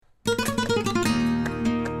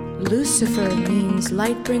Lucifer Means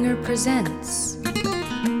Lightbringer presents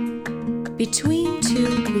Between Two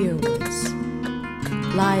Weirwoods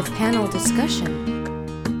live panel discussion.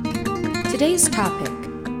 Today's topic,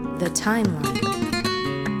 the timeline,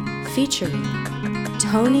 featuring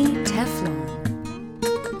Tony Teflon,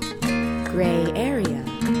 Gray Area,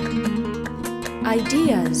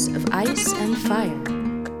 Ideas of Ice and Fire,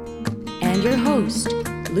 and your host,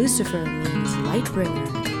 Lucifer Means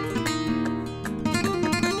Lightbringer.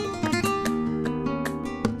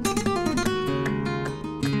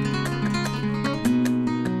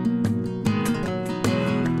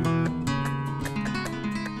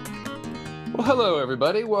 Hello,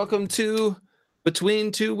 everybody. Welcome to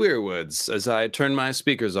Between Two Weirwoods as I turn my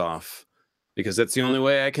speakers off, because that's the only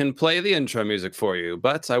way I can play the intro music for you.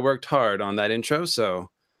 But I worked hard on that intro, so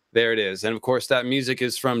there it is. And of course, that music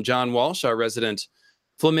is from John Walsh, our resident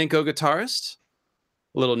flamenco guitarist.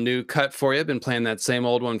 A little new cut for you. Been playing that same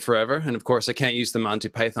old one forever. And of course, I can't use the Monty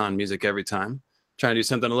Python music every time. Trying to do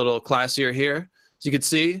something a little classier here. As you can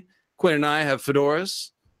see, Quinn and I have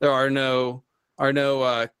fedoras. There are no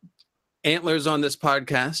antlers on this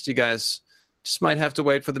podcast. You guys just might have to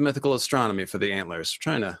wait for the mythical astronomy for the antlers.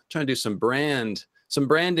 Trying to do some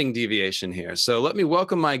branding deviation here. So let me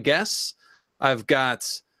welcome my guests. I've got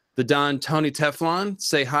the Don Tony Teflon.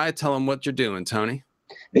 Say hi. Tell them what you're doing, Tony.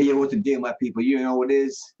 Hey, yo, what to do, my people? You know what it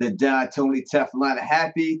is. The Don Tony Teflon.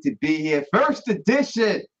 Happy to be here. First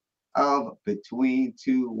edition of Between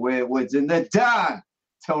Two Weirwoods, and the Don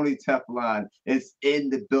Tony Teflon is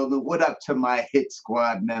in the building. What up to my hit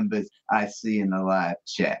squad members I see in the live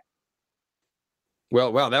chat?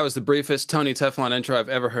 Well, wow, that was the briefest Tony Teflon intro I've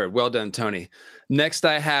ever heard. Well done, Tony. Next,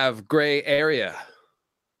 I have Gray Area.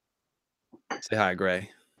 Say hi,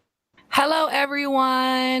 Gray. Hello,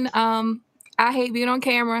 everyone. I hate being on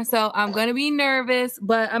camera, so I'm going to be nervous,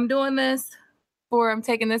 but I'm doing this I'm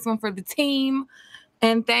taking this one for the team.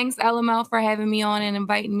 And thanks, LML, for having me on and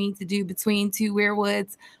inviting me to do Between Two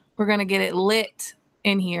Weirwoods. We're going to get it lit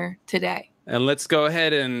in here today. And let's go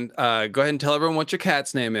ahead and tell everyone what your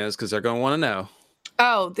cat's name is, because they're going to want to know.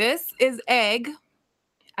 Oh, this is Egg.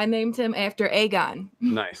 I named him after Aegon.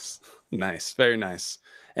 Nice. Very nice.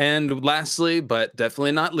 And lastly, but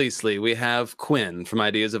definitely not leastly, we have Quinn from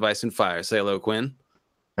Ideas of Ice and Fire. Say hello, Quinn.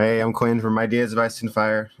 Hey, I'm Quinn from Ideas of Ice and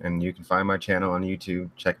Fire, and you can find my channel on YouTube.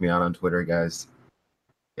 Check me out on Twitter, guys.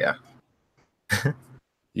 Yeah.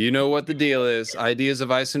 You know what the deal is. Ideas of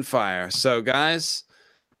Ice and Fire. So, guys,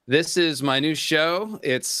 this is my new show.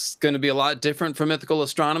 It's going to be a lot different from Mythical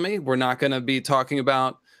Astronomy. We're not going to be talking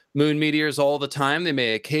about moon meteors all the time. They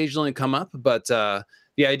may occasionally come up, but the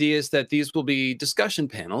idea is that these will be discussion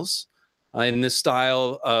panels in this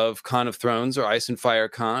style of Con of Thrones or Ice and Fire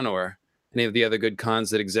Con or any of the other good cons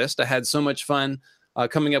that exist. I had so much fun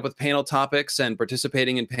coming up with panel topics and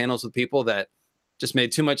participating in panels with people that just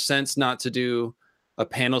made too much sense not to do a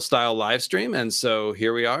panel style live stream. And so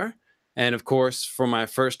here we are. And of course, for my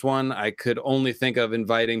first one, I could only think of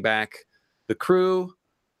inviting back the crew.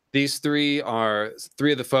 These three are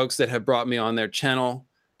three of the folks that have brought me on their channel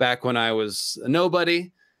back when I was a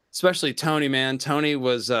nobody, especially Tony, man. Tony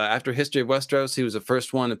was, after History of Westeros, he was the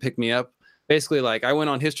first one to pick me up. Basically, like, I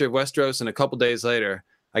went on History of Westeros, and a couple days later,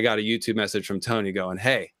 I got a YouTube message from Tony going,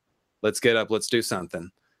 hey, let's get up, let's do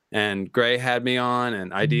something. And Gray had me on,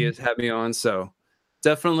 and Ideas had me on. So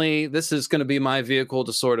definitely, this is going to be my vehicle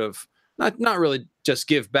to sort of not really just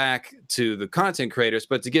give back to the content creators,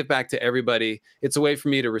 but to give back to everybody. It's a way for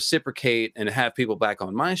me to reciprocate and have people back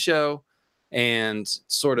on my show and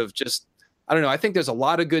sort of just, I don't know. I think there's a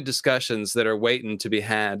lot of good discussions that are waiting to be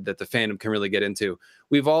had that the fandom can really get into.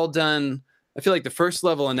 We've all done, I feel like the first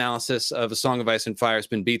level analysis of A Song of Ice and Fire has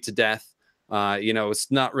been beat to death.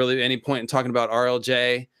 It's not really any point in talking about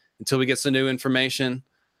RLJ until we get some new information.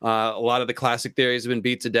 A lot of the classic theories have been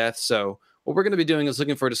beat to death. So what we're going to be doing is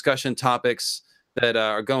looking for discussion topics that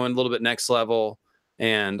are going a little bit next level.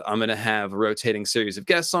 And I'm going to have a rotating series of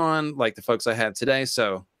guests on, like the folks I have today.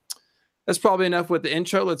 So that's probably enough with the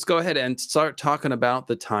intro. Let's go ahead and start talking about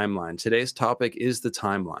the timeline. Today's topic is the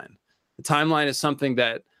timeline. The timeline is something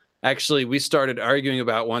that actually we started arguing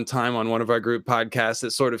about one time on one of our group podcasts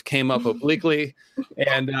that sort of came up obliquely.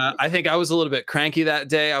 And I think I was a little bit cranky that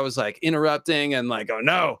day. I was like interrupting and like, oh,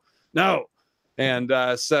 no.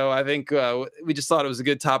 And so I think we just thought it was a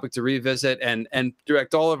good topic to revisit and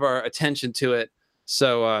direct all of our attention to it.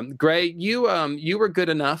 So Gray, you were good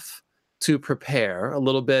enough to prepare a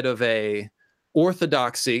little bit of a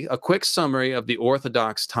quick summary of the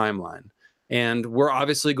orthodox timeline. And we're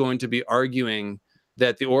obviously going to be arguing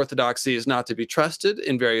that the orthodoxy is not to be trusted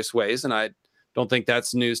in various ways. And I don't think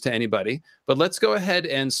that's news to anybody. But let's go ahead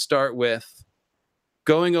and start with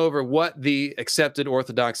going over what the accepted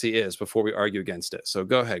orthodoxy is before we argue against it. So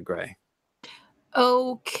go ahead, Gray.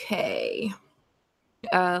 Okay.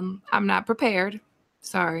 I'm not prepared.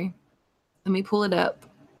 Sorry. Let me pull it up.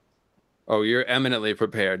 Oh, you're eminently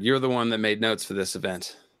prepared. You're the one that made notes for this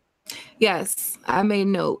event. Yes, I made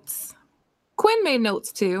notes. Quinn made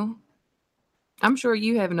notes too. I'm sure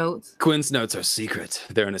you have notes. Quinn's notes are secret.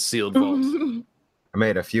 They're in a sealed vault. I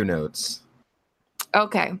made a few notes.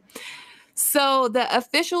 Okay. So the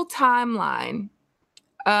official timeline,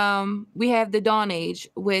 we have the Dawn Age,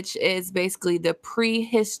 which is basically the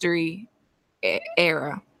prehistory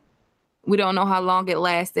era. We don't know how long it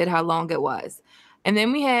lasted, how long it was. And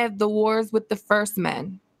then we have the wars with the first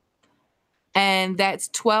men. And that's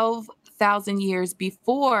 12,000 years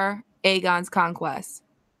before Aegon's conquest.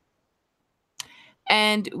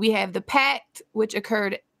 And we have the Pact, which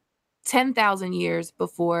occurred 10,000 years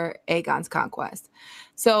before Aegon's conquest.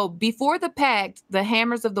 So before the Pact, the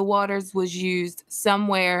Hammers of the Waters was used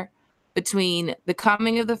somewhere between the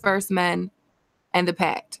coming of the first men and the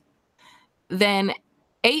Pact. Then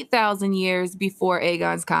 8,000 years before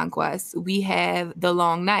Aegon's conquest, we have the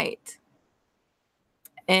Long Night.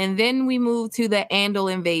 And then we move to the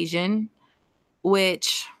Andal invasion,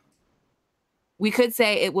 which we could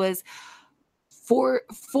say it was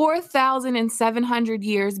 4,700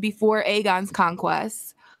 years before Aegon's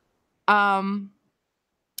conquest.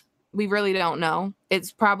 We really don't know.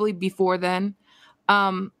 It's probably before then.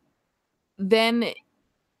 Then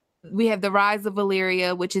we have the rise of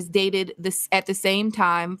Valyria, which is dated at the same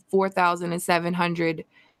time, 4,700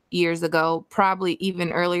 years ago, probably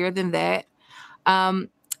even earlier than that.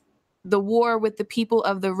 The war with the people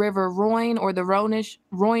of the River Royne, or the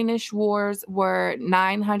Rhoynish Wars, were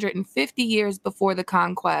 950 years before the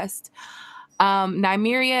conquest.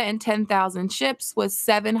 Nymeria and 10,000 ships was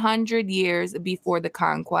 700 years before the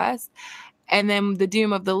conquest. And then the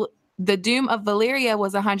Doom of Valyria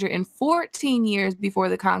was 114 years before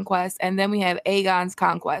the conquest. And then we have Aegon's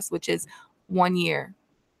conquest, which is 1 year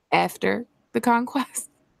after the conquest.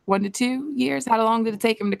 1 to 2 years. How long did it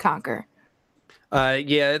take him to conquer?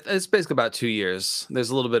 Yeah, it's basically about 2 years. There's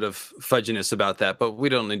a little bit of fudginess about that, but we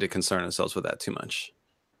don't need to concern ourselves with that too much.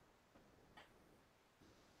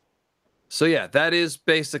 So yeah, that is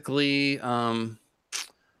basically the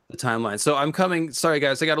timeline. So sorry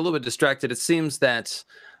guys, I got a little bit distracted. It seems that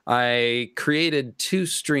I created 2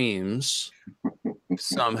 streams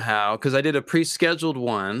somehow, because I did a pre-scheduled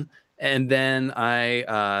one, and then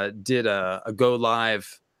I did a go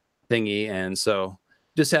live thingy, and so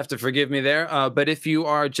just have to forgive me there. But if you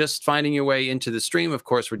are just finding your way into the stream, of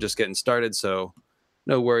course, we're just getting started, so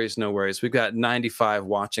no worries, no worries. We've got 95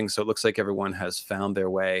 watching, so it looks like everyone has found their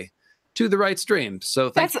way to the right stream. So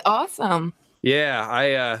that's awesome. Yeah,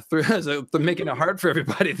 I threw making it hard for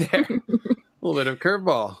everybody there. A little bit of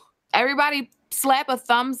curveball. Everybody slap a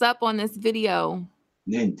thumbs up on this video.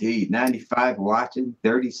 Indeed. 95 watching,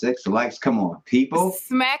 36 likes. Come on, people.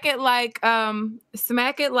 Smack it like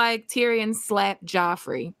Tyrion slapped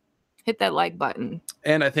Joffrey. Hit that like button.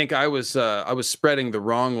 And I think I was spreading the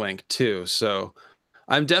wrong link too. So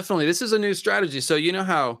I'm definitely, this is a new strategy. So you know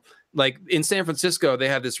how, like in San Francisco, they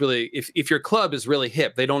have this really, if your club is really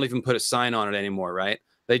hip, they don't even put a sign on it anymore, right?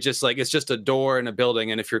 They just it's just a door in a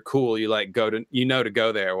building, and if you're cool, you go to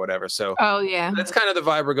go there or whatever. So oh yeah, that's kind of the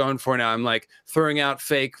vibe we're going for now. I'm like throwing out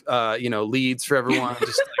fake leads for everyone,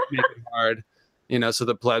 just like make it hard, so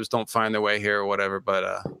the plebs don't find their way here or whatever.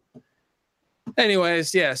 But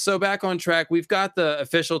anyways, yeah. So back on track, we've got the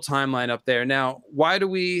official timeline up there now. Why do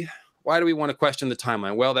we want to question the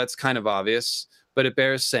timeline? Well, that's kind of obvious, but it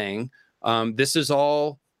bears saying. This is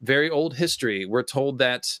all very old history. We're told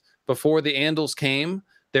that before the Andals came,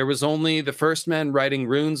 there was only the first men writing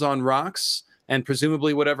runes on rocks and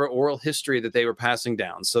presumably whatever oral history that they were passing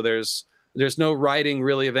down. So there's no writing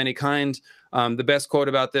really of any kind. The best quote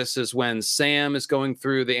about this is when Sam is going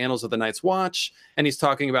through the Annals of the Night's Watch, and he's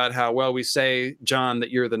talking about how, well, we say, John,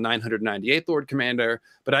 that you're the 998th Lord Commander,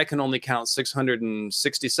 but I can only count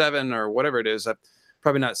 667 or whatever it is.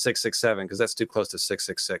 Probably not 667, because that's too close to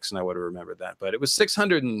 666, and I would have remembered that. But it was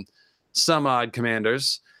 600 and some odd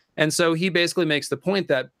commanders. And so he basically makes the point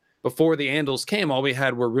that before the Andals came, all we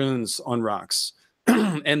had were runes on rocks.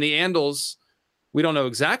 And the Andals, we don't know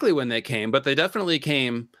exactly when they came, but they definitely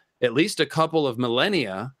came at least a couple of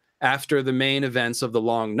millennia after the main events of the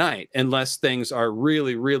Long Night, unless things are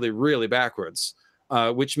really, really, really backwards,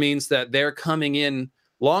 which means that they're coming in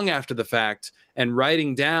long after the fact and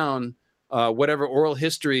writing down whatever oral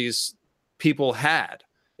histories people had.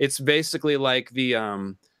 It's basically like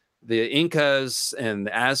the Incas and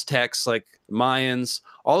the Aztecs, like Mayans,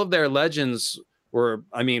 all of their legends were,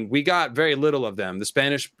 I mean, we got very little of them. The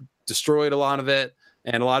Spanish destroyed a lot of it,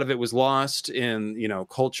 and a lot of it was lost in,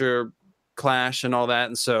 culture clash and all that.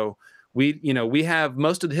 And so we have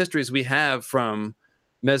most of the histories we have from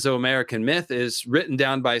Mesoamerican myth is written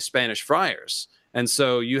down by Spanish friars. And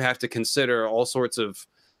so you have to consider all sorts of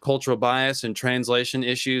cultural bias and translation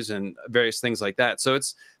issues and various things like that. So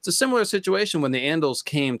it's a similar situation when the Andals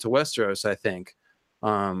came to Westeros, I think.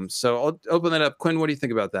 So I'll open that up. Quinn, what do you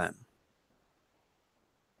think about that?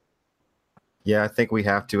 Yeah, I think we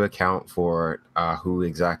have to account for who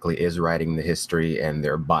exactly is writing the history and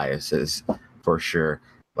their biases, for sure.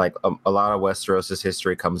 Like a lot of Westeros'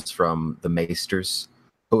 history comes from the Maesters,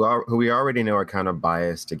 who we already know are kind of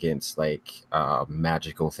biased against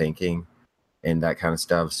magical thinking and that kind of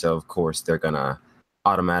stuff. So of course they're gonna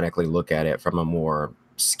automatically look at it from a more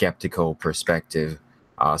skeptical perspective.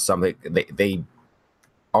 Something they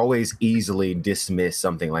always easily dismiss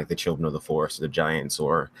something like the Children of the Forest, or the Giants,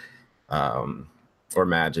 or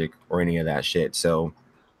magic, or any of that shit. So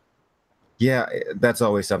yeah, that's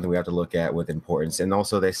always something we have to look at with importance. And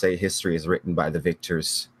also they say history is written by the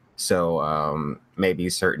victors. So maybe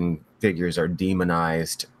certain figures are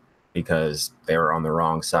demonized because they were on the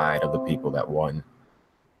wrong side of the people that won.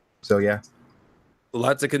 So yeah. A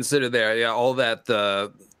lot to consider there. Yeah, all that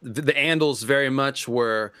the Andals very much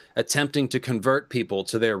were attempting to convert people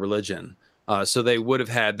to their religion. So they would have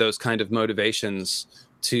had those kind of motivations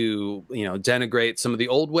to, denigrate some of the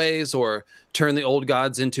old ways or turn the old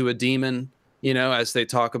gods into a demon, as they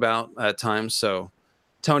talk about at times. So,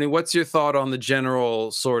 Tony, what's your thought on the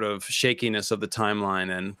general sort of shakiness of the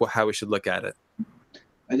timeline and how we should look at it?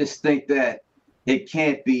 I just think that it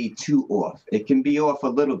can't be too off. It can be off a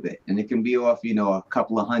little bit, and it can be off, a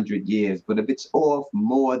couple of 100 years. But if it's off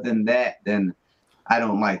more than that, then I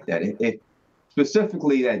don't like that. If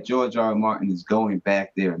specifically that George R. R. Martin is going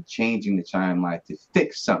back there and changing the timeline to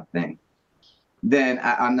fix something, then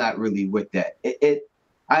I'm not really with that.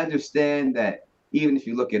 I understand that even if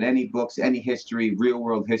you look at any books, any history, real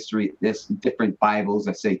world history, there's different Bibles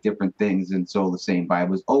that say different things, and so the same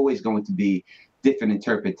Bible is always going to be different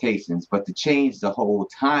interpretations. But to change the whole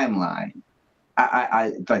timeline,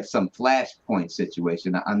 I like some flashpoint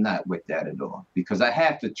situation, I'm not with that at all, because I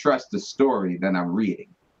have to trust the story that I'm reading.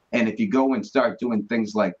 And if you go and start doing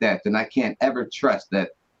things like that, then I can't ever trust that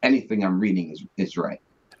anything I'm reading is right.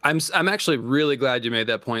 I'm actually really glad you made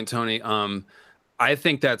that point, Tony. I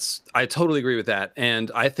think I totally agree with that.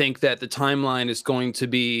 And I think that the timeline is going to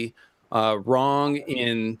be wrong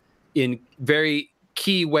in very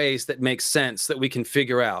key ways that make sense that we can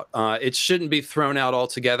figure out. It shouldn't be thrown out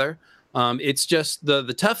altogether. It's just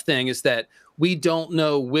the tough thing is that we don't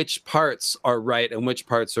know which parts are right and which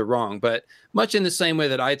parts are wrong. But much in the same way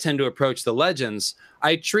that I tend to approach the legends,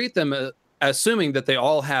 I treat them assuming that they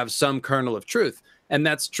all have some kernel of truth. And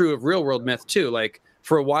that's true of real world myth too. Like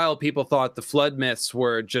for a while, people thought the flood myths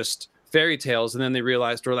were just fairy tales. And then they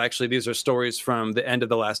realized, well, actually, these are stories from the end of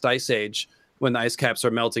the last ice age, when the ice caps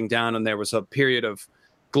are melting down and there was a period of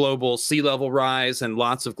global sea level rise and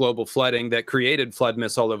lots of global flooding that created flood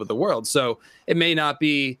myths all over the world. So it may not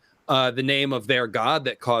be the name of their god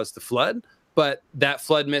that caused the flood, but that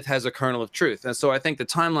flood myth has a kernel of truth. And so I think the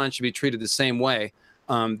timeline should be treated the same way.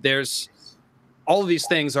 There's all of these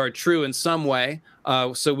things are true in some way.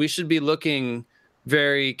 So we should be looking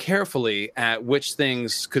very carefully at which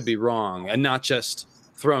things could be wrong and not just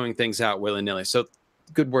throwing things out willy-nilly. So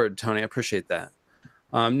good word, Tony. I appreciate that.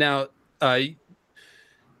 Now,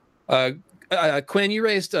 Quinn, you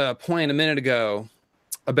raised a point a minute ago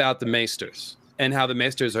about the Maesters and how the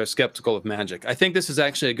Maesters are skeptical of magic. I think this is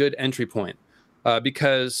actually a good entry point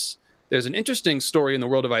because there's an interesting story in the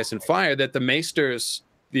world of Ice and Fire that the Maesters,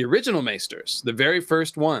 the original Maesters, the very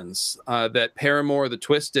first ones that Paramore the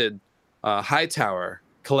Twisted Hightower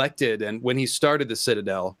collected, and when he started the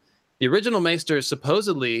Citadel, the original Maesters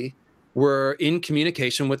supposedly were in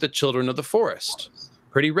communication with the Children of the Forest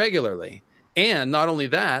pretty regularly. And not only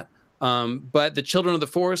that, but the Children of the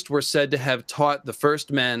Forest were said to have taught the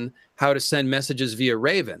first men how to send messages via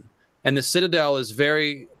Raven. And the Citadel is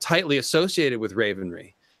very tightly associated with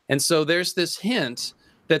Ravenry. And so there's this hint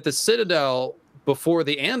that the Citadel, before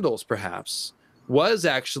the Andals perhaps, was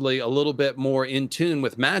actually a little bit more in tune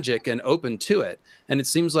with magic and open to it. And it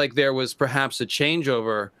seems like there was perhaps a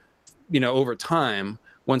changeover, over time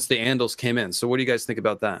once the Andals came in. So what do you guys think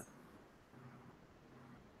about that?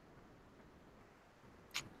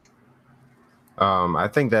 I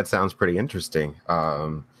think that sounds pretty interesting.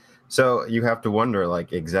 So you have to wonder,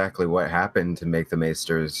 like, exactly what happened to make the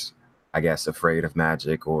Maesters, I guess, afraid of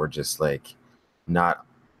magic, or just like not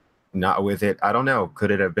with it. I don't know.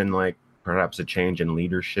 Could it have been like perhaps a change in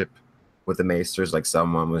leadership with the Maesters. Like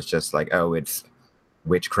someone was just like, oh, it's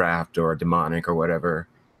witchcraft or demonic or whatever.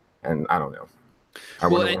 And I don't know. I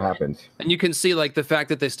wonder what happened. And you can see like the fact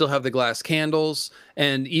that they still have the glass candles,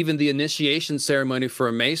 and even the initiation ceremony for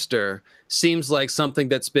a Maester seems like something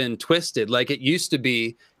that's been twisted. Like it used to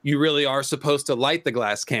be, you really are supposed to light the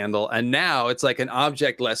glass candle, and now it's like an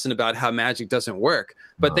object lesson about how magic doesn't work.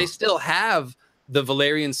 But they still have the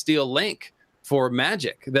Valyrian steel link for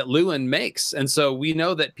magic that Luwin makes. And so we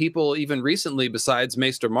know that people even recently, besides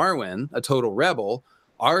Maester Marwyn, a total rebel,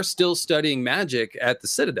 are still studying magic at the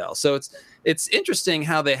Citadel. So it's interesting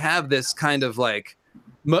how they have this kind of like,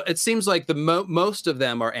 it seems like most of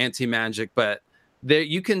them are anti-magic, but there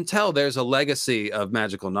you can tell there's a legacy of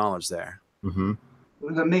magical knowledge there. Mm-hmm.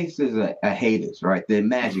 The Maesters are haters, right? They're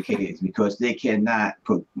magic haters because they cannot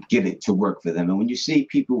get it to work for them. And when you see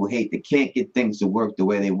people who hate, they can't get things to work the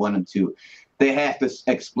way they want them to, they have to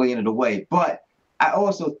explain it away. But I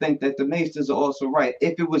also think that the Maesters are also right.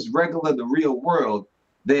 If it was regular, the real world,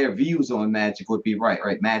 their views on magic would be right?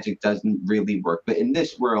 Magic doesn't really work, but in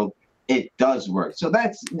this world, it does work. So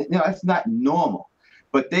that's not normal.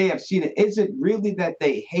 But they have seen it. Is it really that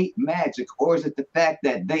they hate magic, or is it the fact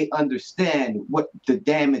that they understand what the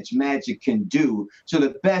damage magic can do? So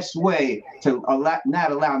the best way to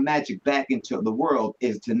not allow magic back into the world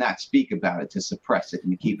is to not speak about it, to suppress it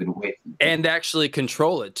and to keep it away from it. And actually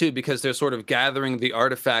control it too, because they're sort of gathering the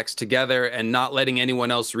artifacts together and not letting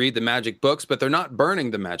anyone else read the magic books, but they're not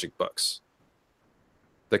burning the magic books.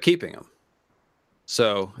 They're keeping them.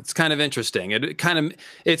 So it's kind of interesting.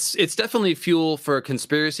 It's definitely fuel for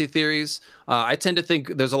conspiracy theories. I tend to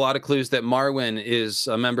think there's a lot of clues that Marwyn is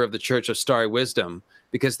a member of the Church of Starry Wisdom,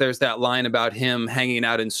 because there's that line about him hanging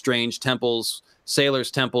out in strange temples,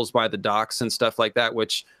 sailors' temples by the docks and stuff like that,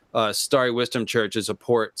 which Starry Wisdom Church is a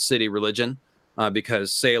port city religion,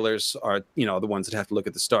 because sailors are, the ones that have to look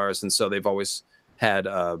at the stars. And so they've always had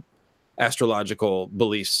astrological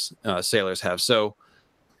beliefs, sailors have. So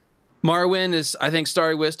Marwyn is, I think,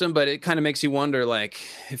 Starry Wisdom, but it kind of makes you wonder, like,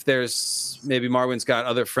 if there's maybe Marwyn's got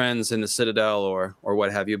other friends in the Citadel or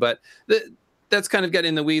what have you. But that's kind of getting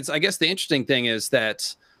in the weeds. I guess the interesting thing is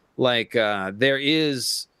that, like, there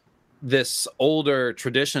is this older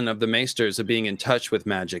tradition of the Maesters of being in touch with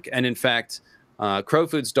magic. And in fact,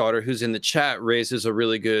 Crowfood's daughter, who's in the chat, raises a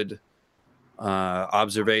really good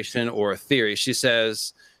observation or a theory. She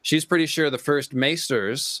says she's pretty sure the first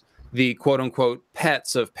Maesters, the quote-unquote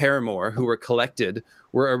pets of Paramore who were collected,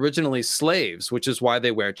 were originally slaves, which is why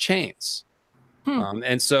they wear chains.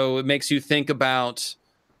 And so it makes you think about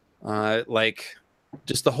like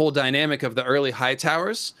just the whole dynamic of the early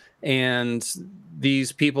Hightowers and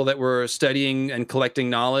these people that were studying and collecting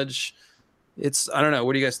knowledge. I don't know.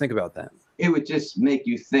 What do you guys think about that? It would just make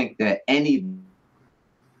you think that anybody,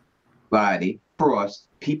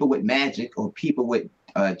 people with magic or people with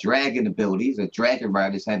dragon abilities or dragon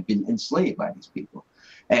riders have been enslaved by these people,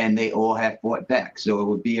 and they all have fought back. So it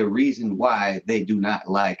would be a reason why they do not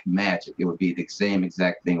like magic. It would be the same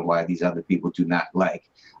exact thing why these other people do not like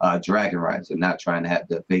dragon riders. They're not trying to have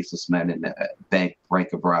the faceless men and the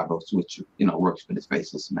rank of Bravos, which works for the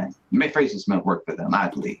faceless men. Faceless men work for them, I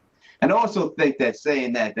believe. And I also think that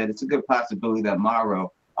saying that it's a good possibility that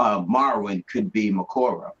Marwyn could be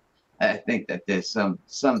Moqorro. I think that there's some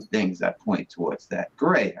things that point towards that.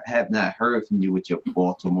 Great. I have not heard from you with your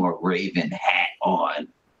Baltimore Raven hat on.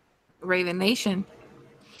 Raven Nation.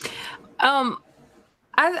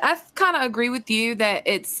 I kind of agree with you that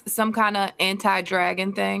it's some kind of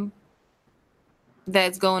anti-dragon thing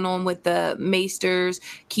that's going on with the Maesters,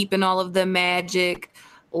 keeping all of the magic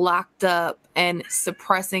locked up and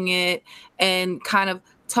suppressing it and kind of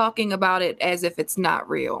talking about it as if it's not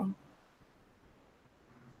real.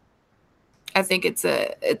 I think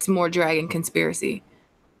it's more dragon conspiracy.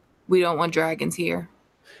 We don't want dragons here.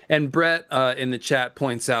 And Brett in the chat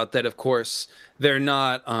points out that, of course, they're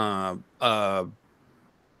not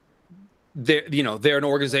they're an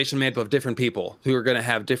organization made up of different people who are going to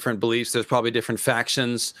have different beliefs. There's probably different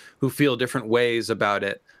factions who feel different ways about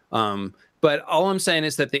it. But all I'm saying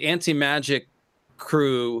is that the anti-magic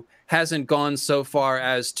crew hasn't gone so far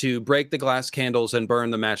as to break the glass candles and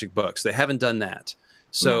burn the magic books. They haven't done that.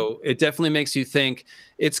 So it definitely makes you think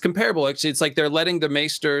it's comparable. Actually, it's like they're letting the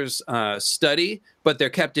Maesters study, but they're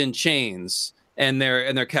kept in chains and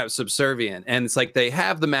they're kept subservient. And it's like they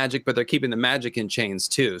have the magic, but they're keeping the magic in chains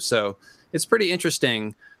too. So it's pretty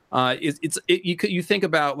interesting. You think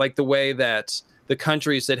about like the way that the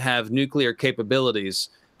countries that have nuclear capabilities,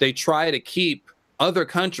 they try to keep other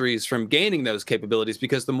countries from gaining those capabilities,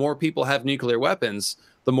 because the more people have nuclear weapons,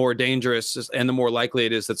 the more dangerous and the more likely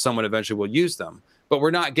it is that someone eventually will use them. but we're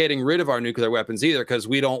not getting rid of our nuclear weapons either, because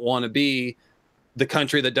we don't want to be the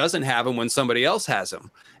country that doesn't have them when somebody else has them.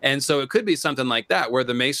 And so it could be something like that, where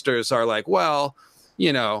the Maesters are like, well,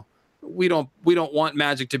 you know, we don't want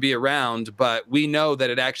magic to be around, but we know that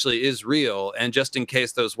it actually is real. And just in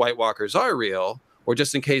case those White Walkers are real, or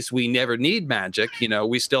just in case we never need magic, you know,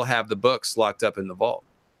 we still have the books locked up in the vault.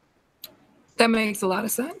 That makes a lot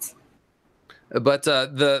of sense. But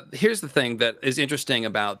here's the thing that is interesting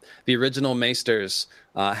about the original Maesters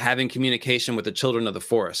having communication with the Children of the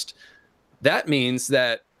Forest. That means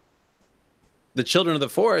that the Children of the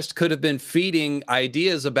Forest could have been feeding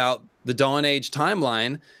ideas about the Dawn Age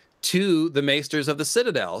timeline to the Maesters of the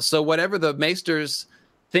Citadel. So whatever the Maesters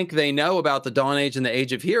think they know about the Dawn Age and the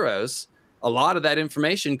Age of Heroes, a lot of that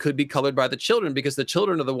information could be colored by the children, because the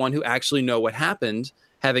children are the one who actually know what happened,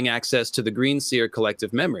 having access to the Green Seer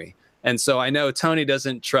collective memory. And so I know Tony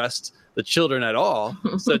doesn't trust the children at all.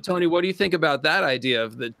 So Tony, what do you think about that idea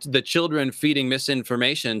of the children feeding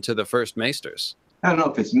misinformation to the first Maesters? I don't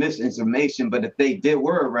know if it's misinformation, but if they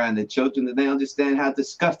were around the children, then they understand how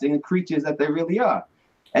disgusting creatures that they really are.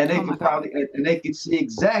 And they could see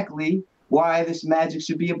exactly why this magic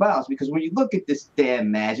should be abolished. Because when you look at this damn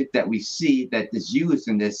magic that we see that is used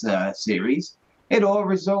in this series,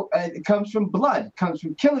 it comes from blood, comes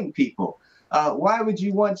from killing people. Why would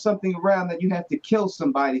you want something around that you have to kill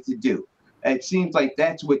somebody to do? It seems like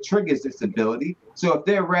that's what triggers this ability. So if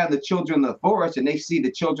they're around the Children of the Forest and they see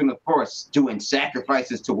the Children of the Forest doing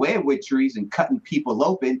sacrifices to weirwood trees and cutting people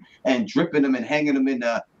open and dripping them and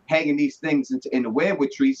hanging these things in the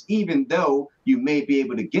weirwood trees, even though you may be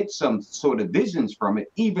able to get some sort of visions from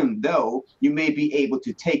it, even though you may be able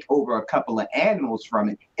to take over a couple of animals from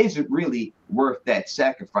it, is it really worth that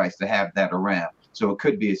sacrifice to have that around? So it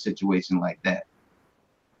could be a situation like that.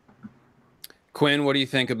 Quinn, what do you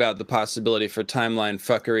think about the possibility for timeline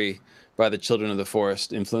fuckery by the Children of the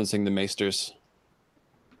Forest influencing the Maesters?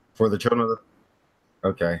 For the Children of the...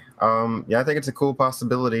 Okay. Yeah, I think it's a cool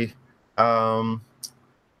possibility. I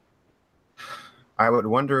would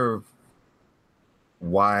wonder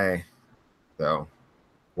why, though.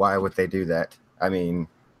 Why would they do that? I mean,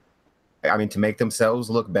 to make themselves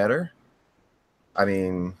look better? I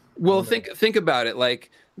mean... Well, think about it.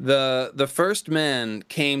 Like the first men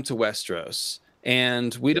came to Westeros,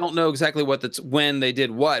 and we don't know exactly when they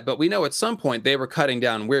did what, but we know at some point they were cutting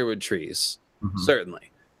down weirwood trees,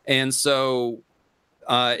 certainly. And so,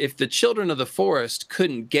 if the Children of the Forest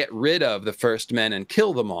couldn't get rid of the first men and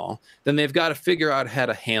kill them all, then they've got to figure out how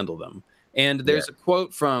to handle them. And there's a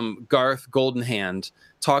quote from Garth Goldenhand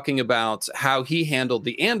talking about how he handled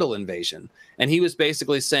the Andal invasion, and he was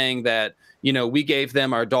basically saying that, you know, we gave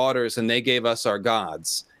them our daughters and they gave us our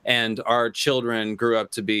gods, and our children grew up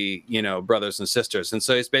to be, you know, brothers and sisters. And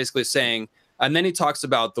so he's basically saying, and then he talks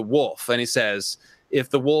about the wolf, and he says, if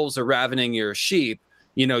the wolves are ravening your sheep,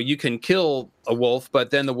 you know, you can kill a wolf, but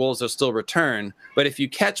then the wolves will still return. But if you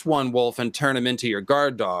catch one wolf and turn him into your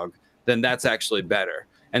guard dog, then that's actually better.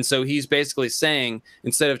 And so he's basically saying,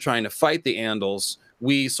 instead of trying to fight the Andals,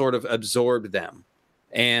 we sort of absorbed them.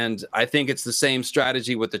 And I think it's the same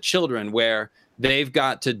strategy with the children, where they've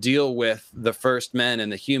got to deal with the first men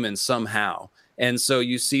and the humans somehow. And so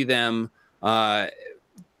you see them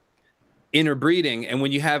interbreeding. And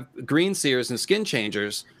when you have green seers and skin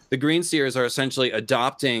changers, the green seers are essentially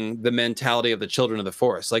adopting the mentality of the Children of the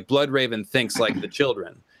Forest. Like Bloodraven thinks like the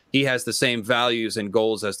children. He has the same values and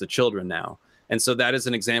goals as the children now. And so that is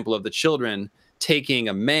an example of the children taking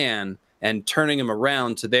a man and turning him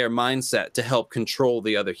around to their mindset to help control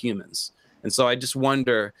the other humans. And so I just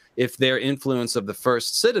wonder if their influence of the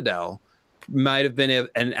first Citadel might have been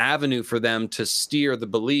an avenue for them to steer the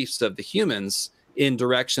beliefs of the humans in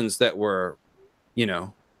directions that were, you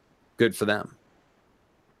know, good for them.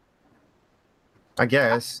 I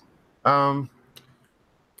guess. Or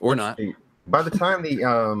not. By the time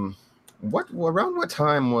around what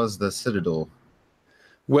time was the Citadel?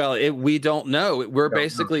 Well, we don't know. We're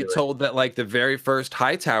basically told that like the very first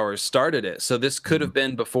Hightowers started it. So this could have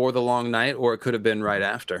been before the Long Night, or it could have been right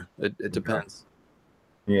after. It depends.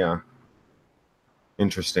 Yeah.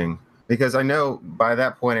 Interesting. Because I know by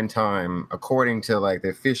that point in time, according to like the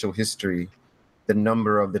official history, the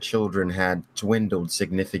number of the children had dwindled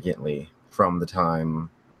significantly from the time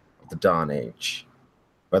of the Dawn Age.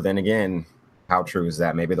 But then again, how true is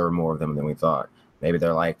that? Maybe there were more of them than we thought. Maybe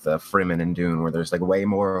they're like the Fremen and Dune, where there's like way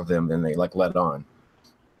more of them than they like let on.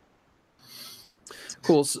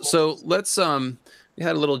 Cool. So let's we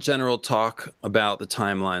had a little general talk about the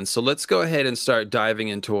timeline. So let's go ahead and start diving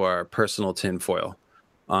into our personal tinfoil.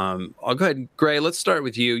 I'll go ahead, Gray. Let's start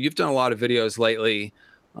with you. You've done a lot of videos lately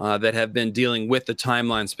that have been dealing with the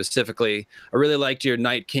timeline specifically. I really liked your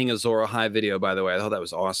Night King Azor Ahai video, by the way. I thought that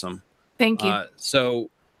was awesome. Thank you. So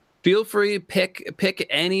feel free, pick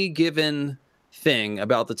any given thing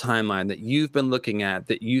about the timeline that you've been looking at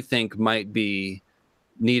that you think might be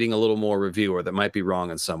needing a little more review or that might be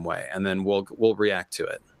wrong in some way, and then we'll react to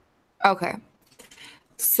it. Okay.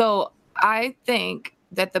 So I think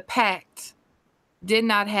that the pact did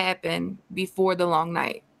not happen before the Long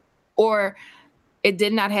Night, or it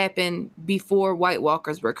did not happen before White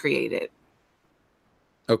Walkers were created.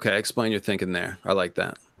 Okay, explain your thinking there. I like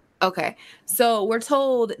that. Okay, so we're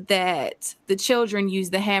told that the children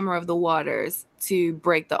used the Hammer of the Waters to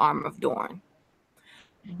break the Arm of Dorn.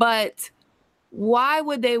 But why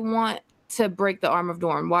would they want to break the Arm of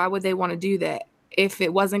Dorn? Why would they want to do that if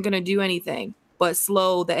it wasn't going to do anything but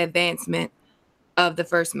slow the advancement of the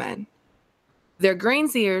First Men? They're green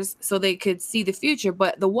seers, so they could see the future,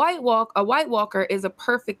 but a White Walker is a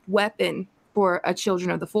perfect weapon for a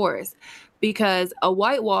Children of the Forest, because a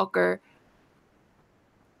White Walker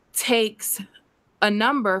takes a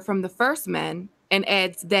number from the First Men and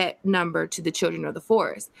adds that number to the Children of the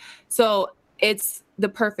Forest. So it's the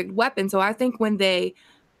perfect weapon. So I think when they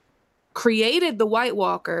created the White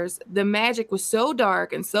Walkers, the magic was so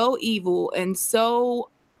dark and so evil and so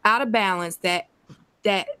out of balance that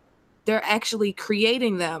they're actually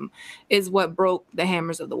creating them is what broke the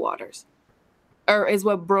Hammers of the Waters, or is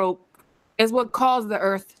what caused the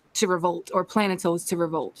Earth to revolt, or Planetos to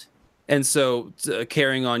revolt. And so,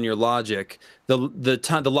 carrying on your logic,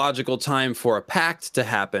 the logical time for a pact to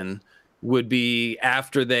happen would be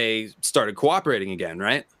after they started cooperating again,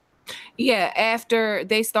 right? Yeah, after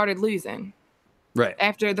they started losing. Right.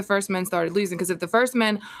 After the First Men started losing, because if the First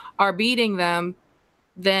Men are beating them,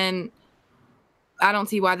 then I don't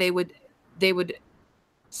see why they would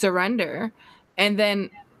surrender and then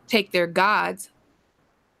take their gods.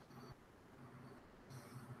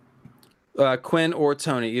 Quinn or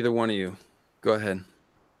Tony, either one of you, go ahead.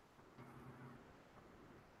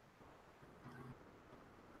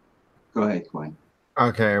 Go ahead, Quinn.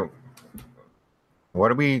 Okay.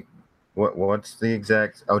 What's the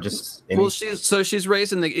exact? Oh, just well, she's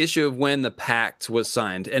raising the issue of when the pact was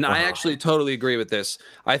signed, and I actually totally agree with this.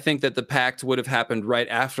 I think that the pact would have happened right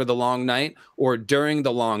after the Long Night or during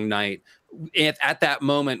the Long Night, at that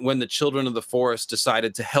moment when the Children of the Forest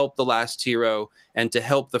decided to help the last hero and to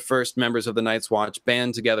help the first members of the Night's Watch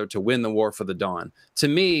band together to win the War for the Dawn. To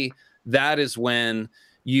me, that is when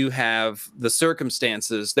you have the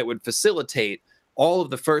circumstances that would facilitate all of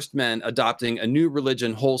the First Men adopting a new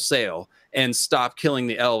religion wholesale and stop killing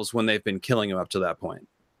the elves when they've been killing them up to that point.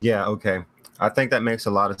 Yeah, okay. I think that makes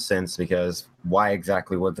a lot of sense, because why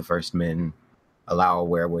exactly would the First Men allow a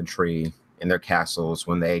werewood tree in their castles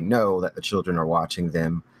when they know that the children are watching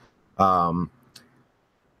them?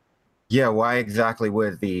 Yeah, why exactly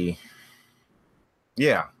would the...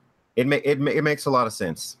 Yeah, it makes a lot of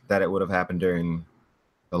sense that it would have happened during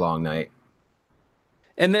the Long Night.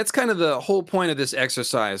 And that's kind of the whole point of this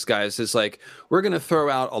exercise, guys, is like, we're going to throw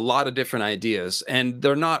out a lot of different ideas, and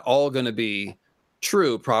they're not all going to be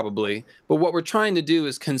true, probably. But what we're trying to do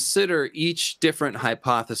is consider each different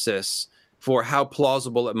hypothesis for how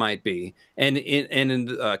plausible it might be, and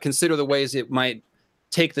consider the ways it might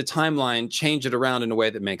take the timeline, change it around in a way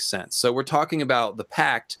that makes sense. So we're talking about the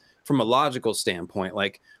pact from a logical standpoint.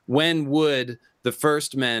 Like, when would the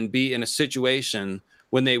First Men be in a situation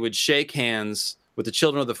when they would shake hands with the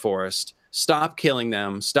Children of the Forest, stop killing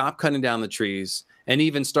them, stop cutting down the trees, and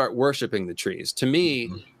even start worshiping the trees? To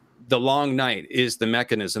me, the Long Night is the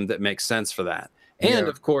mechanism that makes sense for that. And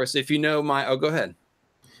of course, if you know go ahead.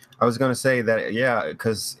 I was going to say that, yeah,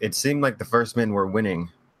 because it seemed like the First Men were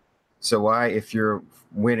winning. So why, if you're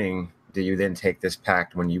winning, do you then take this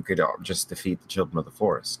pact when you could just defeat the Children of the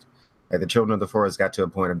Forest? Like, the Children of the Forest got to a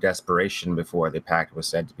point of desperation before the pact was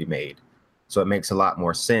said to be made. So it makes a lot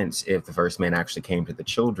more sense if the First Men actually came to the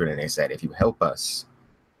children and they said, if you help us,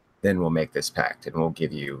 then we'll make this pact, and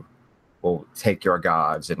we'll take your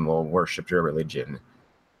gods and we'll worship your religion,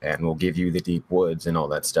 and we'll give you the deep woods and all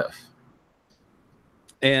that stuff.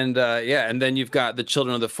 And and then you've got the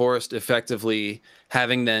Children of the Forest effectively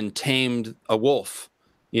having then tamed a wolf.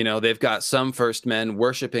 You know, they've got some First Men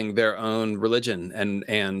worshiping their own religion,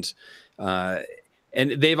 and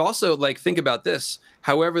they've also, like, think about this.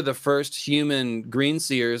 However, the first human green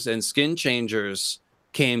seers and skin changers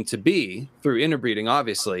came to be through interbreeding,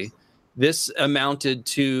 obviously, this amounted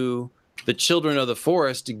to the Children of the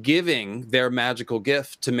Forest giving their magical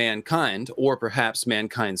gift to mankind, or perhaps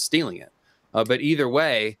mankind stealing it. But either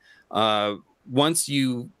way, once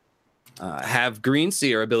you have green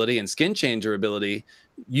seer ability and skin changer ability,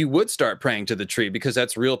 you would start praying to the tree because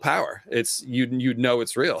that's real power. It's you'd know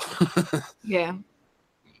it's real. Yeah.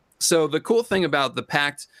 So the cool thing about the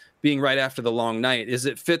pact being right after the long night is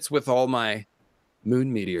it fits with all my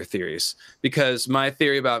moon meteor theories, because my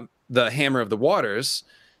theory about the hammer of the waters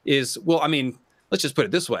is, well, I mean, let's just put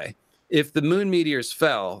it this way. If the moon meteors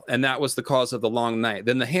fell and that was the cause of the long night,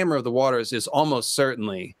 then the hammer of the waters is almost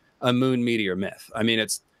certainly a moon meteor myth. I mean,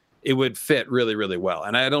 it would fit really, really well.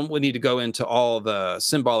 And I don't need to go into all the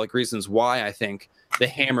symbolic reasons why I think the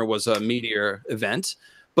hammer was a meteor event.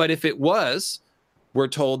 But if it was, we're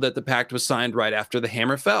told that the pact was signed right after the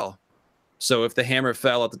hammer fell. So if the hammer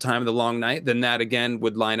fell at the time of the long night, then that again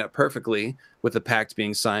would line up perfectly with the pact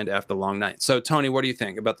being signed after the long night. So Tony, what do you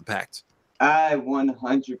think about the pact? I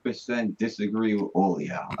 100% disagree with all of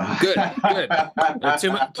y'all. Good.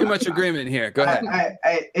 Too much agreement here. Go ahead.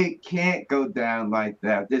 It can't go down like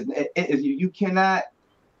that. You cannot.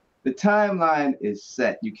 The timeline is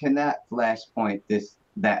set. You cannot flashpoint this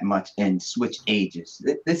that much and switch ages.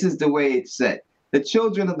 This is the way it's set. The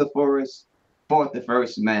children of the forest fought the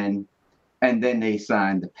first men, and then they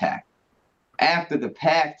signed the pact. After the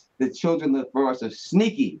pact, the children of the forest are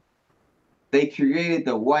sneaky. They created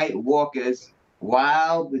the White Walkers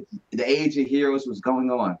while the Age of Heroes was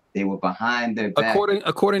going on. They were behind their back.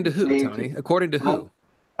 According to who, Tony? According to who?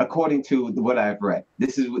 According to what I've read.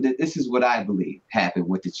 This is what I believe happened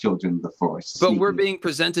with the children of the forest. But we're being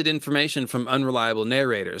presented information from unreliable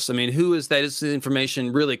narrators. I mean, who is that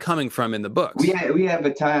information really coming from in the books? We have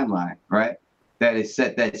a timeline, right? That is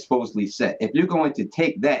set, that is supposedly set. If you're going to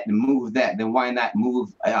take that and move that, then why not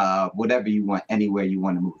move whatever you want, anywhere you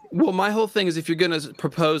want to move it? Well, my whole thing is if you're going to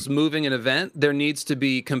propose moving an event, there needs to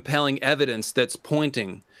be compelling evidence that's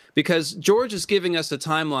pointing. Because George is giving us a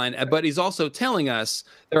timeline, but he's also telling us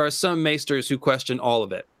there are some maesters who question all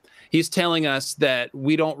of it. He's telling us that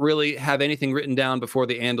we don't really have anything written down before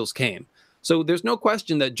the Andals came. So there's no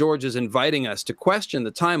question that George is inviting us to question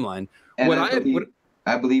the timeline. And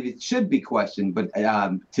I believe it should be questioned, but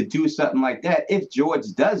to do something like that, if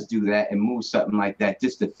George does do that and move something like that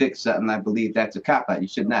just to fix something, I believe that's a cop-out. You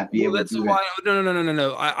should not be able to do that.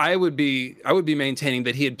 No. I would be maintaining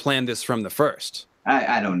that he had planned this from the first.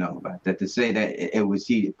 I don't know about that. To say that it was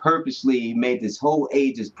he purposely made this whole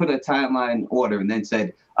ages, put a timeline in order, and then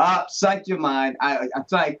said, psych your mind. I'm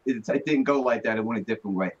sorry, it didn't go like that. It went a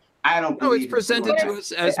different way. I don't believe. No, it's presented to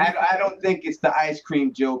us as. I don't think it's the ice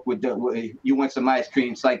cream joke with you want some ice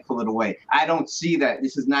cream, psych, pull it away. I don't see that.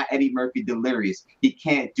 This is not Eddie Murphy delirious. He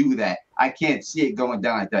can't do that. I can't see it going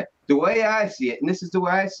down like that. The way I see it, and this is the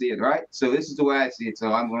way I see it, right? So this is the way I see it.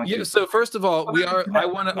 So I'm going to. Yeah. So first of all, I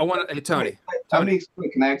want to. Hey, Tony.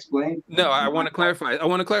 Can I explain? No, I want to clarify. I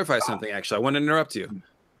want to clarify something. Actually, I want to interrupt you.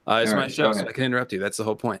 It's my show, so I can interrupt you. That's the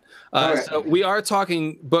whole point. So we are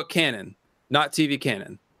talking book canon, not TV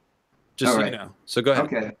canon. Just so you know. So go ahead.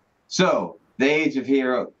 Okay. So the Age of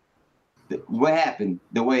Hero, what happened?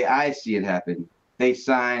 The way I see it happen, they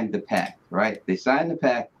signed the pact, right? They signed the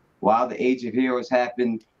pact while the Age of Heroes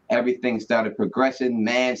happened. Everything started progressing.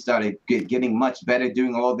 Man started getting much better,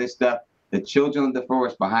 doing all this stuff. The children of the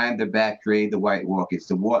forest behind their back created the White Walkers.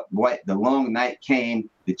 The long night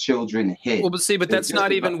came. The children hid. Well, but that's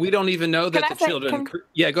not even. We don't even know that the children.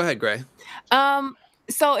 Yeah, go ahead, Gray.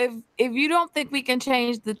 So if you don't think we can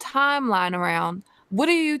change the timeline around, what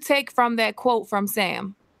do you take from that quote from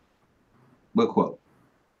Sam? What quote?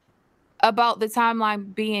 About the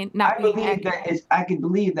timeline being accurate. I can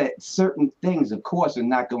believe that certain things, of course, are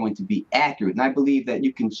not going to be accurate. And I believe that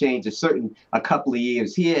you can change a couple of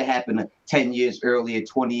years here. It happened 10 years earlier,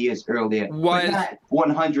 20 years earlier. Why? Not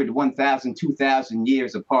 100, 1,000, 2,000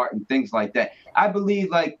 years apart and things like that. I believe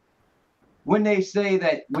when they say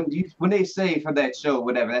that, when they say for that show,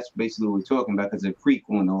 whatever, that's basically what we're talking about, because the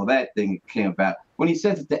prequel and all that thing came about. When he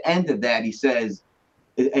says at the end of that, he says,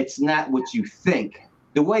 it's not what you think.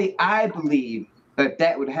 The way I believe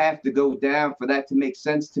that would have to go down for that to make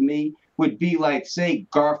sense to me would be like, say,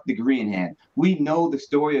 Garth the Green Hand. We know the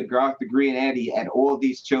story of Garth the Green Hand. He had all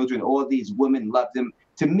these children, all these women loved him.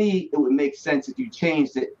 To me, it would make sense if you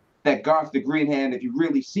changed it, that Garth the Green Hand, if you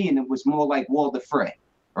really seen him, was more like Walder Frey.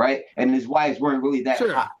 Right? And his wives weren't really that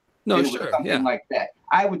hot. No, something like that.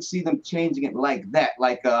 I would see them changing it like that,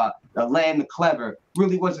 like Land the Clever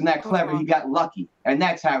really wasn't that clever. He got lucky, and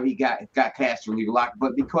that's how he got Casterly locked.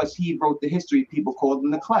 But because he wrote the history, people called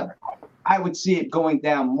him the Clever. I would see it going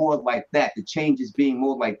down more like that. The changes being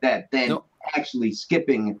more like that than actually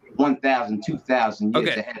skipping 1,000, 2,000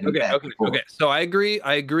 years ahead. Okay. So I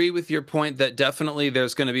agree with your point that definitely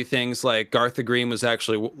there's going to be things like Garth the Green was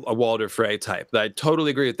actually a Walder Frey type. I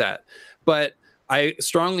totally agree with that. But I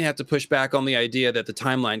strongly have to push back on the idea that the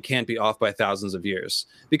timeline can't be off by thousands of years.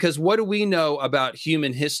 Because what do we know about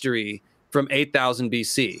human history from 8000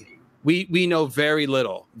 BC? We know very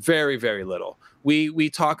little, very, very little. We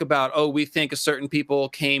talk about, we think a certain people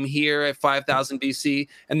came here at 5000 BC,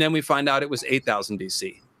 and then we find out it was 8000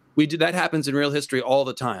 BC. That happens in real history all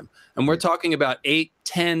the time. And we're talking about 8,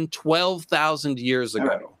 10, 12,000 years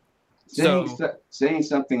ago. Saying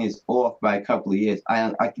something is off by a couple of years,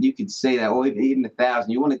 you could say that, or even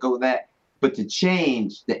 1,000. You want to go that, but to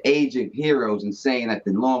change the age of heroes and saying that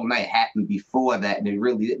the long night happened before that and it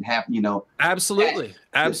really didn't happen, Absolutely,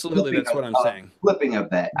 that's what I'm saying. Flipping of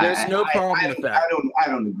that. There's no problem with that. I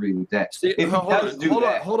don't agree with that. See,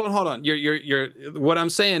 hold on. You're. What I'm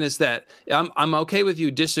saying is that I'm okay with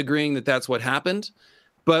you disagreeing that that's what happened.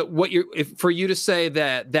 But for you to say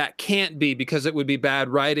that can't be because it would be bad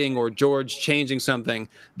writing or George changing something,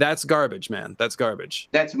 that's garbage, man. That's garbage.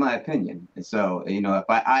 That's my opinion. So, if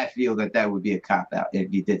I feel that would be a cop out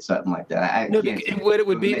if he did something like that. What it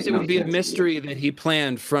would be is it would be a mystery that he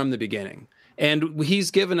planned from the beginning. And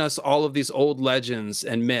he's given us all of these old legends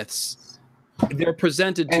and myths. They're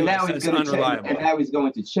presented to us as unreliable. And now he's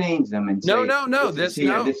going to change them and say, this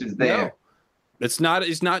is there. No. It's not.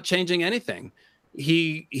 He's not changing anything.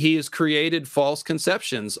 He has created false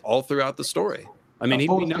conceptions all throughout the story. I mean,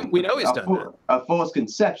 we know he's done that. A false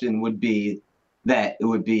conception would be that it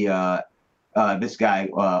would be this guy,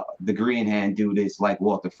 the green hand dude is like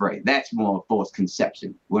Walter Frey. That's more a false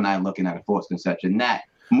conception when I'm looking at a false conception. Not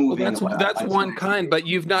moving. Well, that's one kind, but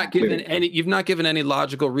you've not given any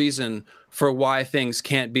logical reason for why things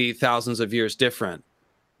can't be thousands of years different.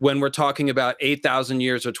 When we're talking about 8,000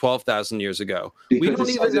 years or 12,000 years ago, we don't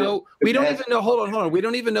even know. Hold on. We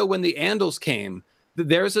don't even know when the Andals came.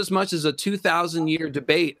 There's as much as a 2,000-year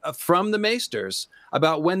debate from the Maesters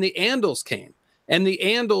about when the Andals came, and the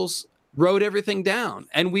Andals wrote everything down,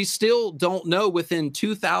 and we still don't know within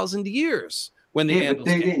 2,000 years when the Andals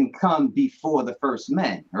came. Didn't come before the first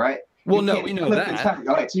men, right? Well, no, we know that.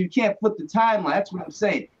 All right, so you can't flip the timeline. That's what I'm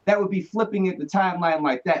saying. That would be flipping the timeline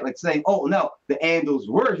like that, like saying, "Oh no, the Andals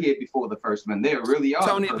were here before the first men. They really are."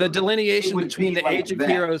 Tony, the delineation between the Age of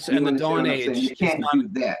Heroes and the Dawn Age. You can't do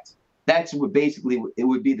that. That's what basically it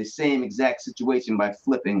would be the same exact situation by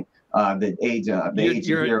flipping the Age of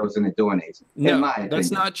Heroes and the Dawn Age. No, that's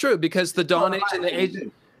not true because the Dawn Age and the Age.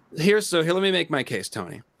 Here, let me make my case,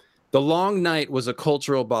 Tony. The Long Night was a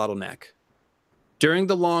cultural bottleneck. During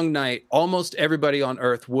the Long Night, almost everybody on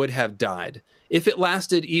Earth would have died. If it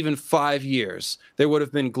lasted even 5 years, there would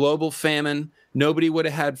have been global famine. Nobody would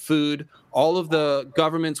have had food. All of the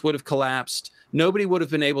governments would have collapsed. Nobody would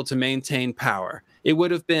have been able to maintain power. It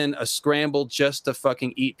would have been a scramble just to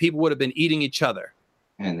fucking eat. People would have been eating each other.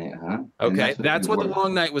 Okay, that's what the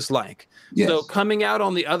Long Night was like. Yes. So coming out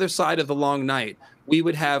on the other side of the Long Night, we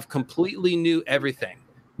would have completely new everything.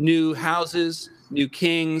 New houses, new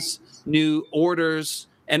kings, new orders,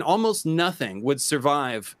 and almost nothing would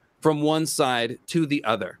survive from one side to the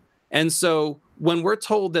other. And so when we're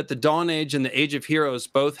told that the Dawn Age and the Age of Heroes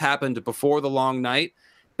both happened before the Long Night,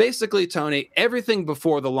 basically, Tony, everything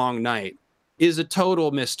before the Long Night is a total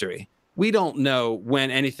mystery. We don't know when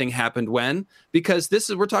anything happened when, because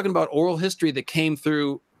we're talking about oral history that came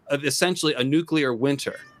through essentially a nuclear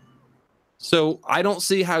winter. So I don't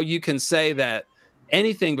see how you can say that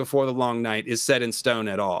anything before the Long Night is set in stone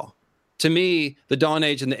at all. To me, the Dawn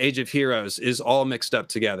Age and the Age of Heroes is all mixed up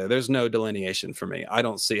together. There's no delineation for me. I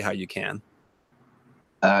don't see how you can.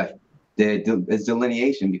 There's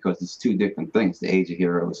delineation because it's two different things, the Age of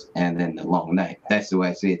Heroes and then the Long Night. That's the way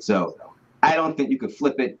I see it. So I don't think you could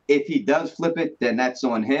flip it. If he does flip it, then that's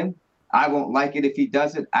on him. I won't like it if he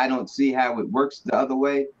does it. I don't see how it works the other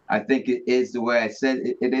way. I think it is the way I said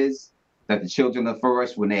it is, that the Children of the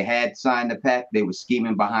Forest, when they had signed the pact, they were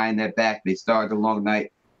scheming behind their back. They started the Long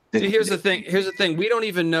Night. See, here's the thing. We don't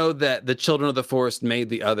even know that the Children of the Forest made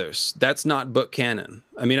the others. That's not book canon.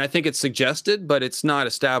 I mean, I think it's suggested, but it's not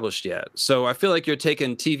established yet. So I feel like you're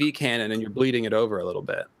taking TV canon and you're bleeding it over a little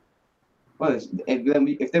bit. Well,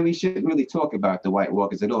 then we shouldn't really talk about the White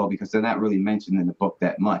Walkers at all because they're not really mentioned in the book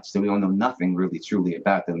that much. So we don't know nothing really truly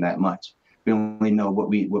about them that much. We only know what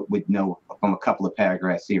we know from a couple of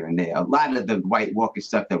paragraphs here and there. A lot of the White Walker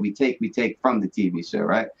stuff that we take from the TV show,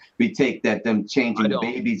 right? We take them changing the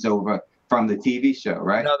babies over from the TV show,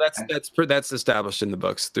 right? No, that's established in the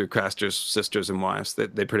books through Craster's sisters and wives. They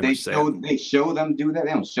pretty much say they show them do that.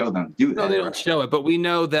 They don't show them do that. No, they don't show it. But we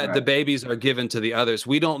know that the babies are given to the others.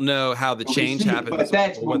 We don't know how the change happens. But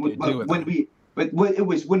that's when it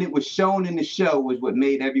was shown in the show was what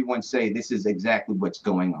made everyone say this is exactly what's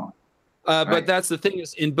going on. But that's the thing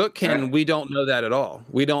is in book canon, we don't know that at all.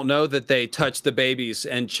 We don't know that they touch the babies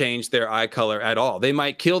and change their eye color at all. They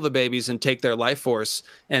might kill the babies and take their life force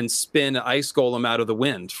and spin an ice golem out of the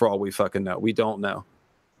wind for all we fucking know. We don't know.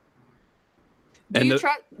 Do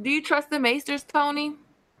you trust the Maesters, Tony? What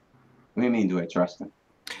do you mean, do I trust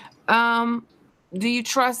them? Do you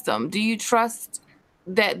trust them? Do you trust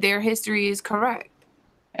that their history is correct?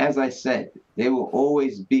 As I said, there will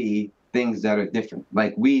always be things that are different.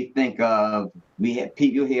 Like we think of,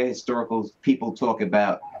 you hear historical people talk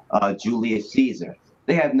about Julius Caesar.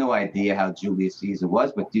 They have no idea how Julius Caesar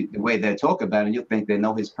was, but the way they talk about it, you'll think they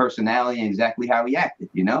know his personality and exactly how he acted,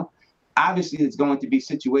 you know? Obviously, there's going to be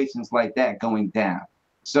situations like that going down.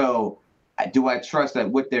 So do I trust that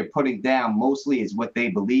what they're putting down mostly is what they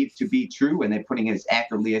believe to be true and they're putting it as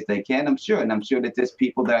accurately as they can? I'm sure. And I'm sure that there's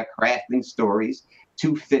people that are crafting stories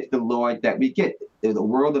to fit the Lord that we get. The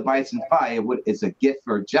world of Ice and Fire is a gift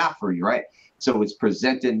for Joffrey, right? So it's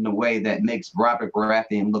presented in a way that makes Robert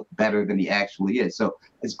Baratheon look better than he actually is. So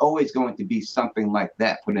it's always going to be something like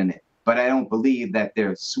that put in it. But I don't believe that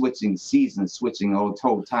they're switching seasons, switching whole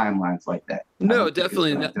timelines like that. No,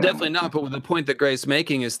 definitely not. But the point that Gray's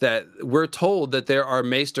making is that we're told that there are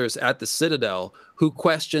maesters at the Citadel who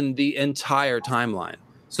question the entire timeline.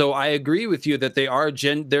 So I agree with you that they are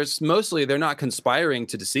they're not conspiring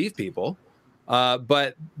to deceive people.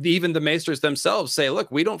 But even the maesters themselves say, look,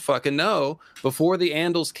 we don't fucking know. Before the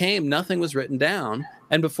Andals came, nothing was written down.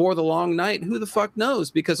 And before the Long Night, who the fuck knows?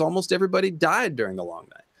 Because almost everybody died during the Long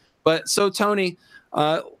Night. But so Tony,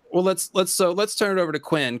 let's turn it over to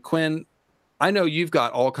Quinn. Quinn, I know you've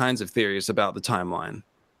got all kinds of theories about the timeline.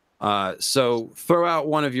 So throw out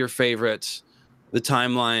one of your favorite, the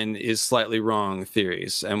timeline is slightly wrong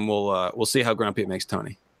theories, and we'll see how grumpy it makes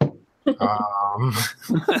Tony.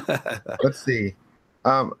 Let's see.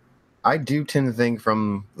 I do tend to think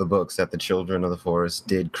from the books that the Children of the Forest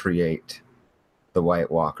did create the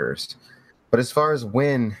White Walkers. But as far as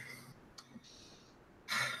when,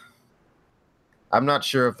 I'm not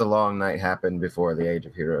sure if the Long Night happened before the Age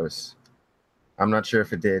of Heroes. I'm not sure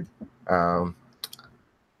if it did. I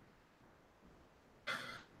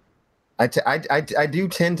do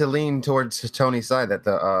tend to lean towards Tony's side that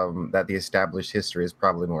the established history is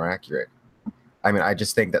probably more accurate. I mean, I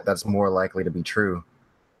just think that that's more likely to be true.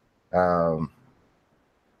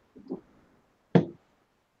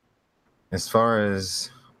 As far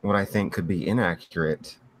as what I think could be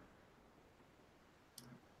inaccurate,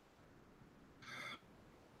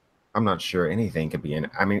 I'm not sure anything could be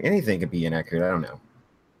anything could be inaccurate. I don't know.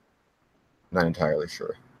 Not entirely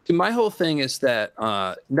sure. My whole thing is that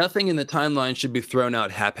nothing in the timeline should be thrown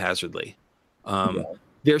out haphazardly.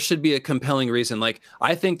 There should be a compelling reason. Like,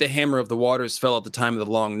 I think the Hammer of the Waters fell at the time of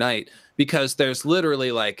the Long Night because there's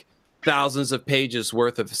literally like thousands of pages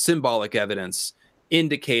worth of symbolic evidence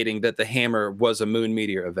indicating that the hammer was a moon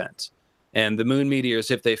meteor event. And the moon meteors,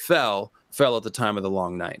 if they fell at the time of the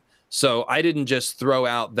Long Night. So I didn't just throw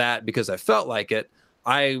out that because I felt like it.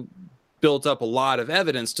 I built up a lot of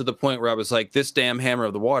evidence to the point where I was like, this damn Hammer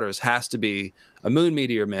of the Waters has to be a moon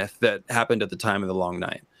meteor myth that happened at the time of the Long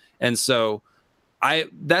Night. And so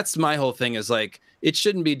that's my whole thing, is like, it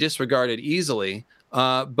shouldn't be disregarded easily.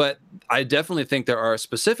 But I definitely think there are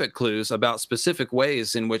specific clues about specific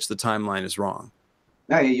ways in which the timeline is wrong.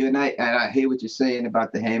 I hear you, and I hear what you're saying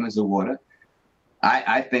about the Hammers of Water.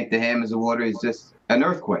 I think the Hammers of Water is just an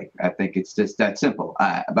earthquake. I think it's just that simple.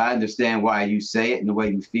 But I understand why you say it and the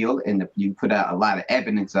way you feel, and you put out a lot of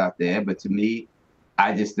evidence out there. But to me,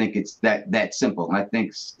 I just think it's that simple. And I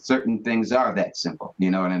think certain things are that simple.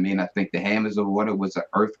 You know what I mean? I think the Hammers of Water was an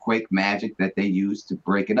earthquake magic that they used to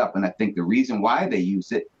break it up. And I think the reason why they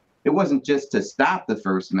used it, it wasn't just to stop the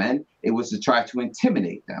First Men. It was to try to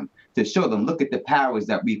intimidate them, to show them, look at the powers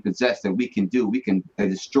that we possess, that we can do. We can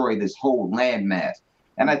destroy this whole landmass.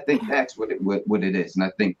 And I think that's what it is. And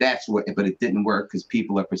I think that's but it didn't work because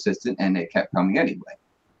people are persistent and they kept coming anyway.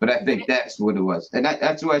 But I think that's what it was. And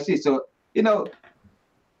that's what I see. So, you know,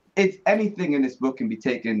 it's anything in this book can be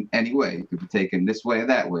taken any way. It could be taken this way or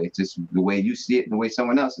that way. It's just the way you see it and the way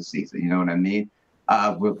someone else sees it. You know what I mean?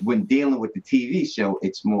 When dealing with the TV show,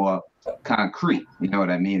 it's more concrete. You know what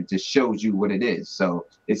I mean? It just shows you what it is. So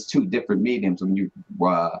it's two different mediums. When you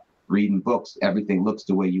reading books, everything looks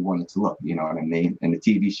the way you want it to look. You know what I mean? In the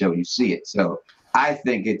TV show, you see it. So I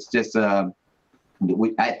think it's just, I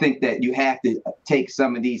think that you have to take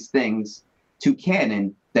some of these things to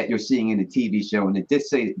canon that you're seeing in the TV show and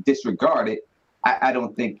to disregard it. I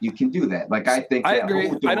don't think you can do that. Like, I think I agree.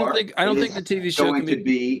 I don't think the TV show can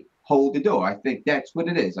be Hold the Door. I think that's what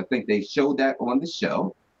it is. I think they showed that on the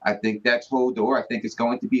show. I think that's Hold the Door. I think it's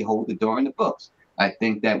going to be Hold the Door in the books. I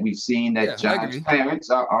think that we've seen that Yeah, I John's agree. parents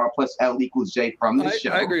are R plus L equals J from the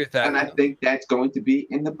show. I agree with that. And I think that's going to be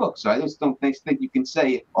in the book. So I just don't think you can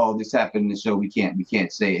say, oh, this happened in the show. We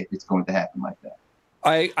can't say it. It's going to happen like that.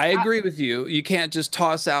 I agree with you. You can't just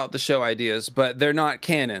toss out the show ideas, but they're not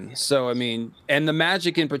canon. So, I mean, and the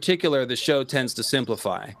magic in particular, the show tends to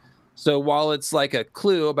simplify. So while it's like a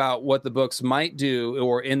clue about what the books might do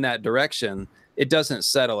or in that direction, it doesn't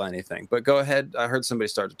settle anything. But go ahead. I heard somebody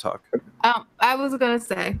start to talk. I was going to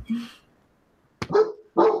say,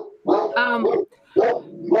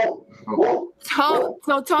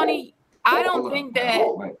 so Tony, I don't think that.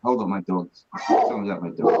 Hold on, my dog. Someone's at my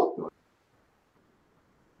dog.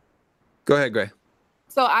 Go ahead, Gray.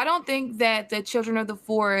 So I don't think that the Children of the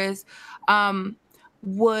Forest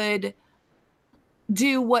would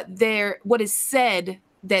do what is said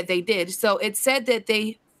that they did. So it said that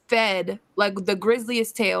they fed, like the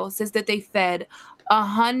grisliest tale says that they fed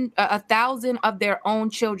 1,000 of their own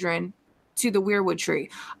children to the weirwood tree.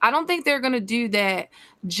 I don't think they're going to do that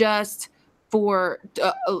just for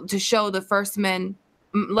to show the first men.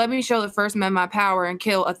 Let me show the first men my power and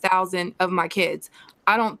kill 1,000 of my kids.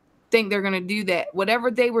 I don't think they're going to do that. Whatever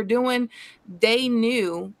they were doing, they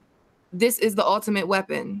knew this is the ultimate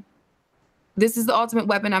weapon. This is the ultimate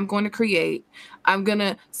weapon I'm going to create. I'm going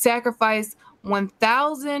to sacrifice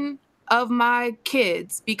 1,000 of my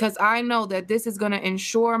kids because I know that this is going to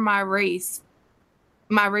ensure my race's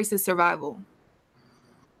survival.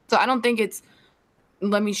 So I don't think it's,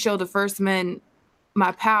 let me show the first men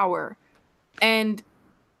my power. And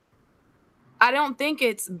I don't think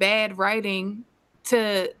it's bad writing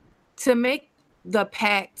to make the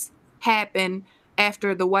pact happen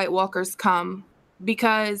after the White Walkers come,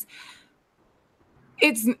 because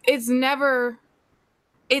the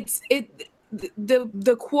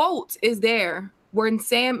quote is there when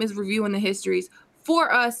Sam is reviewing the histories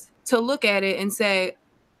for us to look at it and say,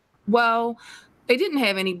 well, they didn't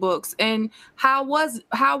have any books, and how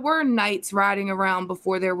were knights riding around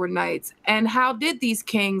before there were knights, and how did these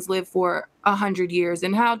kings live for 100 years,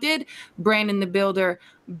 and how did Brandon the Builder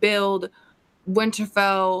build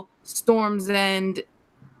Winterfell, Storm's End,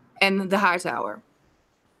 and the High Tower?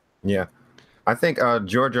 Yeah, I think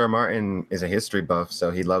George R. R. Martin is a history buff,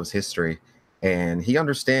 so he loves history, and he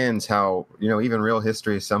understands how, even real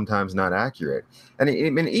history is sometimes not accurate. And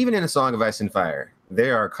even in A Song of Ice and Fire,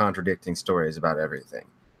 there are contradicting stories about everything.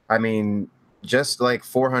 I mean, just like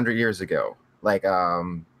 400 years ago, like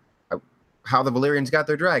how the Valyrians got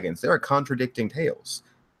their dragons, there are contradicting tales.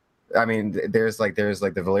 I mean, there's like the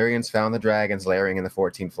Valyrians found the dragons layering in the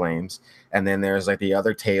 14 flames, and then there's like the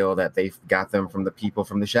other tale that they got them from the people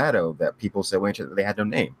from the shadow that people said they had no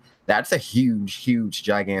name. That's a huge,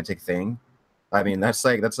 gigantic thing. I mean, that's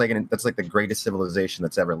like the greatest civilization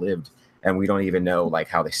that's ever lived, and we don't even know like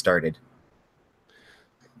how they started.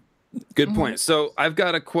 Good point. So I've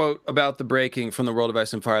got a quote about the breaking from the World of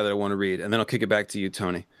Ice and Fire that I want to read, and then I'll kick it back to you,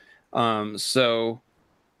 Tony. So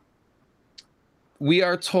we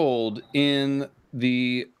are told in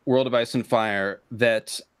the World of Ice and Fire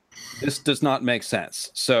that this does not make sense.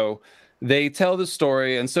 So they tell the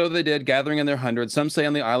story, and so they did, gathering in their hundreds, some say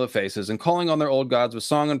on the Isle of Faces, and calling on their old gods with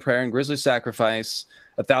song and prayer and grisly sacrifice.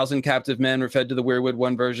 1,000 captive men were fed to the weirwood,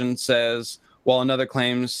 one version says, while another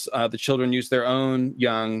claims the children used their own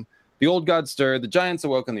young. The old gods stirred, the giants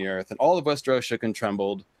awoke on the earth, and all of Westeros shook and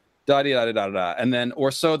trembled. Da-da-da-da-da-da. And then, or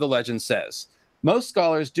so the legend says. Most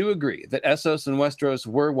scholars do agree that Essos and Westeros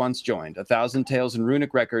were once joined. 1,000 tales and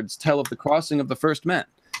runic records tell of the crossing of the first men.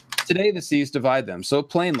 Today the seas divide them, so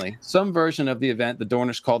plainly, some version of the event the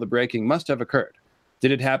Dornish call the breaking must have occurred.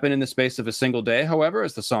 Did it happen in the space of a single day, however,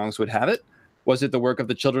 as the songs would have it? Was it the work of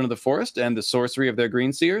the Children of the Forest and the sorcery of their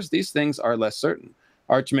green seers? These things are less certain.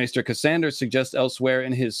 Archmaester Cassander suggests elsewhere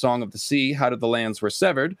in his Song of the Sea how the lands were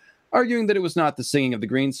severed, arguing that it was not the singing of the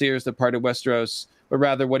green seers that parted Westeros, but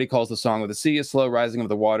rather what he calls the Song of the Sea, a slow rising of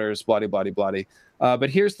the waters, bloody. But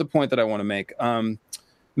here's the point that I want to make.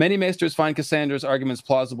 Many maesters find Cassander's arguments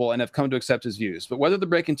plausible and have come to accept his views, but whether the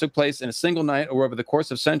breaking took place in a single night or over the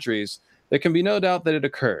course of centuries, there can be no doubt that it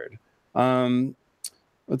occurred.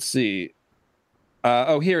 Let's see.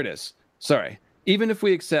 Here it is. Sorry. Even if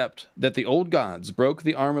we accept that the old gods broke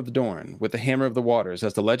the arm of the Dorne with the hammer of the waters,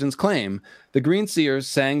 as the legends claim, the Green Seers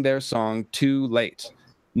sang their song too late.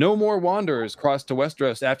 No more wanderers crossed to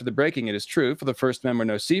Westeros after the breaking, it is true, for the first men were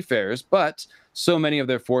no seafarers, but so many of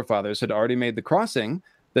their forefathers had already made the crossing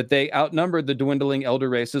that they outnumbered the dwindling elder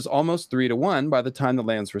races almost 3-1 by the time the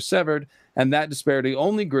lands were severed, and that disparity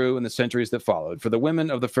only grew in the centuries that followed, for the women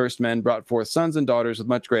of the first men brought forth sons and daughters with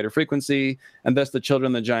much greater frequency, and thus the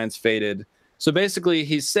children of the giants faded. So basically,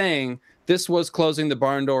 he's saying this was closing the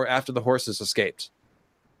barn door after the horses escaped.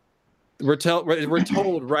 We're told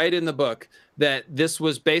right in the book that this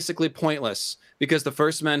was basically pointless because the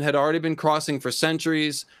first men had already been crossing for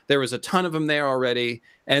centuries. There was a ton of them there already.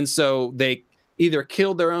 And so they either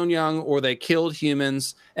killed their own young or they killed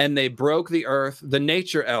humans, and they broke the earth. The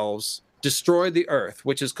nature elves destroyed the earth,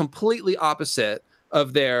 which is completely opposite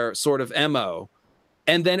of their sort of MO.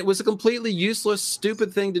 And then it was a completely useless,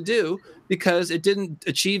 stupid thing to do because it didn't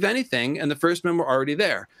achieve anything, and the first men were already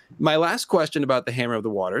there. My last question about the Hammer of the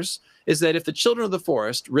Waters is that if the Children of the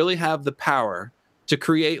Forest really have the power to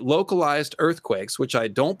create localized earthquakes, which I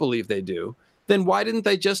don't believe they do, then why didn't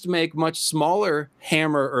they just make much smaller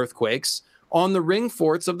hammer earthquakes on the ring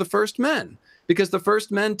forts of the first men? Because the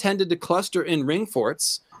first men tended to cluster in ring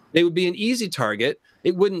forts. They would be an easy target.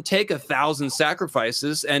 It wouldn't take 1,000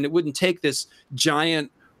 sacrifices, and it wouldn't take this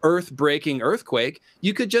giant earth-breaking earthquake.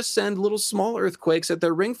 You could just send little small earthquakes at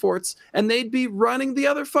their ring forts, and they'd be running the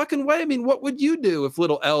other fucking way. I mean, what would you do if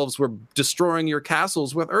little elves were destroying your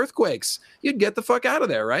castles with earthquakes? You'd get the fuck out of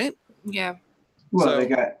there, right? Yeah. Well,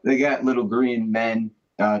 So- they got little green men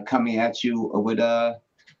coming at you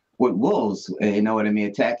with wolves, you know what I mean,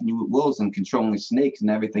 attacking you with wolves and controlling snakes and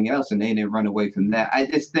everything else, and they didn't run away from that. I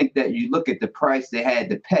just think that you look at the price they had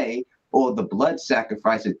to pay or the blood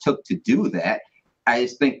sacrifice it took to do that. I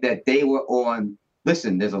just think that they were on,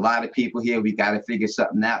 listen, there's a lot of people here, we got to figure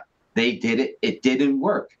something out. They did it. It didn't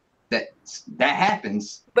work. That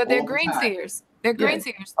happens. But they're all the green time. seers. They're Yeah, green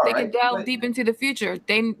seers. all They right, can delve but- deep into the future.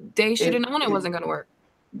 They should have known it wasn't going to work.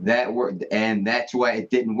 That worked, and that's why it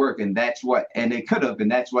didn't work, and that's what, and they could have, and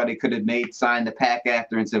that's why they could have signed the pact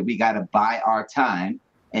after and said we got to buy our time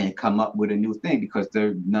and come up with a new thing because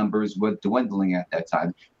their numbers were dwindling at that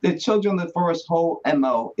time. The Children of the Forest whole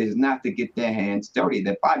MO is not to get their hands dirty,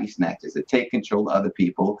 they're body snatchers, to take control of other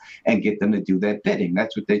people and get them to do their bidding.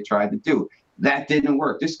 That's what they tried to do. That didn't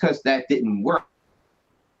work. Just because that didn't work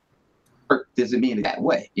doesn't mean it that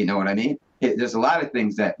way. You know what I mean? There's a lot of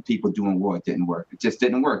things that people do in war didn't work. It just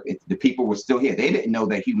didn't work. The people were still here. They didn't know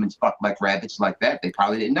that humans fuck like rabbits like that. They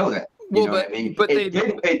probably didn't know that. You know what I mean?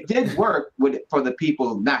 It did work for the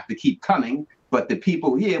people not to keep coming, but the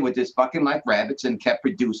people here were just fucking like rabbits and kept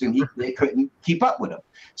producing. They couldn't keep up with them.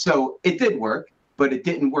 So it did work, but it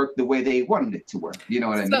didn't work the way they wanted it to work. You know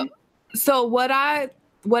what I mean? So what I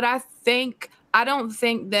think, I don't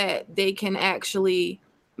think that they can actually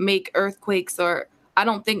make earthquakes, or I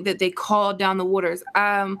don't think that they call down the waters.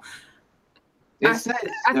 It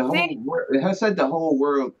said the whole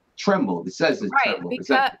world trembled. It says it Right, trembled.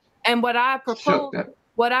 because, and what I Shook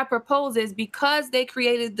them. propose is because they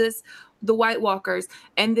created the White Walkers,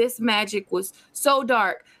 and this magic was so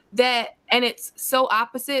dark and it's so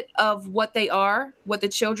opposite of what they are, what the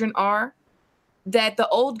children are, that the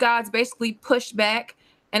old gods basically pushed back.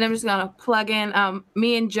 And I'm just gonna plug in.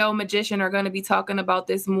 Me and Joe Magician are gonna be talking about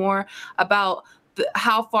this more, about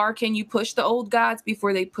how far can you push the old gods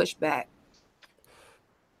before they push back.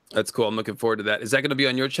 That's cool. I'm looking forward to that. Is that going to be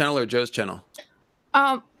on your channel or Joe's channel?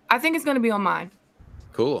 I think it's gonna be on mine.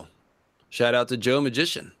 Cool. Shout out to Joe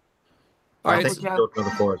Magician. All I right. think the Children of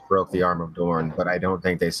the Forest broke the arm of Dorne, but I don't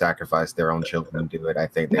think they sacrificed their own children to do it. I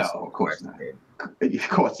think they No, of course not. Of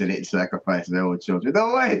course they didn't sacrifice their own children.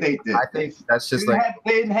 No way they did. I think that's just they, like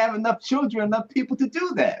didn't have enough children, enough people to do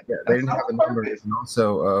that. yeah, they didn't That's have the not numbers. purpose. And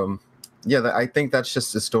also, I think that's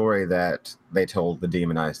just a story that they told the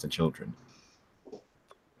demonized the children.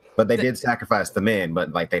 But they did sacrifice the men,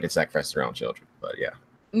 but like they did sacrifice their own children. But yeah.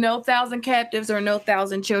 No 1,000 captives or no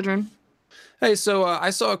 1,000 children. Hey, so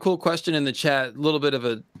I saw a cool question in the chat, a little bit of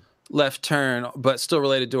a left turn, but still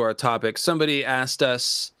related to our topic. Somebody asked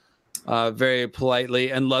us very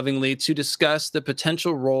politely and lovingly to discuss the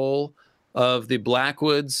potential role of the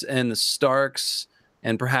Blackwoods and the Starks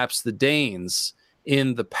and perhaps the Danes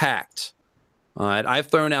in the Pact. And I've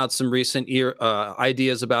thrown out some recent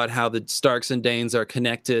ideas about how the Starks and Danes are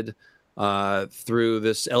connected through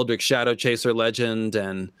this Eldrick Shadow Chaser legend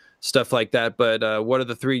and stuff like that. But what are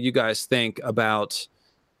the three you guys think about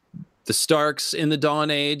the Starks in the Dawn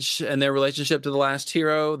Age and their relationship to the last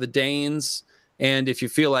hero, the Danes? And if you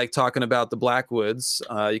feel like talking about the Blackwoods,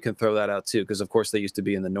 you can throw that out too, because of course they used to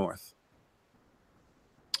be in the north.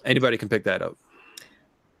 Anybody can pick that up.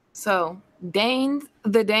 So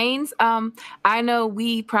the Danes. I know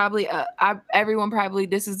we probably, everyone probably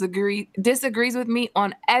disagrees with me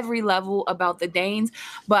on every level about the Danes,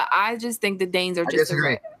 but I just think the Danes are just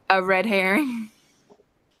a red herring.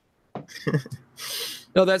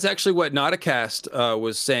 No, that's actually what Nauticast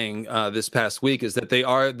was saying this past week, is that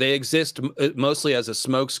they exist mostly as a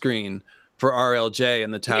smokescreen for RLJ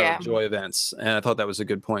and the Tower of Joy events, and I thought that was a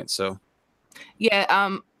good point. So,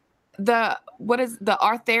 yeah, what is the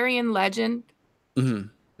Arthurian legend Mhm.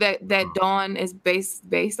 that Dawn is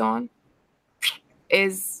based on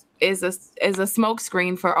is a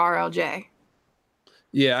smokescreen for RLJ.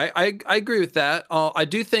 Yeah, I agree with that. I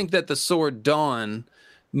do think that the sword Dawn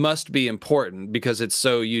must be important because it's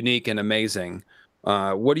so unique and amazing.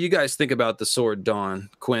 What do you guys think about the sword Dawn?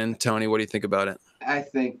 Quinn, Tony, what do you think about it? I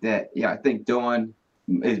think that, I think Dawn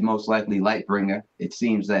is most likely Lightbringer. It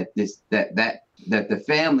seems that the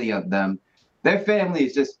family of them, their family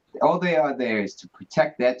is just, all they are there is to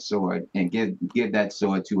protect that sword and give that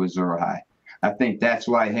sword to Azor Ahai. I think that's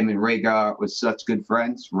why him and Rhaegar was such good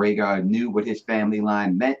friends. Rhaegar knew what his family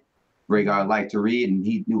line meant. Rhaegar liked to read, and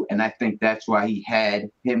he knew, and I think that's why he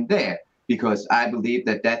had him there, because I believe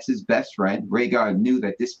that that's his best friend. Rhaegar knew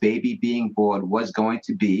that this baby being born was going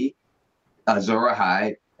to be Azor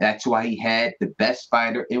Ahai. That's why he had the best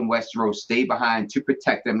fighter in Westeros stay behind to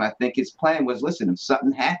protect him. I think his plan was, listen, if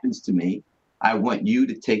something happens to me, I want you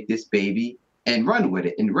to take this baby and run with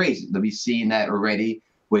it and raise it. We've seen that already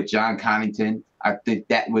with Jon Connington. I think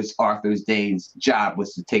that was Arthur Dayne's job,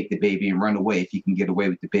 was to take the baby and run away if he can get away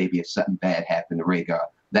with the baby if something bad happened to Rhaegar.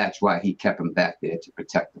 That's why he kept him back there to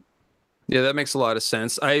protect him. Yeah, that makes a lot of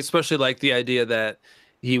sense. I especially like the idea that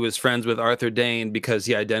he was friends with Arthur Dayne because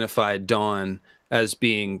he identified Dawn as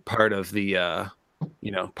being part of the,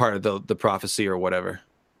 part of the prophecy or whatever.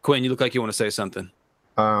 Quinn, you look like you want to say something.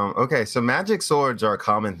 Okay, so magic swords are a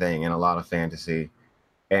common thing in a lot of fantasy.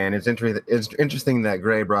 And it's interesting that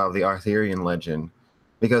Gray brought up the Arthurian legend,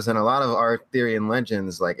 because in a lot of Arthurian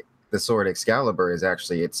legends, like the sword Excalibur is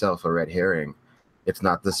actually itself a red herring. It's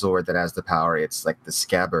not the sword that has the power. It's like the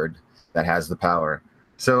scabbard that has the power.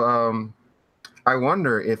 So I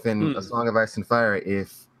wonder if in A Song of Ice and Fire,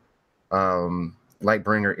 if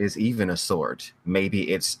Lightbringer is even a sword.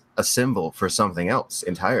 Maybe it's a symbol for something else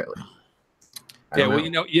entirely. Yeah,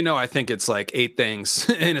 well, I think it's like 8 things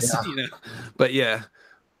in a but yeah.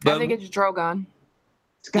 I think it's Drogon.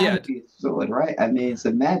 It's gotta be a sword, right? I mean, it's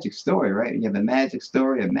a magic story, right? You have a magic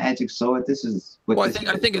story, a magic sword. This is what. Well,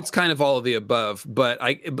 I think it's kind of all of the above. But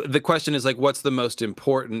the question is, like, what's the most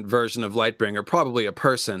important version of Lightbringer? Probably a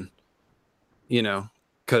person,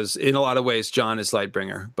 because in a lot of ways, Jon is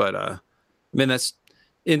Lightbringer. But I mean, that's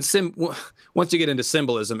once you get into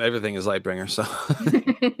symbolism, everything is Lightbringer. So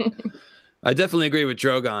I definitely agree with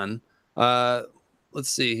Drogon. Let's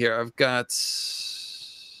see here. I've got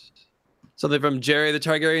something from Jerry the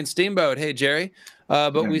Targaryen Steamboat. Hey, Jerry.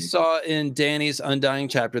 But we saw in Dany's Undying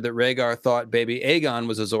chapter that Rhaegar thought baby Aegon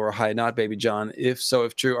was Azor Ahai, not baby Jon. If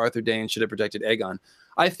true, Arthur Dayne should have protected Aegon.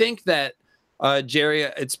 I think that, Jerry,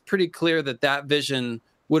 it's pretty clear that vision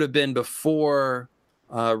would have been before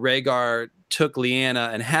Rhaegar took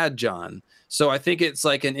Lyanna and had Jon. So I think it's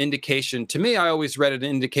like an indication. To me, I always read an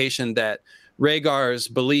indication that Rhaegar's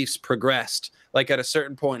beliefs progressed. Like at a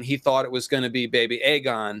certain point, he thought it was going to be baby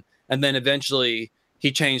Aegon. And then eventually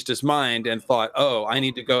he changed his mind and thought, oh, I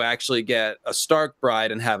need to go actually get a Stark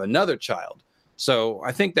bride and have another child. So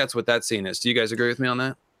I think that's what that scene is. Do you guys agree with me on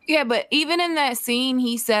that? Yeah, but even in that scene,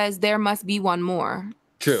 he says there must be one more.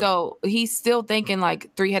 True. So he's still thinking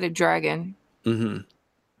like 3-headed dragon. Mm-hmm.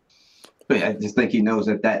 But I just think he knows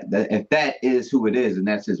that if that is who it is and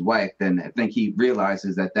that's his wife, then I think he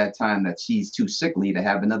realizes at that time that she's too sickly to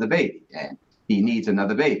have another baby. And he needs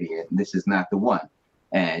another baby. And this is not the one.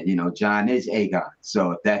 And, Jon is Aegon.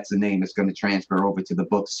 So if that's the name that's going to transfer over to the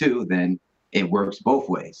books too, then it works both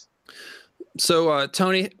ways. So,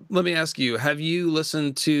 Tony, let me ask you, have you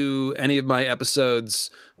listened to any of my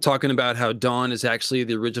episodes talking about how Dawn is actually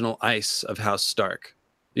the original ice of House Stark?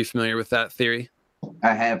 Are you familiar with that theory?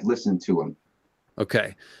 I have listened to him.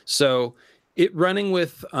 Okay. So running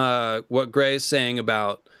with what Gray is saying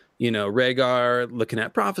about, Rhaegar looking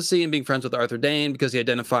at prophecy and being friends with Arthur Dayne because he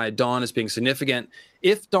identified Dawn as being significant.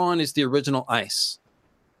 If Dawn is the original ice,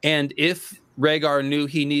 and if Rhaegar knew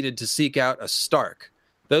he needed to seek out a Stark,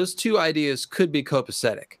 those two ideas could be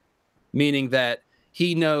copacetic, meaning that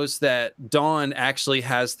he knows that Dawn actually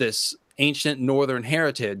has this ancient northern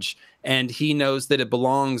heritage, and he knows that it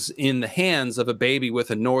belongs in the hands of a baby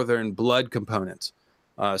with a northern blood component.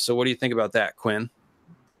 So what do you think about that, Quinn?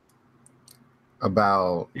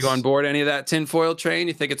 You on board any of that tinfoil train?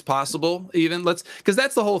 You think it's possible even? Because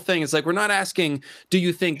that's the whole thing. It's like, we're not asking, do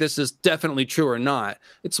you think this is definitely true or not?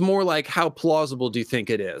 It's more like, how plausible do you think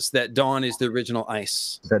it is that Dawn is the original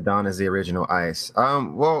ice? That Dawn is the original ice.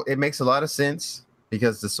 Well, it makes a lot of sense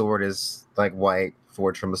because the sword is like white,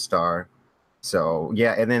 forged from a star. So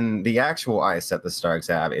yeah, and then the actual ice that the Starks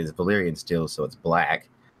have is Valyrian steel, so it's black.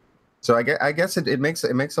 So I guess it makes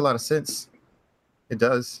a lot of sense. It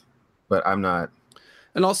does. But I'm not.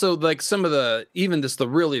 And also, like some of the, even this, the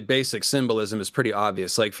really basic symbolism is pretty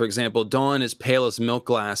obvious. Like, for example, dawn is pale as milk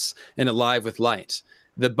glass and alive with light.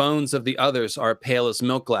 The bones of the others are pale as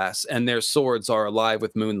milk glass, and their swords are alive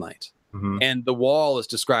with moonlight. Mhm. And the wall is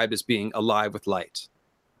described as being alive with light.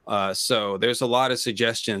 So there's a lot of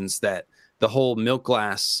suggestions that the whole milk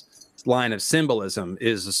glass line of symbolism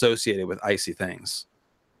is associated with icy things.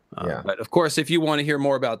 Yeah. But of course, if you want to hear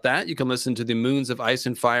more about that, you can listen to the Moons of Ice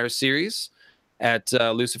and Fire series at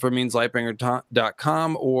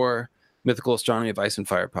lucifermeanslightbringer.com or Mythical Astronomy of Ice and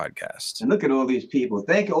Fire podcast. And look at all these people.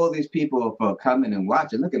 Thank all these people for coming and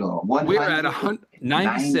watching. Look at all. We're at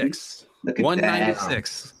 196. Look at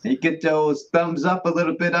 196. that. You get those thumbs up a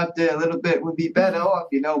little bit up there. A little bit would be better off.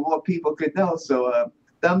 More people could know. So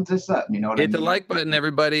thumbs us up. You know what I Hit mean? the like button,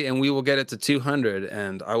 everybody, and we will get it to 200,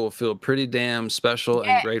 and I will feel pretty damn special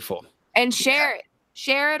and grateful. And share it.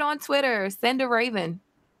 Share it on Twitter. Send a raven.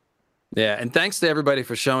 Yeah, and thanks to everybody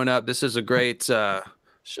for showing up. This is a great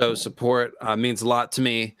show support. Means a lot to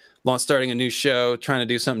me. Starting a new show, trying to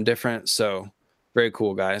do something different. So very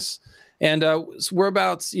cool, guys. And we're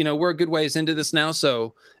about, we're a good ways into this now.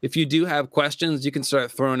 So if you do have questions, you can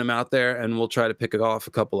start throwing them out there, and we'll try to pick off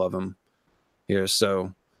a couple of them here.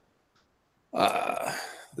 So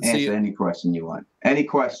answer any question you want. Any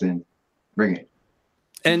question, bring it.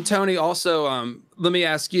 And Tony, also, let me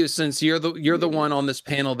ask you, since you're the one on this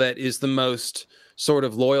panel that is the most sort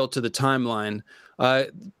of loyal to the timeline,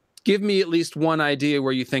 give me at least one idea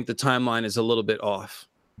where you think the timeline is a little bit off.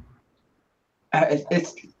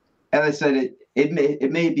 It's as I said,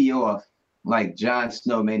 it may be off. Like Jon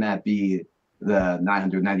Snow may not be the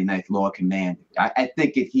 999th Lord Commander. I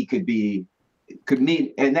think he could mean,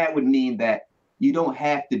 and that would mean that you don't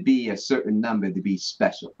have to be a certain number to be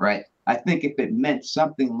special, right? I think if it meant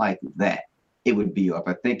something like that, it would be off.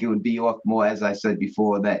 I think it would be off more, as I said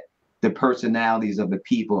before, that the personalities of the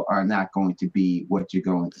people are not going to be what you're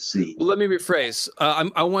going to see. Well, let me rephrase.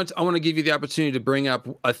 I want to give you the opportunity to bring up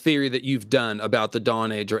a theory that you've done about the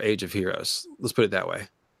Dawn Age or Age of Heroes. Let's put it that way.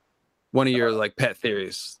 One of your pet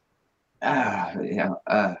theories. Dawn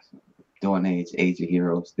Age, Age of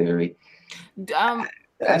Heroes theory.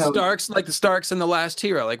 Starks, like the Starks in The Last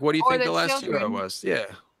Hero. Like, what do you think the Last Hero was? Yeah.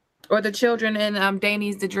 Or the children in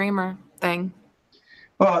Danny's the Dreamer thing.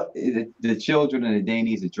 Well, the children and the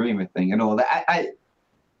Danny's the Dreamer thing and all that. I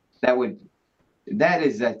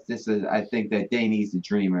think that Danny's the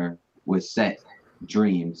Dreamer was sent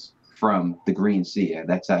dreams from the Green Seer.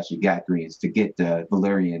 That's how she got dreams, to get the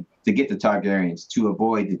Valyrian, to get the Targaryens to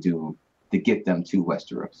avoid the Doom, to get them to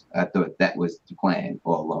Westeros. I thought that was the plan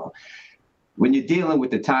all along. When you're dealing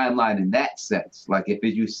with the timeline in that sense, like if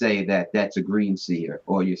you say that that's a Green Seer,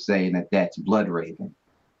 or you're saying that that's Bloodraven,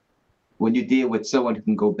 when you deal with someone who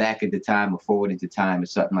can go back into time or forward into time or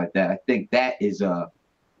something like that, I think that is a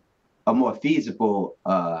more feasible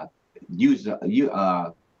way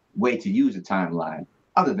to use a timeline,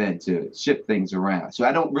 other than to shift things around. So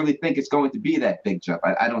I don't really think it's going to be that big jump.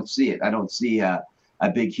 I don't see it. I don't see a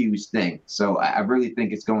big, huge thing. So I really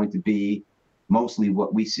think it's going to be mostly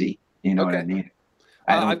what we see. You know what I mean?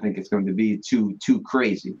 I don't think it's going to be too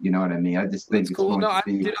crazy. You know what I mean? I just think it's going to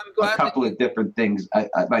be a couple of different things.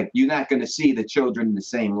 Like, you're not going to see the children in the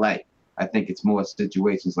same light. I think it's more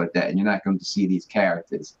situations like that. And you're not going to see these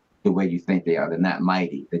characters the way you think they are. They're not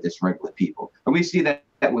mighty. They're just regular people. And we see that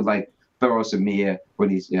with like Thoros Amir when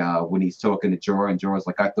he's talking to Jorah, and Jorah's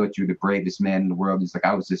like, I thought you were the bravest man in the world. He's like,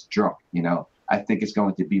 I was just drunk. I think it's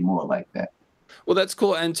going to be more like that. Well, that's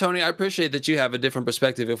cool. And Tony, I appreciate that you have a different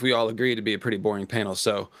perspective if we all agree to be a pretty boring panel.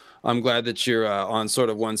 So I'm glad that you're on sort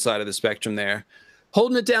of one side of the spectrum there.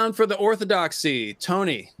 Holding it down for the orthodoxy.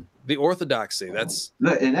 Tony, the orthodoxy.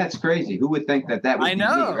 And that's crazy. Who would think that would be me,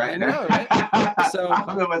 right? I know, right? So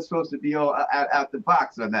I'm not supposed to be all out the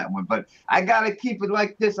box on that one, but I got to keep it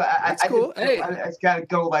like this. That's cool. I just got to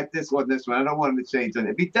go like this on this one. I don't want him to change it.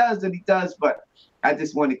 If he does, then he does, but I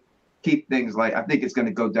just want to keep things like, I think it's going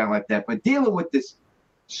to go down like that. But dealing with this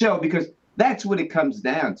show, because that's what it comes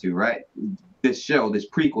down to, right? This show, this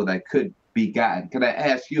prequel that could be gotten. Can I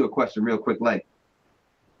ask you a question real quick? Like,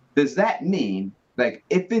 does that mean, like,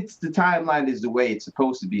 if it's the timeline is the way it's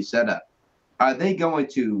supposed to be set up, are they going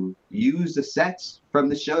to use the sets from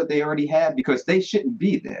the show that they already have? Because they shouldn't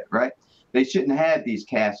be there, right? They shouldn't have these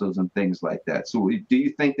castles and things like that. So do you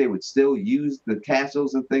think they would still use the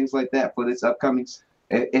castles and things like that for this upcoming,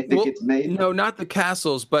 if it gets made? No, not the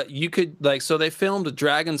castles, but you could, so they filmed a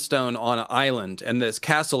Dragonstone on an island, and this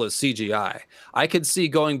castle is CGI. I could see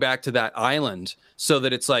going back to that island so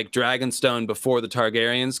that it's like Dragonstone before the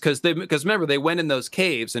Targaryens, because remember, they went in those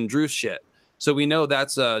caves and drew shit. So we know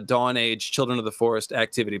that's a Dawn Age, Children of the Forest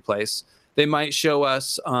activity place. They might show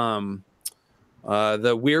us the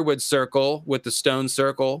Weirwood Circle with the stone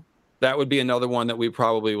circle. That would be another one that we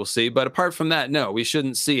probably will see. But apart from that, no, we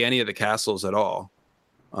shouldn't see any of the castles at all.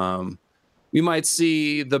 We might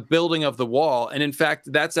see the building of the wall. And in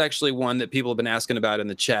fact, that's actually one that people have been asking about in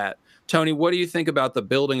the chat. Tony, what do you think about the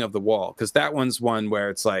building of the wall? Because that one's one where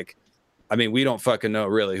it's like, I mean, we don't fucking know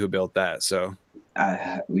really who built that. So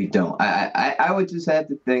we don't. I would just have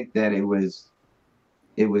to think that it was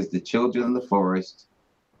the children of the forest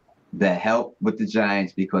that helped with the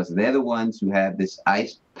giants, because they're the ones who have this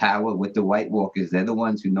ice power with the White Walkers. They're the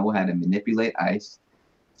ones who know how to manipulate ice.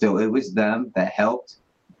 So it was them that helped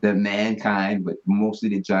the mankind, but mostly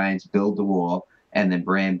the giants, build the wall. And then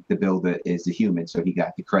Bran, the builder, is the human, so he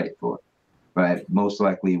got the credit for it. But most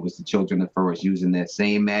likely it was the children of the forest using their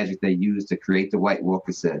same magic they used to create the White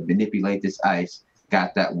Walkers to manipulate this ice,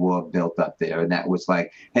 got that wall built up there. And that was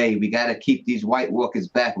like, hey, we got to keep these White Walkers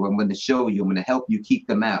back. I'm going to show you. I'm going to help you keep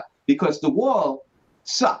them out. Because the wall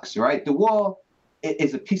sucks, right? The wall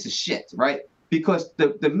is a piece of shit, right? Because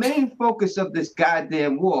the main focus of this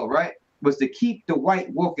goddamn wall, right, was to keep the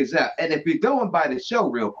White Walkers out. And if you're going by the show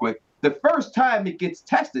real quick, the first time it gets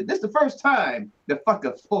tested, this is the first time the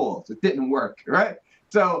fucker falls. It didn't work, right?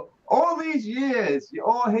 So all these years, you're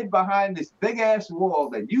all hid behind this big-ass wall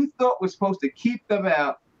that you thought was supposed to keep them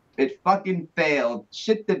out. It fucking failed,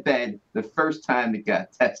 shit the bed the first time it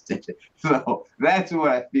got tested. So that's what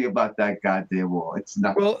I feel about that goddamn wall. It's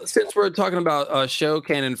not. Well, since we're talking about show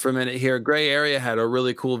canon for a minute here, Gray Area had a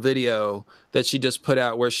really cool video that she just put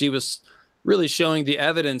out where she was really showing the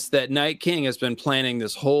evidence that Night King has been planning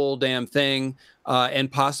this whole damn thing,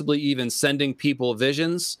 and possibly even sending people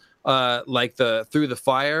visions like through the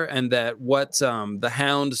fire, and that what the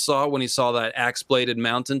Hound saw when he saw that axe-bladed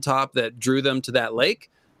mountaintop that drew them to that lake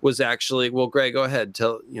was actually, well, Gray, go ahead,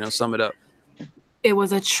 sum it up. It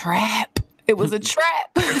was a trap. It was a trap.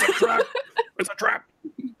 It's a trap. It's a trap.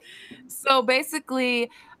 So basically,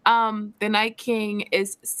 the Night King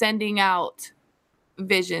is sending out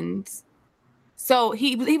visions. So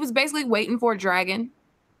he was basically waiting for a dragon,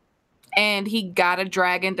 and he got a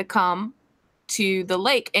dragon to come to the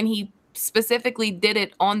lake, and he specifically did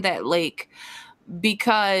it on that lake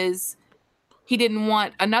because he didn't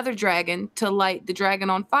want another dragon to light the dragon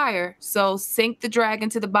on fire. So sink the dragon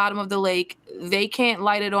to the bottom of the lake. They can't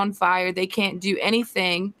light it on fire. They can't do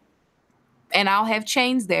anything. And I'll have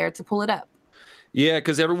chains there to pull it up. Yeah,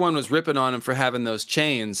 because everyone was ripping on him for having those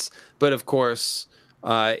chains. But of course,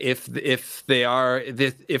 if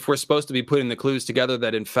we're supposed to be putting the clues together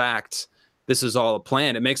that in fact this is all a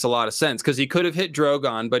plan, it makes a lot of sense, because he could have hit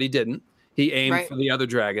Drogon, but he didn't. He aimed for the other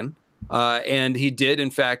dragon, and he did in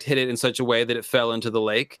fact hit it in such a way that it fell into the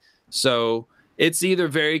lake. So it's either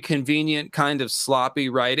very convenient kind of sloppy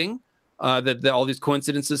writing that all these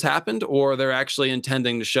coincidences happened, or they're actually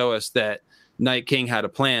intending to show us that Night King had a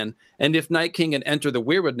plan. And if Night King had entered the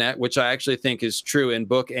Weirwood Net, which I actually think is true in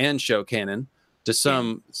book and show canon to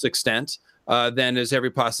some extent, then there's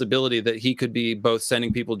every possibility that he could be both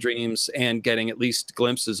sending people dreams and getting at least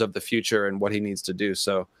glimpses of the future and what he needs to do.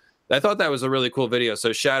 So I thought that was a really cool video.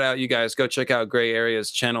 So shout out, you guys, go check out Gray Area's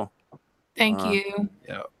channel. Thank you.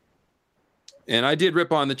 Yeah. And I did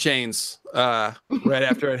rip on the chains right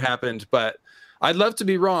after it happened, but I'd love to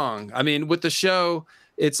be wrong. I mean, with the show,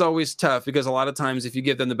 it's always tough because a lot of times if you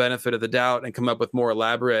give them the benefit of the doubt and come up with more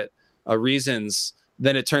elaborate reasons,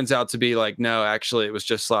 then it turns out to be like, no, actually, it was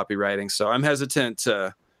just sloppy writing. So I'm hesitant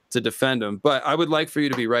to defend him. But I would like for you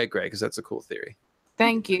to be right, Greg, because that's a cool theory.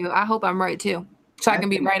 Thank you. I hope I'm right, too. So I can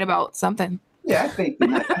be right about something. Yeah, I think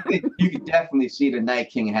you could definitely see the Night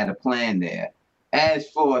King had a plan there. As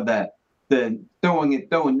for the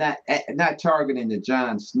not targeting the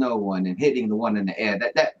Jon Snow one and hitting the one in the air,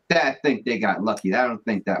 that I think they got lucky. I don't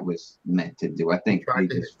think that was meant to do. I think they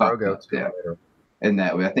just fucked up there. In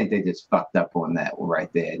that way, I think they just fucked up on that one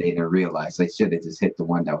right there. They didn't realize they should have just hit the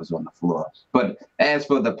one that was on the floor. But as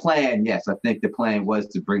for the plan, yes, I think the plan was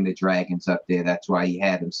to bring the dragons up there. That's why he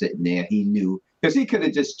had them sitting there. He knew, because he could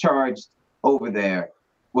have just charged over there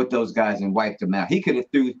with those guys and wiped them out. He could have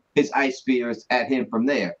threw his ice spears at him from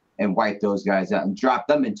there and wiped those guys out and dropped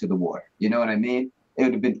them into the water. You know what I mean? It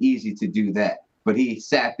would have been easy to do that. But he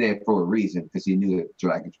sat there for a reason, because he knew that the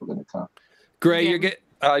dragons were going to come. Gray,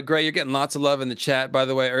 you're getting lots of love in the chat. By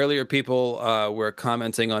the way, earlier people were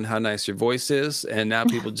commenting on how nice your voice is, and now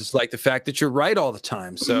people just like the fact that you're right all the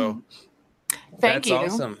time. So Thank you.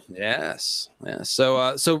 That's awesome. Yes. Yeah.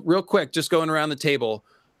 So real quick, just going around the table,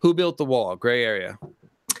 who built the wall? Gray Area.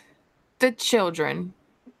 The children.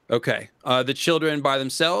 Okay. The children by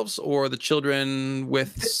themselves, or the children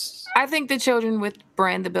with? I think the children with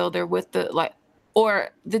Bran the Builder, with the or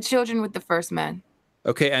the children with the first men.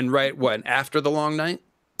 Okay, and right what after the long night?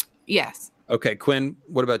 Yes. Okay, Quinn,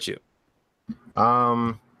 what about you?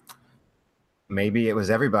 Maybe it was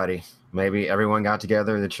everybody. Maybe everyone got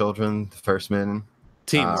together, the children, the first men,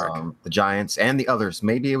 Teamwork. the giants, and the others.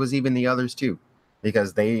 Maybe it was even the others too,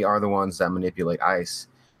 because they are the ones that manipulate ice.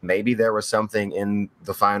 Maybe there was something in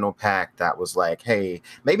the final pact that was like, hey,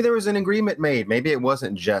 maybe there was an agreement made. Maybe it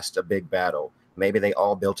wasn't just a big battle. Maybe they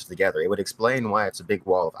all built it together. It would explain why it's a big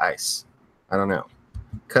wall of ice. I don't know.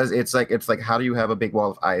 Because it's like how do you have a big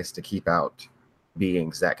wall of ice to keep out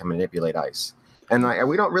beings that can manipulate ice? And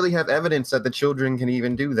we don't really have evidence that the children can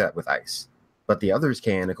even do that with ice, but the others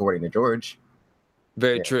can, according to George.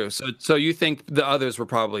 Very true. So you think the others were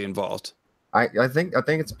probably involved? I think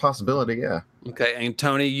it's a possibility. Yeah. Okay. And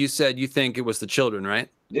Tony, you said you think it was the children, right?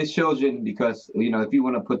 It's children because, if you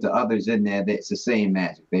want to put the others in there, it's the same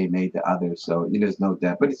magic. They made the others. So there's no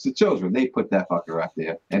doubt. But it's the children. They put that fucker up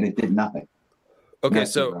there and it did nothing. Okay.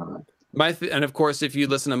 So and of course, if you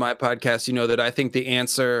listen to my podcast, you know that I think the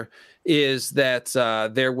answer is that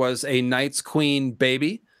there was a Night's Queen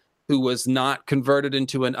baby who was not converted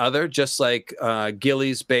into an other, just like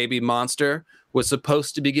Gilly's baby monster was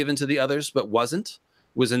supposed to be given to the others, but wasn't,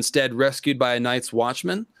 was instead rescued by a Night's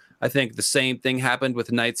Watchman. I think the same thing happened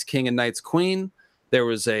with Night's King and Night's Queen. There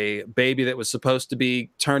was a baby that was supposed to be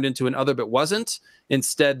turned into an other, but wasn't.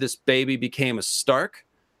 Instead, this baby became a Stark.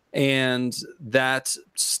 And that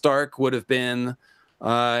Stark would have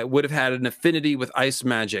had an affinity with ice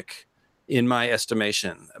magic, in my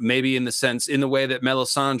estimation. Maybe in the way that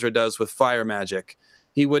Melisandre does with fire magic.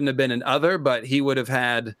 He wouldn't have been an other, but he would have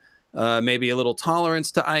had maybe a little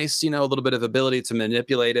tolerance to ice, a little bit of ability to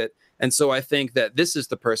manipulate it. And so I think that this is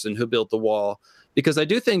the person who built the wall, because I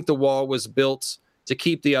do think the wall was built to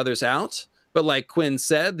keep the others out. But like Quinn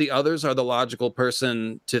said, the others are the logical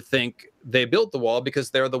person to think they built the wall because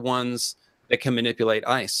they're the ones that can manipulate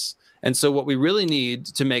ice. And so what we really need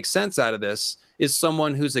to make sense out of this is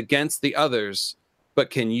someone who's against the others, but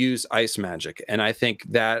can use ice magic. And I think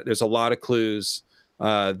that there's a lot of clues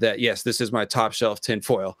that, yes, this is my top shelf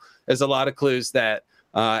tinfoil. There's a lot of clues that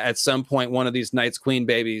at some point, one of these Night's Queen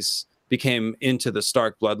babies became into the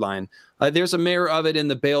Stark bloodline. There's a mirror of it in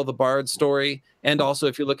the Bale the Bard story. And also,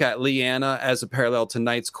 if you look at Lyanna as a parallel to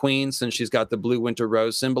Night's Queen, since she's got the blue winter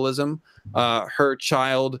rose symbolism, her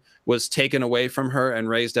child was taken away from her and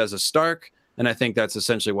raised as a Stark. And I think that's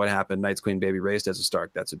essentially what happened. Night's Queen baby raised as a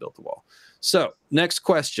Stark. That's who built the wall. So next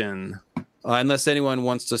question, unless anyone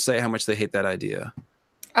wants to say how much they hate that idea.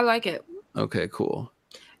 I like it. Okay, cool.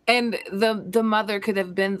 And the mother could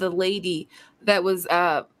have been the lady that was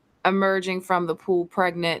emerging from the pool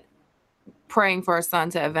pregnant, praying for a son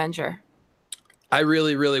to avenge her. I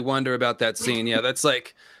really, really wonder about that scene. Yeah,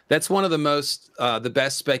 that's one of the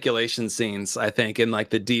best speculation scenes, I think, in like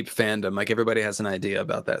the deep fandom. Like everybody has an idea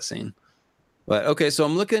about that scene. But okay, so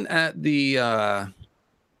I'm looking at the let's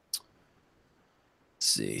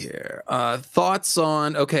see here. Thoughts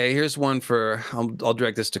on, okay, here's one I'll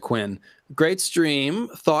direct this to Quinn. Great stream.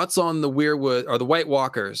 Thoughts on the Weirwood or the White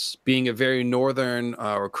Walkers being a very northern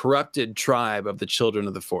or corrupted tribe of the Children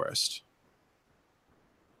of the Forest.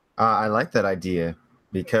 I like that idea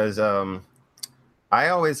because I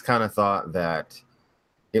always kind of thought that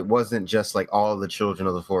it wasn't just like all of the Children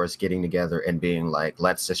of the Forest getting together and being like,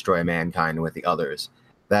 let's destroy mankind with the others.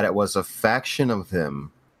 That it was a faction of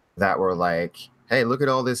them that were like, hey, look at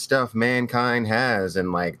all this stuff mankind has,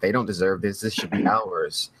 and like they don't deserve this. This should be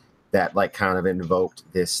ours. That like kind of invoked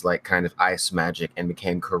this like kind of ice magic and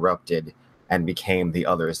became corrupted and became the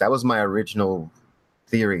others. That was my original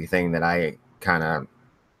theory thing that I kind of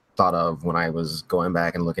thought of when I was going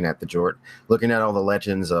back and looking at looking at all the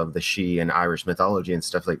legends of the Sidhe and Irish mythology and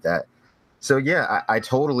stuff like that. So yeah, I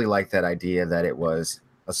totally like that idea that it was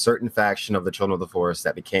a certain faction of the Children of the Forest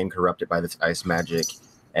that became corrupted by this ice magic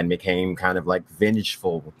and became kind of like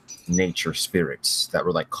vengeful nature spirits that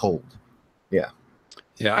were like cold. Yeah.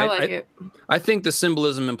 Yeah, I like it. I think the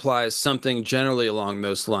symbolism implies something generally along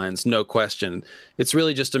those lines, no question. It's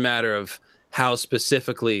really just a matter of how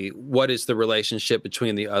specifically, what is the relationship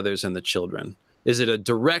between the others and the children? Is it a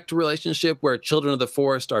direct relationship where Children of the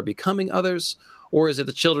Forest are becoming others? Or is it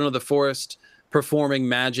the Children of the Forest performing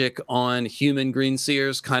magic on human green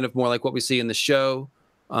seers, kind of more like what we see in the show?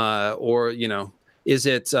 Is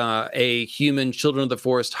it a human Children of the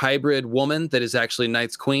Forest hybrid woman that is actually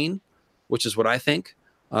Night's Queen, which is what I think,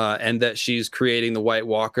 and that she's creating the White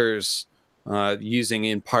Walkers using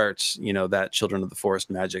in part, that Children of the Forest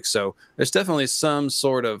magic. So there's definitely some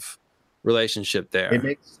sort of relationship there. It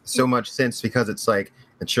makes so much sense because it's like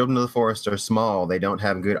the Children of the Forest are small. They don't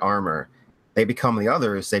have good armor. they become the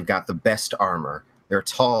others, they've got the best armor. They're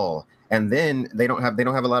tall, and then they don't have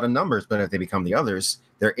a lot of numbers. But if they become the others,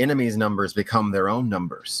 their enemies' numbers become their own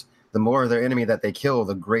numbers. The more their enemy that they kill,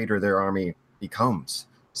 the greater their army becomes.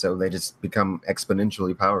 So they just become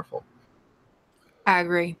exponentially powerful. I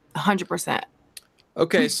agree, 100%.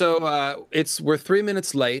 Okay, so we're 3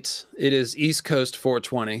 minutes late. It is East Coast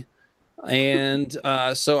 420, and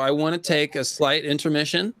so I want to take a slight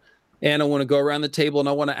intermission, and I want to go around the table, and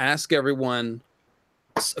I want to ask everyone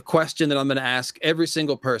a question that I'm going to ask every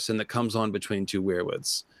single person that comes on Between Two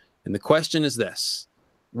Weirwoods. And the question is this: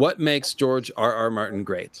 what makes George R.R. Martin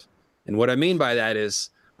great? And what I mean by that is,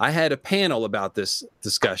 I had a panel about this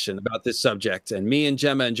discussion, about this subject, and me and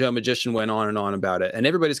Gemma and Joe Magician went on and on about it. And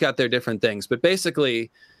everybody's got their different things. But basically,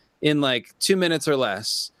 in like 2 minutes or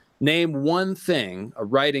less, name one thing, a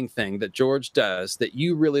writing thing that George does that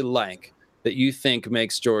you really like, that you think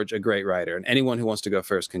makes George a great writer. And anyone who wants to go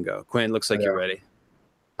first can go. Quinn, looks like you're ready.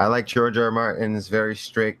 I like George R. R. Martin's very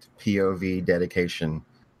strict POV dedication.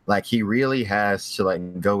 Like, he really has to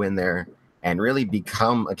like go in there and really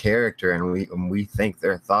become a character, and we think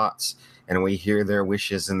their thoughts, and we hear their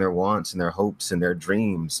wishes and their wants and their hopes and their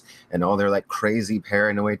dreams and all their like crazy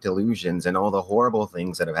paranoid delusions and all the horrible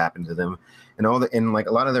things that have happened to them and like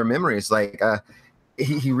a lot of their memories. Like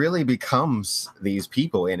he really becomes these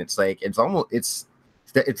people, and it's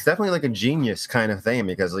definitely like a genius kind of thing,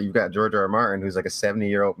 because you've got George R. R. Martin, who's like a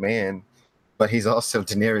 70-year-old man, but he's also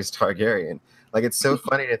Daenerys Targaryen. Like, it's so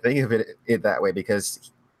funny to think of it that way, because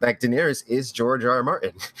like Daenerys is George R. R.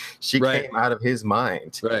 Martin. She came out of his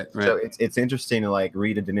mind. Right. So it's interesting to like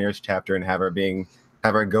read a Daenerys chapter and have her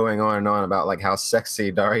going on and on about like how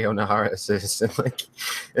sexy Daario Naharis is and like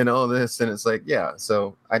and all this. And it's like, yeah.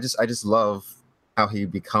 So I just love how he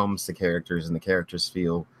becomes the characters, and the characters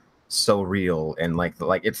feel so real, and like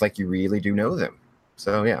it's like you really do know them.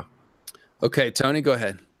 So yeah. Okay, Tony, go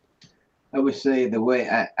ahead. I would say the way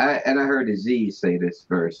I heard Aziz say this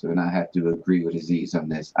first, and I have to agree with Aziz on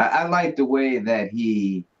this. I like the way that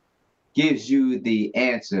he gives you the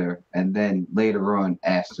answer and then later on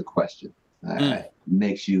asks a question.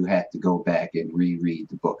 Makes you have to go back and reread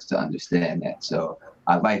the books to understand that. So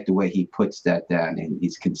I like the way he puts that down, and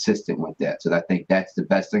he's consistent with that. So I think that's the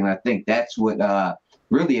best thing. I think that's what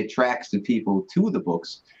really attracts the people to the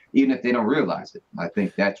books, even if they don't realize it. I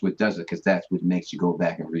think that's what does it, because that's what makes you go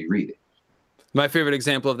back and reread it. My favorite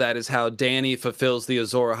example of that is how Dany fulfills the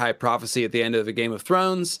Azor Ahai prophecy at the end of the Game of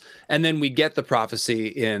Thrones, and then we get the prophecy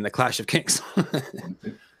in the Clash of Kings.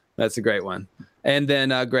 That's a great one. And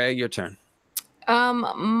then, Greg, your turn.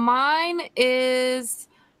 Mine is,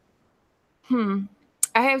 I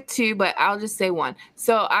have two, but I'll just say one.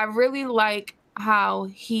 So I really like how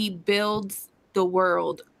he builds the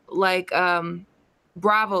world. Like,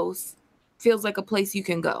 Braavos feels like a place you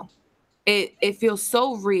can go. It feels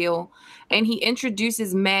so real, and he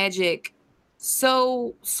introduces magic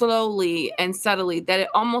so slowly and subtly that it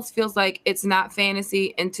almost feels like it's not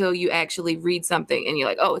fantasy until you actually read something and you're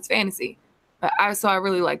like, oh, it's fantasy. So I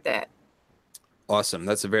really like that. Awesome.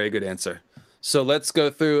 That's a very good answer. So let's go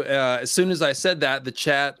through. As soon as I said that, the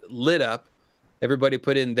chat lit up. Everybody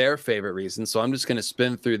put in their favorite reasons. So I'm just going to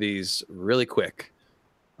spin through these really quick.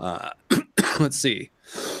 Let's see.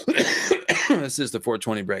 This is the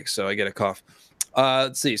 420 break, so I get a cough.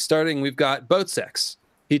 Let's see. Starting, we've got boat sex.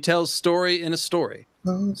 He tells story in a story.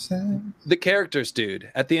 Boat sex. The characters,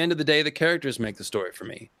 dude. At the end of the day, the characters make the story for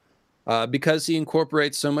me, because he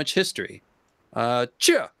incorporates so much history.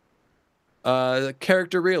 Character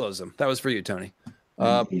realism. That was for you, Tony.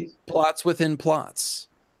 Plots within plots.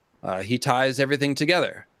 He ties everything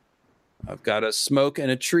together. I've got a smoke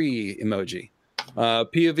and a tree emoji.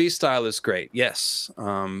 POV style is great. Yes.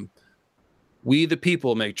 We the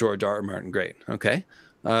people make George R. R. Martin great. Okay.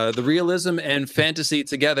 The realism and fantasy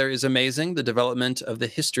together is amazing. The development of the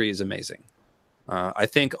history is amazing. I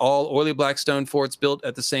think all oily blackstone forts built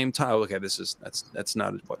at the same time. Okay, that's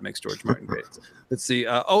not what makes George Martin great. Let's see.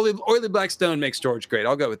 Oily blackstone makes George great.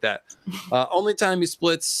 I'll go with that. Only time he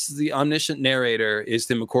splits the omniscient narrator is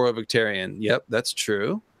the Makoro Victorian. Yep, that's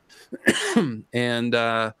true.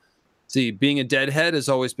 And see, being a deadhead has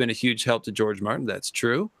always been a huge help to George Martin. That's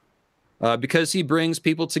true. Because he brings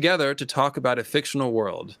people together to talk about a fictional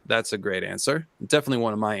world. That's a great answer. Definitely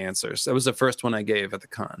one of my answers. That was the first one I gave at the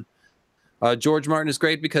con. George Martin is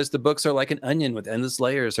great because the books are like an onion with endless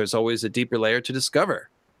layers. There's always a deeper layer to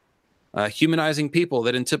discover. Humanizing people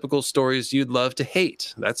that in typical stories you'd love to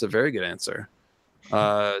hate. That's a very good answer.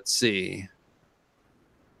 Let's see.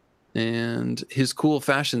 And his cool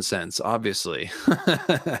fashion sense, obviously.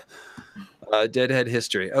 Deadhead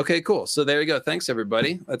history. Okay, cool. So there you go. Thanks,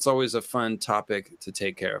 everybody. That's always a fun topic to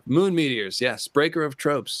take care of. Moon meteors. Yes. Breaker of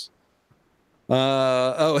tropes.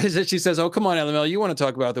 She says, oh, come on, LML. You want to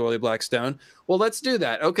talk about the Oily Black Stone? Well, let's do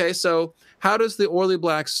that. Okay, so how does the Oily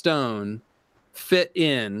Black Stone fit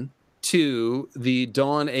in to the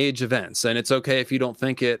Dawn Age events? And it's okay if you don't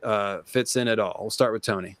think it fits in at all. We'll start with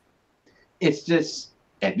Tony. It's just,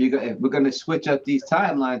 if we're going to switch up these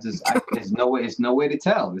timelines, there's no way to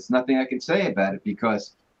tell. There's nothing I can say about it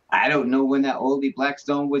because I don't know when that Oily Black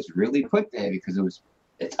Stone was really put there because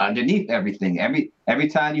it's underneath everything. Every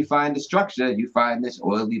time you find the structure, you find this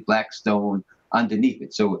oily black stone underneath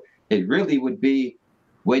it. So it really would be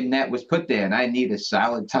when that was put there. And I need a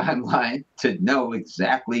solid timeline to know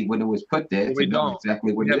exactly when it was put there. We know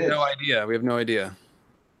exactly what it is. We have no idea. We have no idea.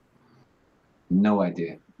 No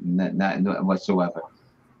idea. Not whatsoever.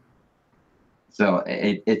 So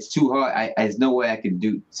it's too hard. There's no way I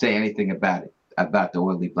can say anything about it. About the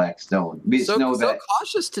Oily Black Stone. So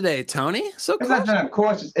cautious today, Tony. So cautious. It's not that I'm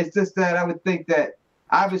cautious. It's just that I would think that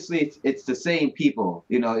obviously it's the same people.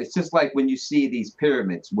 You know, it's just like when you see these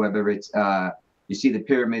pyramids, whether it's you see the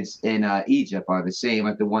pyramids in Egypt are the same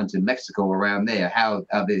as the ones in Mexico around there. How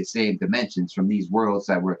are they the same dimensions from these worlds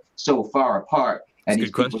that were so far apart? And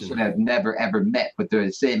these people should have never, ever met, but they're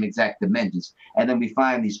the same exact dimensions. And then we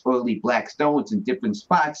find these early black stones in different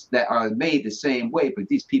spots that are made the same way, but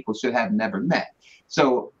these people should have never met.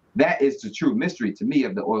 So that is the true mystery to me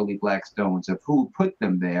of the oily black stones, of who put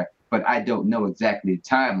them there, but I don't know exactly the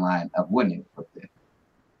timeline of when they were put there.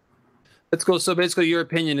 That's cool. So basically your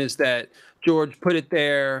opinion is that George put it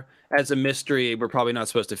there as a mystery we're probably not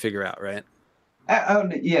supposed to figure out, right?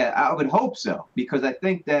 Yeah, I would hope so, because I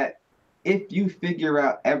think that if you figure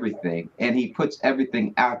out everything and he puts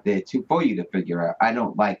everything out there for you to figure out, I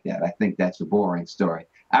don't like that. I think that's a boring story.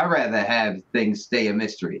 I'd rather have things stay a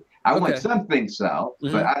mystery. I want some things solved,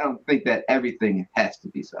 but I don't think that everything has to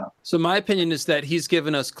be solved. So my opinion is that he's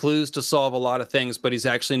given us clues to solve a lot of things, but he's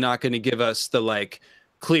actually not going to give us the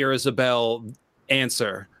clear as a bell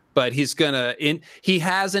answer. But he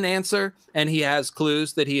has an answer and he has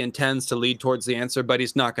clues that he intends to lead towards the answer, but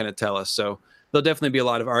he's not going to tell us. So there'll definitely be a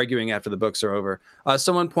lot of arguing after the books are over.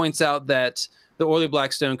 Someone points out that the Oily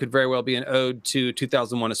Black Stone could very well be an ode to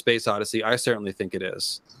 2001: A Space Odyssey. I certainly think it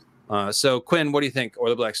is. So Quinn, what do you think,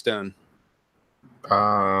 Oily Black Stone?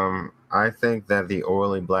 I think that the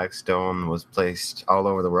Oily Black Stone was placed all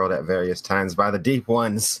over the world at various times by the Deep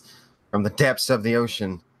Ones from the depths of the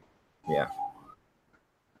ocean. Yeah.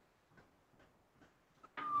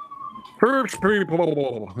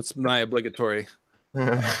 It's my obligatory.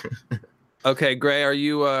 Okay, Gray, are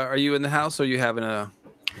you in the house or are you having a?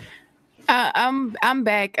 I'm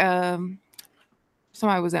back.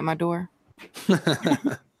 Somebody was at my door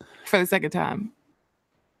for the second time.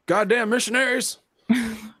 Goddamn missionaries!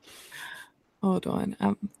 Hold on,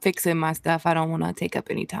 I'm fixing my stuff. I don't want to take up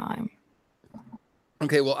any time.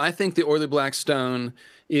 Okay, well, I think the Oily Black Stone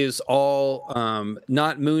is all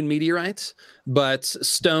not moon meteorites, but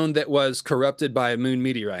stone that was corrupted by moon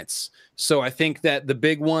meteorites. So I think that the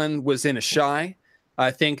big one was in Asshai.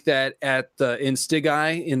 I think that in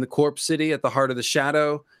Stygia, in the Corpse City, at the heart of the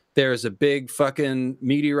shadow, there's a big fucking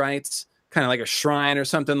meteorites, kind of like a shrine or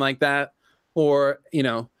something like that. Or,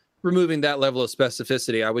 removing that level of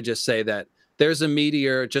specificity, I would just say that there's a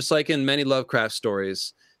meteor, just like in many Lovecraft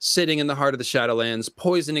stories, sitting in the heart of the Shadowlands,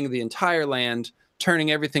 poisoning the entire land,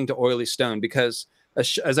 turning everything to oily stone. Because,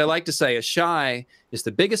 as I like to say, Asshai is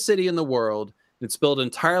the biggest city in the world. It's built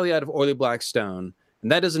entirely out of oily black stone.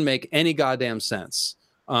 And that doesn't make any goddamn sense.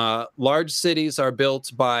 Large cities are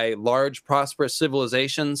built by large, prosperous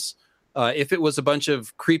civilizations. If it was a bunch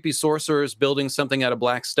of creepy sorcerers building something out of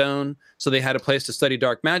black stone, so they had a place to study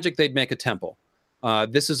dark magic, they'd make a temple.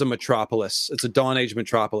 This is a metropolis. It's a Dawn Age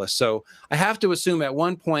metropolis. So I have to assume at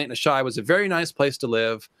one point, Asshai was a very nice place to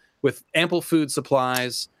live with ample food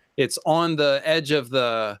supplies. It's on the edge of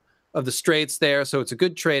the straits there, so it's a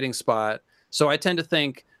good trading spot. So I tend to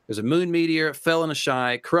think there's a moon meteor, it fell in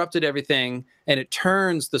Asshai, corrupted everything, and it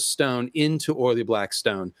turns the stone into oily black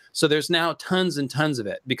stone. So there's now tons and tons of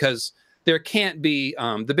it, because there can't be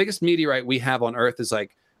the biggest meteorite we have on Earth is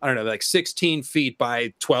like 16 feet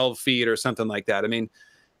by 12 feet or something like that. I mean,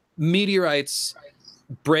 meteorites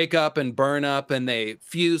break up and burn up and they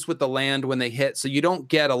fuse with the land when they hit. So you don't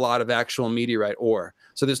get a lot of actual meteorite ore.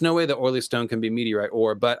 So there's no way the oily stone can be meteorite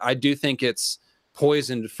ore, but I do think it's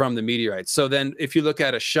poisoned from the meteorites. So then if you look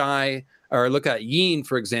at Asshai or look at Yin,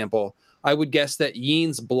 for example, I would guess that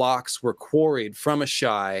Yin's blocks were quarried from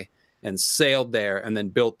Asshai and sailed there and then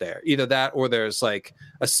built there. Either that or there's like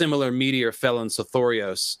a similar meteor fell in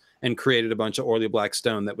Sothorios and created a bunch of oily black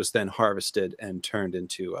stone that was then harvested and turned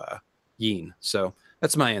into yin. So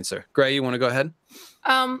that's my answer. Gray, you want to go ahead?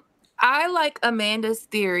 I like Amanda's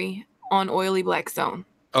theory on oily black stone.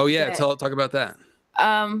 Oh yeah, talk about that.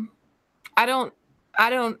 I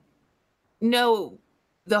don't know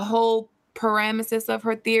the whole parameters of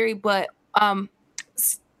her theory, but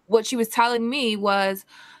what she was telling me was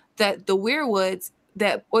that the weirwoods,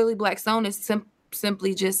 that oily black stone is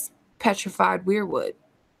simply just petrified weirwood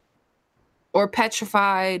or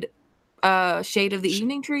petrified shade of the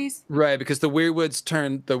evening trees. Right, because the weirwoods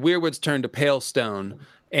turn to pale stone,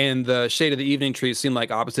 and the shade of the evening trees seem like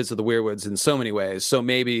opposites of the weirwoods in so many ways. So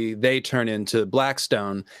maybe they turn into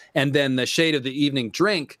blackstone, and then the shade of the evening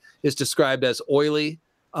drink is described as oily,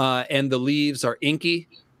 and the leaves are inky.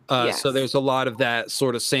 Yes. So there's a lot of that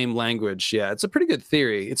sort of same language. Yeah, it's a pretty good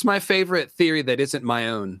theory. It's my favorite theory that isn't my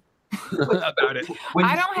own about it.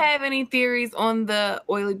 I don't have any theories on the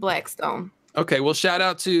oily black stone. Okay, well, shout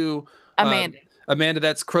out to Amanda. Amanda,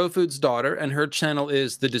 that's Crowfood's daughter, and her channel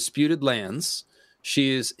is The Disputed Lands.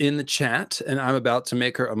 She is in the chat, and I'm about to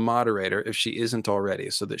make her a moderator if she isn't already,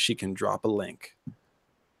 so that she can drop a link.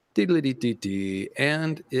 Diddly-dee-dee-dee,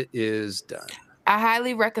 and it is done. I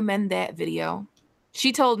highly recommend that video.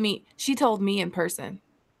 She told me in person.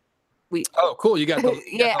 Oh, cool! You got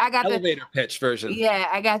the I got elevator pitch version. Yeah,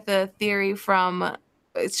 I got the theory from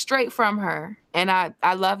straight from her, and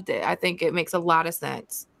I loved it. I think it makes a lot of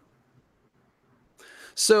sense.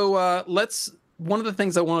 So one of the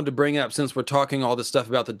things I wanted to bring up, since we're talking all this stuff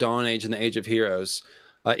about the Dawn Age and the Age of Heroes,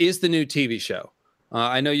 is the new TV show.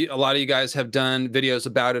 I know a lot of you guys have done videos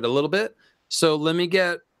about it a little bit. So let me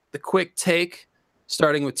get the quick take,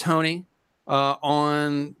 starting with Tony,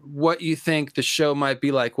 on what you think the show might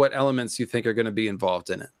be like, what elements you think are going to be involved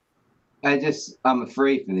in it. I'm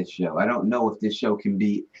afraid for this show. I don't know if this show can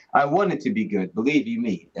be, I want it to be good. Believe you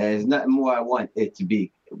me, there's nothing more I want it to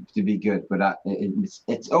be good, but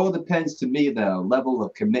it all depends to me the level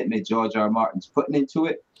of commitment George R. R. Martin's putting into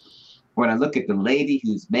it. When I look at the lady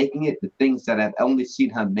who's making it, the things that I've only seen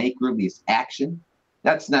her make really is action.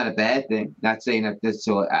 That's not a bad thing. Not saying that this,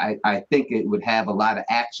 so I think it would have a lot of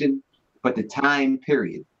action, but the time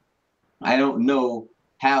period, I don't know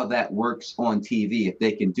how that works on TV, if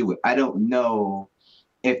they can do it. I don't know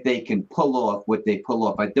if they can pull off what they pull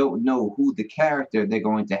off. I don't know who the character they're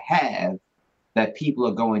going to have that people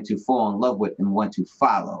are going to fall in love with and want to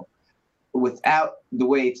follow. Without the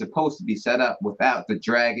way it's supposed to be set up, without the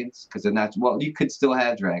dragons, because they're not, well, you could still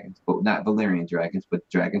have dragons, but not Valyrian dragons, but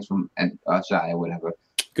dragons from Shire or whatever.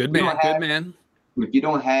 Good man. If you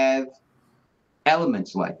don't have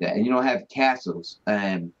elements like that, and you don't have castles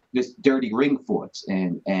and just dirty ring forts,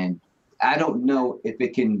 and I don't know if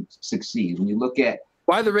it can succeed. When you look at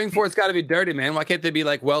why the ring forts got to be dirty, man. Why can't they be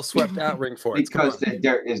like well swept out ring forts? Because the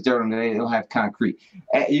dirt is dirt and they don't have concrete.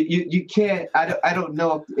 You can't. I don't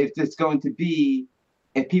know if it's going to be,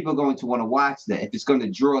 if people are going to want to watch that, if it's going to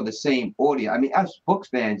draw the same audience. I mean, us books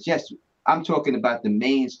fans, yes, I'm talking about the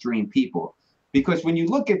mainstream people, because when you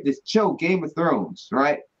look at this show, Game of Thrones,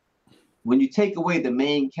 right? When you take away the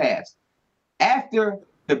main cast, after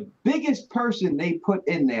the biggest person they put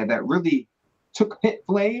in there that really took hit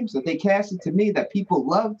flames that they casted, to me, that people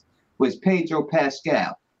loved, was Pedro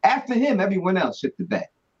Pascal. After him, everyone else shit the bed.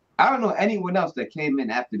 I don't know anyone else that came in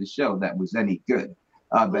after the show that was any good.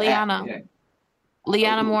 Lyanna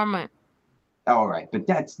Mormont. All right, but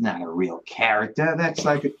that's not a real character. That's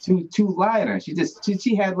like a two-liner. She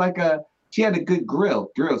had like she had a good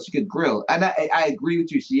grill. She could grill. And I agree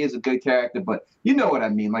with you. She is a good character, but you know what I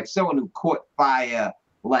mean? Like someone who caught fire.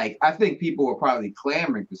 Like, I think people were probably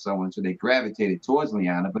clamoring for someone, so they gravitated towards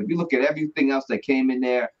Lyanna. But if you look at everything else that came in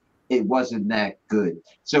there, it wasn't that good.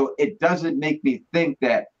 So it doesn't make me think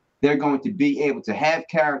that they're going to be able to have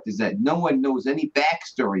characters that no one knows any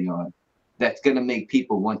backstory on that's going to make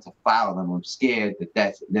people want to follow them. I'm scared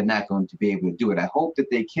that they're not going to be able to do it. I hope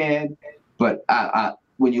that they can, but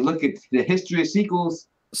when you look at the history of sequels,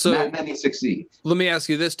 not many succeed. Let me ask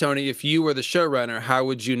you this, Tony. If you were the showrunner, how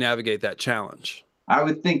would you navigate that challenge? I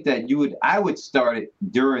would think that I would start it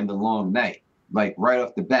during the long night. Like right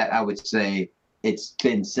off the bat, I would say it's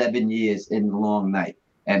been 7 years in the long night,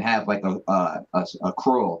 and have like a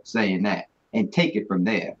crawl saying that, and take it from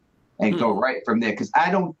there and go right from there. Because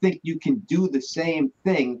I don't think you can do the same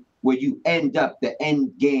thing where you end up, the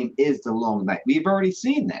end game is the long night. We've already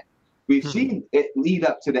seen that. We've seen it lead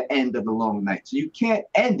up to the end of the long night. So you can't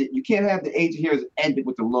end it. You can't have the Age of Heroes end it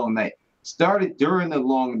with the long night. Start it during the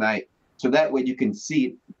long night, so that way you can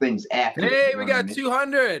see things after. Hey, we got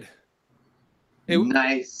 200.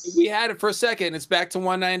 Nice. We had it for a second. It's back to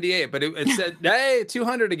 198, but it said, hey,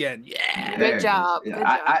 200 again. Yeah. Good job. Good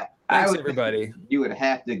job. Thanks, everybody. You would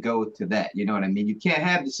have to go to that. You know what I mean? You can't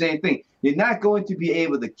have the same thing. You're not going to be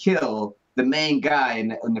able to kill the main guy in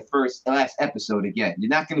the last episode again. You're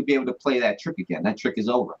not going to be able to play that trick again. That trick is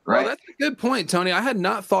over, right? Well, that's a good point, Tony. I had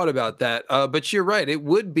not thought about that, but you're right. It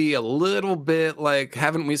would be a little bit like,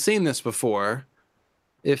 haven't we seen this before?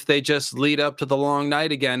 If they just lead up to the long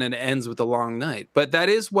night again and it ends with the long night. But that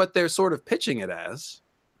is what they're sort of pitching it as.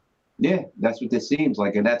 Yeah, that's what this seems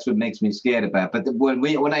like, and that's what makes me scared about it. But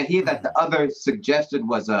when I hear that the other suggestion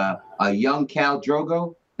was a young Khal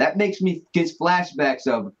Drogo, that makes me get flashbacks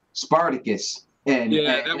of Spartacus, and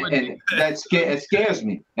that scares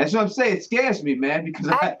me. That's what I'm saying. It scares me, man, because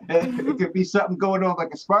it could be something going on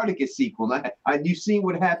like a Spartacus sequel. You've seen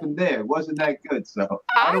what happened there. It wasn't that good. So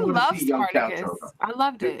I love Spartacus. I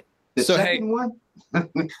loved it. The second one? I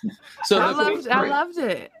loved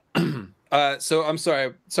it. So I'm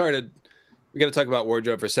sorry. We got to talk about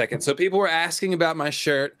wardrobe for a second. So people were asking about my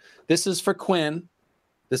shirt. This is for Quinn.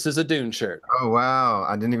 This is a Dune shirt. Oh, wow.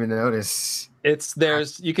 I didn't even notice.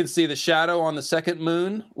 You can see the shadow on the second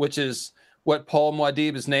moon, which is what Paul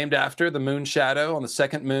Muad'Dib is named after, the moon shadow on the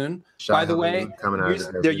second moon. By the way,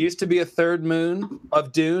 there used to be a third moon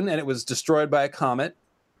of Dune, and it was destroyed by a comet.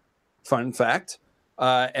 Fun fact.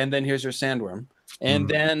 And then here's your sandworm. And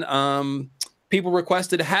then people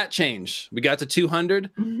requested a hat change. We got to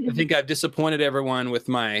 200. I think I've disappointed everyone with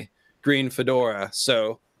my green fedora.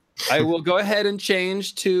 So I will go ahead and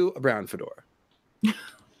change to a brown fedora.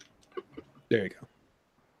 There you go.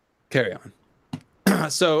 Carry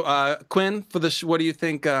on. So Quinn, for the what do you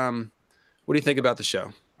think? What do you think about the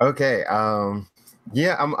show? Okay.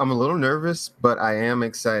 Yeah, I'm a little nervous, but I am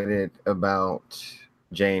excited about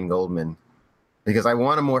Jane Goldman because I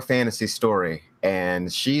want a more fantasy story.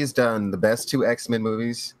 And she's done the best two X-Men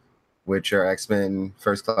movies, which are X-Men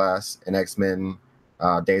First Class and X-Men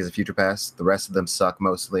Days of Future Past. The rest of them suck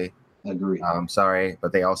mostly. Agree. I'm sorry,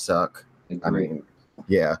 but they all suck. Agree. I mean,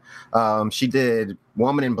 yeah. She did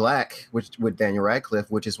Woman in Black, with Daniel Radcliffe,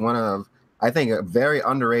 which is one of, I think, a very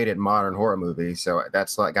underrated modern horror movie. So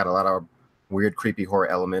that's like got a lot of weird, creepy horror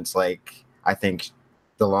elements. Like, I think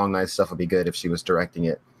the Long Night stuff would be good if she was directing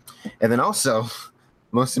it. And then also,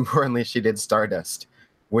 most importantly, she did Stardust,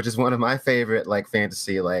 which is one of my favorite like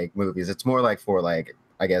fantasy like movies. It's more like for like,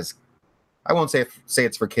 I guess, I won't say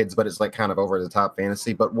it's for kids, but it's like kind of over the top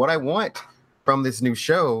fantasy. But what I want from this new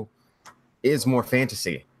show is more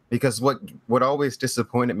fantasy, because what always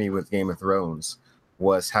disappointed me with Game of Thrones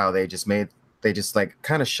was how they just like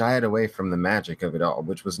kind of shied away from the magic of it all,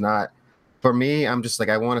 which was not for me. I'm just like,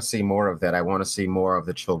 I want to see more of that. I want to see more of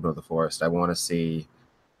the Children of the Forest. I want to see,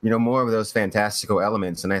 more of those fantastical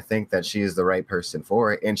elements, and I think that she is the right person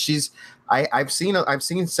for it. And I've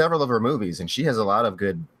seen several of her movies, and she has a lot of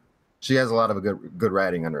good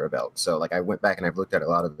writing under her belt. So like, I went back and I've looked at a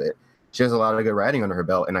lot of it. She has a lot of good writing under her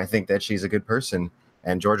belt, and I think that she's a good person.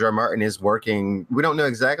 And George R. Martin is working. We don't know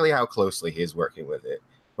exactly how closely he is working with it,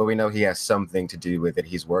 but we know he has something to do with it.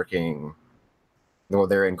 He's working. Well,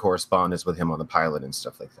 they're in correspondence with him on the pilot and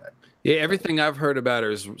stuff like that. Yeah, everything I've heard about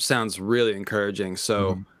her sounds really encouraging.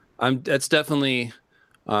 So that's definitely.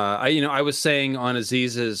 I was saying on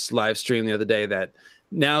Aziz's live stream the other day that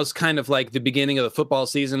now's kind of like the beginning of the football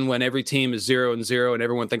season when every team is 0-0 and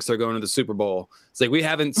everyone thinks they're going to the Super Bowl. It's like we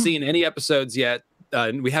haven't seen any episodes yet.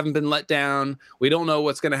 We haven't been let down. We don't know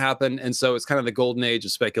what's going to happen, and so it's kind of the golden age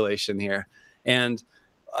of speculation here. And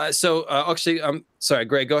actually, I'm sorry,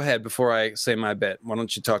 Greg, go ahead before I say my bit. Why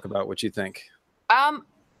don't you talk about what you think?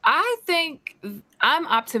 I think I'm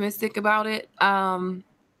optimistic about it. I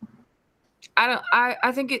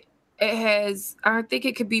think I think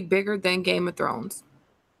it could be bigger than Game of Thrones.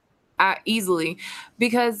 Easily,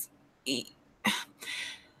 because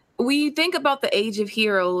we think about the Age of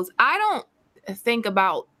Heroes. I don't think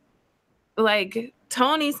about, like,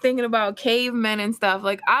 Tony's thinking about cavemen and stuff.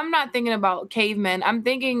 Like, I'm not thinking about cavemen. I'm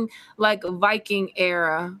thinking like Viking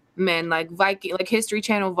era men, like History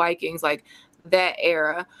Channel Vikings, like that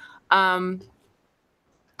era. I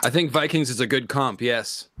think Vikings is a good comp.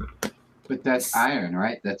 Yes, but that's iron,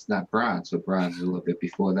 right? That's not bronze. So bronze is a little bit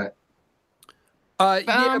before that.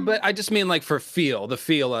 Yeah, but I just mean like for the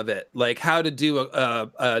feel of it, like how to do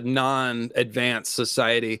a non-advanced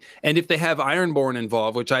society. And if they have Ironborn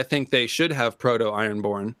involved, which I think they should have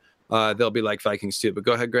proto-Ironborn, they'll be like Vikings too. But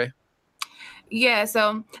go ahead, Gray. Yeah,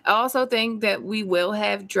 so I also think that we will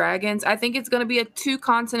have dragons. I think it's going to be a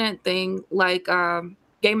 2-continent thing like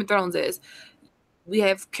Game of Thrones is. We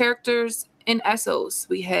have characters in Essos.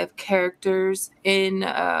 We have characters in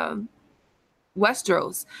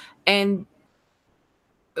Westeros. And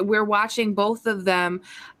we're watching both of them,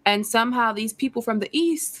 and somehow these people from the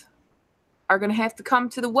East are going to have to come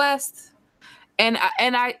to the West. And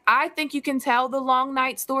I think you can tell the Long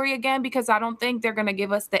Night story again, because I don't think they're going to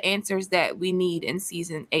give us the answers that we need in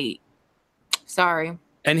season 8. Sorry.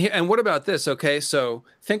 And what about this? Okay, so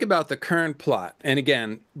think about the current plot. And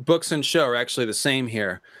again, books and show are actually the same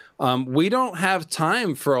here. We don't have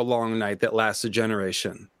time for a long night that lasts a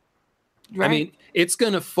generation. Right. I mean, it's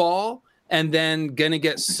going to fall and then going to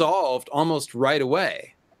get solved almost right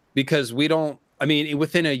away, because we don't, I mean,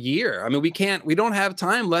 within a year. I mean, we don't have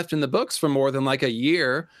time left in the books for more than like a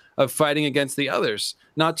year of fighting against the others.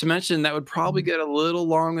 Not to mention that would probably get a little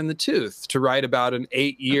long in the tooth to write about an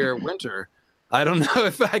 8-year winter. I don't know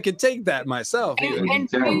if I could take that myself.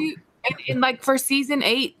 And like for season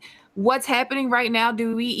 8, what's happening right now?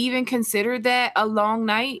 Do we even consider that a long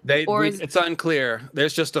night? It's unclear.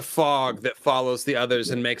 There's just a fog that follows the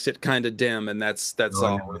others and makes it kind of dim, and that's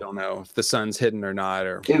all. We don't know if the sun's hidden or not.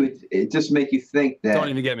 Or it just make you think that. Don't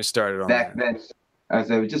even get me started on back that. Then.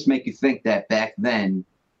 It would just make you think that back then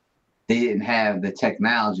they didn't have the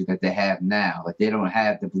technology that they have now. Like they don't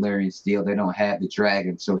have the Valyrian steel, they don't have the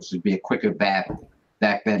dragon, so it should be a quicker battle.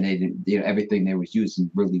 Back then, they didn't. Everything they was using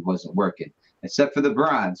really wasn't working. Except for the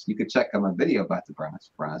bronze. You could check out my video about the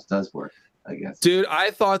bronze. Bronze does work, I guess. Dude,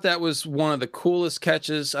 I thought that was one of the coolest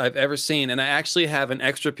catches I've ever seen. And I actually have an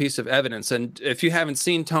extra piece of evidence. And if you haven't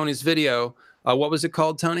seen Tony's video, what was it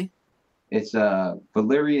called, Tony? It's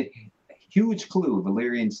Valyrian, huge clue,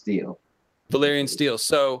 Valyrian steel. Valyrian steel.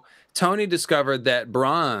 So Tony discovered that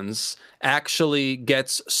bronze actually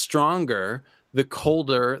gets stronger the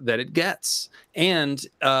colder that it gets. And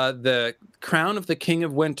the crown of the King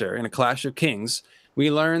of Winter in A Clash of Kings, we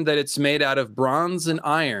learned that it's made out of bronze and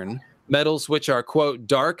iron, metals which are, quote,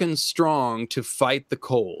 dark and strong to fight the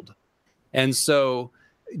cold. And so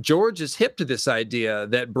George is hip to this idea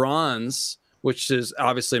that bronze, which is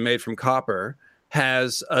obviously made from copper,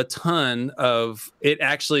 has a ton of, it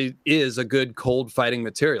actually is a good cold fighting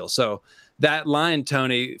material. So that line,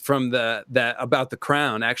 Tony, from that about the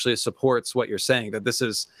crown actually supports what you're saying, that this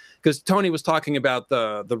is, because Tony was talking about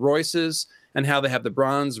the Royces and how they have the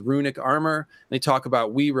bronze runic armor. They talk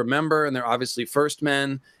about We Remember, and they're obviously first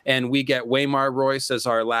men, and we get Waymar Royce as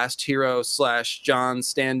our last hero / John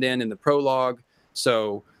stand-in in the prologue.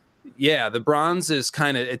 So yeah, the bronze is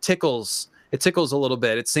kind of, it tickles a little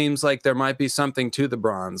bit. It seems like there might be something to the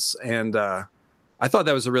bronze, and I thought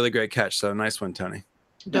that was a really great catch. So nice one, Tony.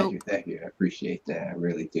 Thank you. I appreciate that. I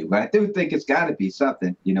really do. But I do think it's got to be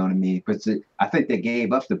something. You know what I mean? But I think they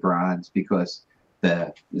gave up the bronze because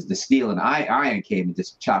the steel and iron came and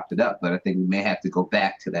just chopped it up. But I think we may have to go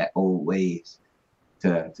back to that old ways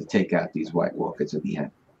to take out these White Walkers at the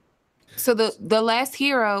end. So the last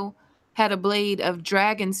hero had a blade of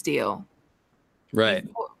dragon steel, right?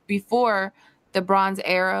 Before the Bronze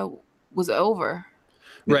Era was over,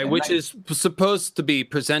 right? Which is supposed to be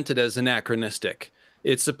presented as anachronistic.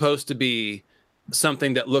 It's supposed to be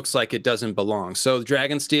something that looks like it doesn't belong. So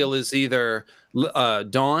dragon steel is either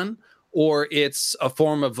Dawn, or it's a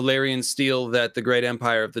form of Valyrian steel that the Great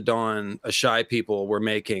Empire of the Dawn, Ashai people, were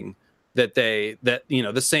making. The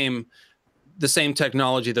same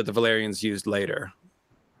technology that the Valyrians used later.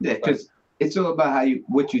 Yeah, because it's all about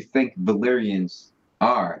what you think Valyrians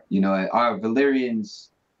are. You know, are Valyrians?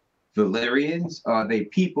 Are they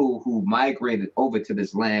people who migrated over to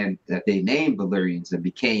this land that they named Valyrians and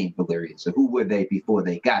became Valyrians? So who were they before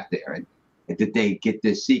they got there? And did they get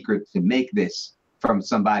this secret to make this from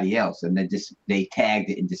somebody else? And then they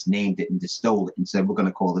tagged it and just named it and just stole it and said, we're going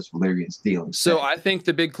to call this Valyrian steel instead. So I think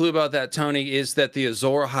the big clue about that, Tony, is that the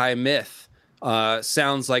Azor Ahai myth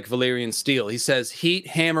sounds like Valyrian steel. He says heat,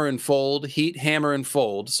 hammer, and fold, heat, hammer, and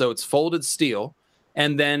fold. So it's folded steel.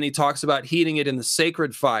 And then he talks about heating it in the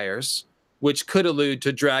sacred fires, which could allude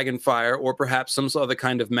to dragon fire or perhaps some other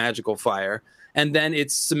kind of magical fire. And then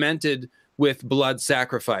it's cemented with blood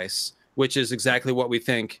sacrifice, which is exactly what we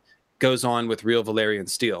think goes on with real Valyrian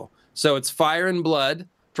steel. So it's fire and blood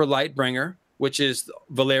for Lightbringer, which is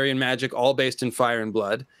Valyrian magic, all based in fire and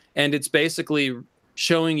blood. And it's basically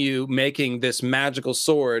showing you making this magical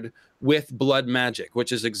sword with blood magic,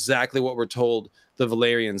 which is exactly what we're told the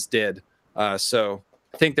Valyrians did. So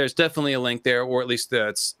I think there's definitely a link there, or at least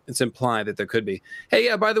it's implied that there could be. Hey,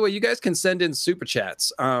 yeah, by the way, you guys can send in super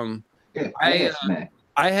chats. I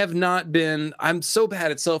have not been, I'm so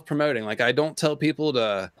bad at self-promoting. Like, I don't tell people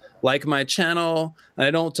to like my channel, and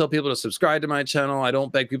I don't tell people to subscribe to my channel. I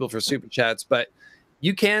don't beg people for super chats, but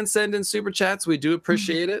you can send in super chats. We do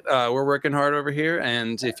appreciate it. We're working hard over here.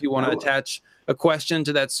 And if you want to attach a question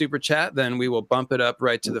to that super chat, then we will bump it up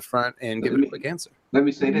right to the front and give it a quick answer. Let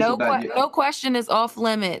me say this about you. No question is off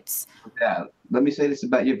limits. Yeah, let me say this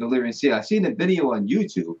about your Valyrian steel. I seen a video on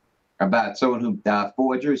YouTube about someone who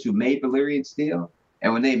forgers who made Valyrian steel,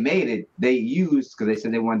 and when they made it, they used, because they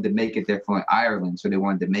said they wanted to make it there from Ireland, so they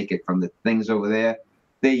wanted to make it from the things over there.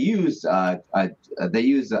 They used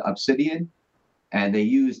obsidian, and they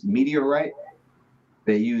used meteorite,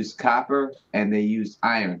 they used copper, and they used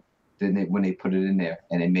iron. When they put it in there,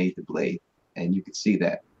 and they made the blade, and you could see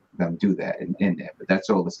that them do that in there. But that's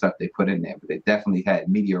all the stuff they put in there. But they definitely had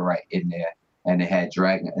meteorite in there, and they had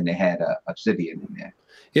dragon, and they had obsidian in there.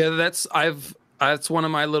 Yeah, that's one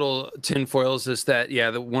of my little tin foils. Is that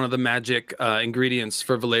one of the magic ingredients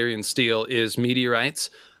for Valyrian steel is meteorites.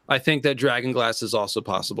 I think that dragon glass is also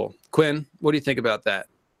possible. Quinn, what do you think about that?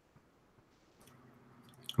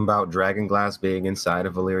 About dragon glass being inside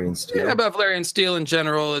of Valyrian steel? Yeah, about Valyrian steel in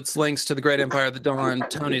general, its links to the Great Empire of the Dawn,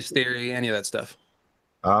 Tony's theory, any of that stuff.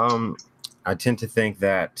 I tend to think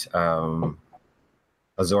that Azor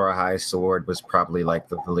Ahai's sword was probably like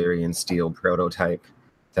the Valyrian steel prototype,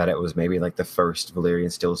 that it was maybe like the first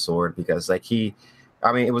Valyrian steel sword, because like it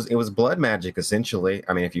was blood magic essentially.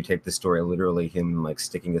 I mean, if you take the story literally, him like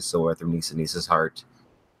sticking a sword through Nisa's heart,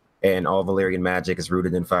 and all Valyrian magic is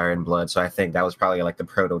rooted in fire and blood. So I think that was probably like the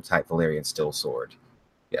prototype Valyrian steel sword.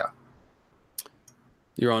 Yeah.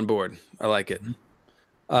 You're on board. I like it.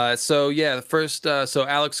 So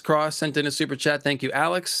Alex Cross sent in a super chat. Thank you,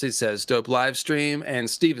 Alex. He says, dope live stream. And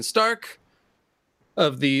Steven Stark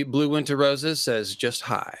of the Blue Winter Roses says, just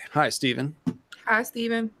hi. Hi, Steven. Hi,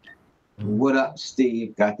 Steven. What up,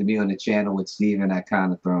 Steve? Got to be on the channel with Steven at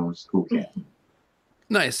Con of Thrones. Cool cat.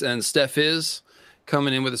 Nice. And Steph is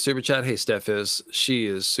coming in with a super chat. Hey, Steph is. She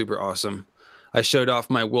is super awesome. I showed off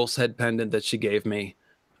my wolf's head pendant that she gave me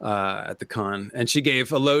at the con. And she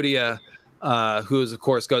gave Elodia, who is, of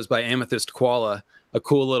course, goes by Amethyst Koala, a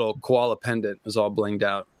cool little koala pendant. It was all blinged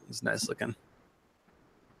out. It's nice looking.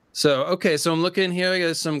 So, okay, so I'm looking here. I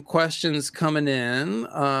got some questions coming in.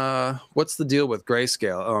 What's the deal with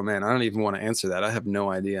grayscale? Oh, man, I don't even want to answer that. I have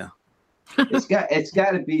no idea. It's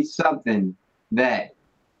got to be something that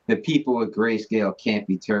the people with grayscale can't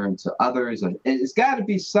be turned to others. It's got to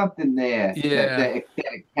be something there that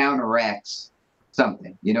counteracts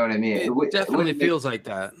something. You know what I mean? It definitely feels like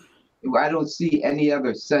that. I don't see any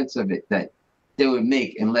other sense of it that they would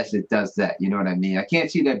make unless it does that. You know what I mean? I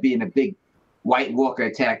can't see that being a big White Walker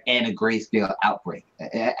attack and a grayscale outbreak.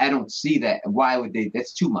 I don't see that. Why would they?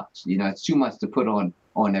 That's too much. You know, it's too much to put on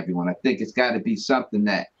everyone. I think it's got to be something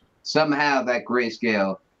that somehow that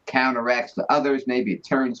grayscale counteracts the others. Maybe it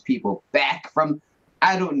turns people back from,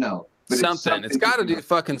 I don't know. But it's got to do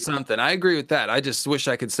fucking something. I agree with that. I just wish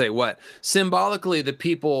I could say what. Symbolically,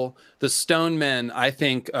 the stone men, I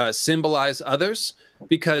think, symbolize others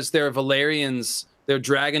because they're Valyrians, they're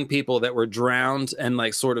dragon people that were drowned and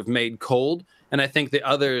like sort of made cold. And I think the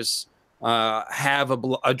others have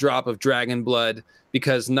a drop of dragon blood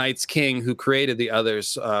because Night's King, who created the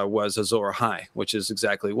others, was Azor Ahai, which is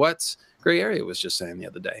exactly what Gray Area was just saying the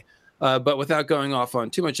other day. But without going off on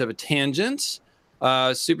too much of a tangent,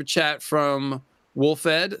 super chat from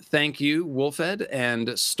Wolfed. Thank you, Wolfed.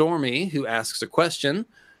 And Stormy, who asks a question.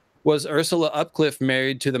 Was Ursula Upcliffe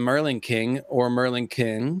married to the Merlin King or Merlin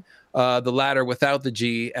King? The latter without the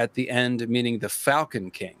G at the end, meaning the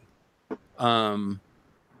Falcon King.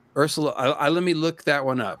 Ursula, let me look that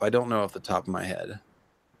one up. I don't know off the top of my head.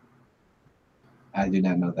 I do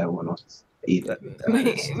not know that one either.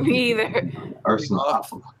 Me either. Ursula.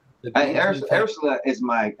 Ursula is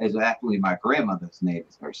actually my grandmother's name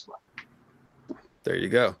is Ursula. There you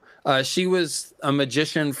go. She was a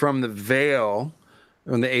magician from the Vale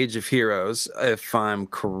in the Age of Heroes, if I'm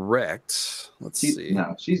correct. Let's see.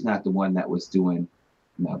 No, she's not the one that was doing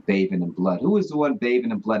bathing in blood. Who was the one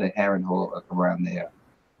bathing in blood at Harrenhal around there?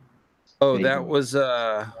 Oh, that was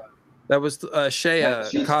Shea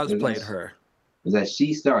cosplayed her. Was that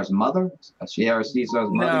She-Star's mother?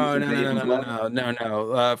 She-Star's mother?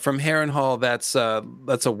 No. From Harrenhal,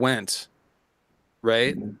 that's a Went,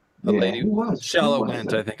 right? A lady. Shallow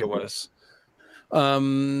Went, I think it was.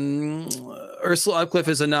 Ursula Upcliffe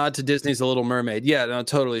is a nod to Disney's The Little Mermaid. Yeah, no,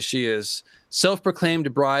 totally, she is.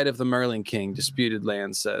 Self-proclaimed bride of the Merlin King, Disputed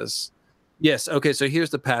Land says. Yes, okay, so here's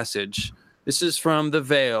the passage. This is from The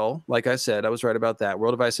Vale. Like I said, I was right about that.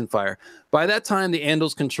 World of Ice and Fire. By that time, the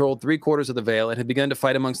Andals controlled 3/4 of the Vale and had begun to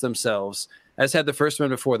fight amongst themselves, as had the first men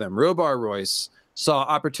before them. Robar Royce saw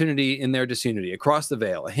opportunity in their disunity. Across the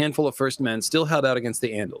Vale, a handful of first men still held out against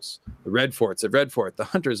the Andals. The Redforts of Redfort, the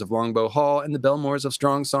Hunters of Longbow Hall, and the Belmores of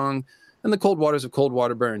Strong Song, and the Cold Waters of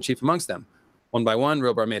Coldwater Burn, chief amongst them. One by one,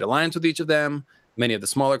 Robar made alliance with each of them, many of the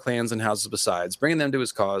smaller clans and houses besides, bringing them to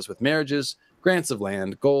his cause with marriages, grants of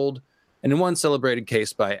land, gold, and in one celebrated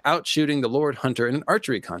case by outshooting the Lord Hunter in an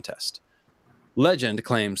archery contest. Legend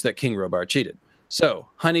claims that King Robar cheated. So,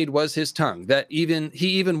 honeyed was his tongue, that he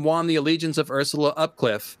even won the allegiance of Ursula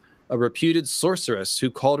Upcliffe, a reputed sorceress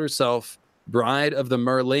who called herself Bride of the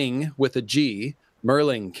Merling with a G,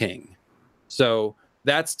 Merling King. So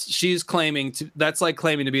she's claiming that's like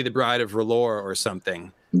claiming to be the bride of R'hllor or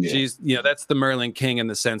something. Yeah. She's, that's the Merling King in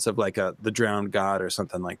the sense of like the drowned god or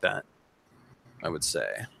something like that, I would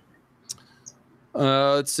say.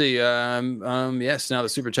 Let's see. Yes, now the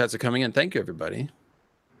super chats are coming in. Thank you, everybody.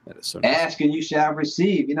 That is so nice. Ask and you shall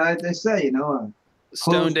receive. You know what they say,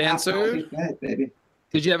 Stone Dancer. That, baby.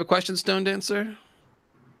 Did you have a question, Stone Dancer?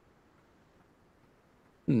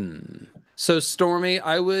 So, Stormy,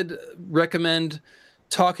 I would recommend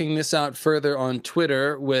talking this out further on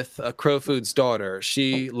Twitter with Crowfood's daughter.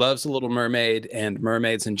 She loves The Little Mermaid and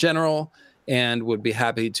mermaids in general, and would be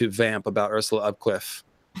happy to vamp about Ursula Upcliffe.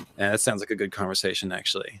 And that sounds like a good conversation,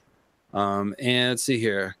 actually. And let's see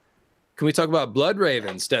here. Can we talk about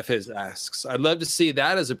Bloodraven? Steph asks. I'd love to see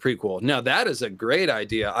that as a prequel. Now, that is a great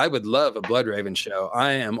idea. I would love a Bloodraven show.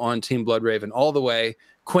 I am on Team Bloodraven all the way.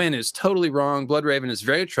 Quinn is totally wrong. Bloodraven is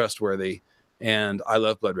very trustworthy, and I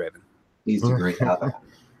love Bloodraven. He's a great other.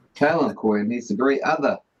 Tell him, Quinn. He's a great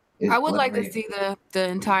other. I would like to see the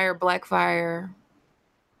entire Blackfire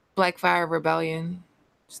Rebellion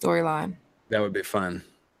storyline. That would be fun.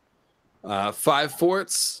 Five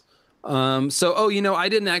Forts. I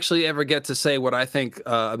didn't actually ever get to say what I think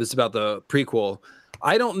is about the prequel.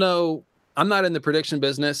 I don't know. I'm not in the prediction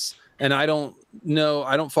business, and I don't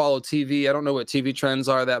follow TV. I don't know what TV trends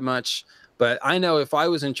are that much, but I know if I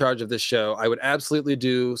was in charge of this show, I would absolutely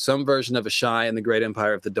do some version of Asshai and the Great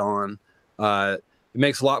Empire of the Dawn. It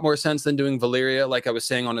makes a lot more sense than doing Valyria, like I was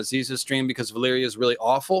saying on Aziz's stream, because Valyria is really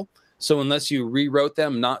awful. So unless you rewrote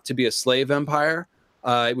them not to be a slave empire,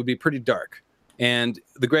 it would be pretty dark. And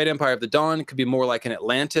the Great Empire of the Dawn could be more like an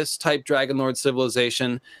Atlantis-type Dragonlord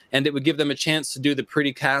civilization, and it would give them a chance to do the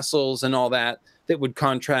pretty castles and all that would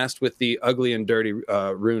contrast with the ugly and dirty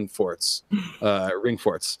ring forts.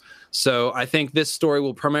 So I think this story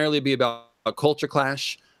will primarily be about a culture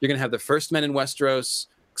clash. You're going to have the first men in Westeros,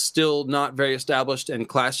 still not very established and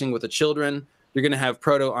clashing with the children. You're going to have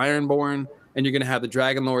Proto-Ironborn, and you're going to have the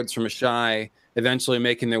Dragonlords from Asshai eventually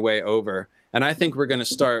making their way over. And I think we're going to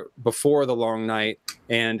start before the Long Night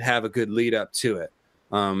and have a good lead up to it.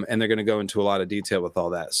 And they're going to go into a lot of detail with all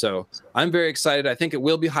that. So I'm very excited. I think it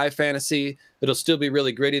will be high fantasy. It'll still be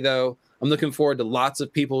really gritty, though. I'm looking forward to lots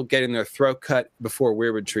of people getting their throat cut before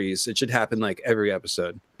Weirwood Trees. It should happen like every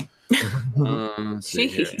episode.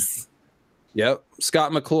 Jeez. Yep.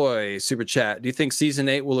 Scott McCloy, super chat. Do you think season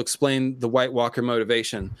 8 will explain the White Walker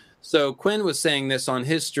motivation? So Quinn was saying this on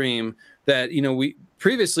his stream that,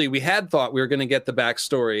 we had thought we were going to get the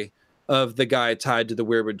backstory of the guy tied to the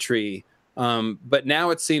Weirwood Tree. But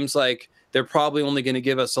now it seems like they're probably only going to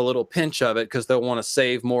give us a little pinch of it because they'll want to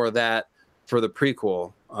save more of that for the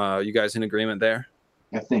prequel. You guys in agreement there?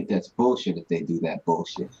 I think that's bullshit if they do that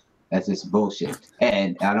bullshit. That's just bullshit.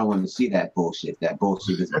 And I don't want to see that bullshit. That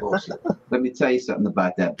bullshit is bullshit. Let me tell you something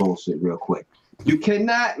about that bullshit real quick. You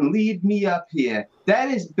cannot lead me up here. That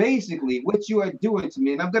is basically what you are doing to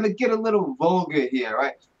me. And I'm going to get a little vulgar here,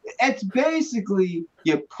 right? It's basically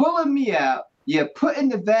you're pulling me out. You're putting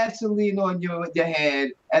the Vaseline on your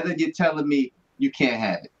hand, and then you're telling me you can't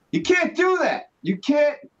have it. You can't do that. You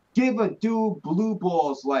can't give a dude blue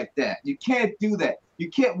balls like that. You can't do that. You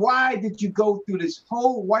can't. Why did you go through this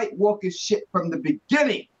whole White Walker shit from the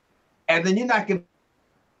beginning? And then you're not going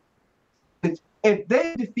to. If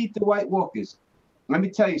they defeat the White Walkers, let me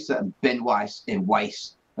tell you something, Ben Weiss and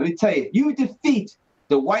Weiss. Let me tell you, you defeat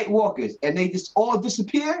the White Walkers and they just all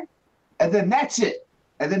disappear, and then that's it.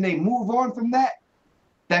 And then they move on from that.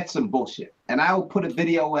 That's some bullshit. And I will put a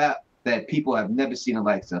video out that people have never seen the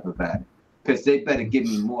likes of about it, because they better give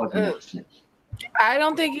me more than that shit. I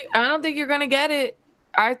don't think you're gonna get it.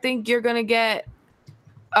 I think you're gonna get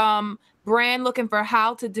Bran looking for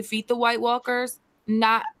how to defeat the White Walkers,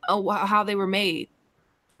 not how they were made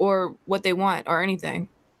or what they want or anything.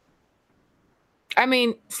 I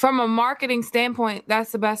mean, from a marketing standpoint,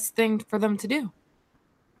 that's the best thing for them to do.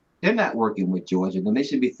 They're not working with Georgia, then they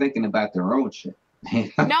should be thinking about their own shit. No,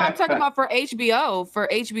 I'm talking about for HBO. For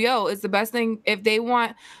HBO, it's the best thing. If they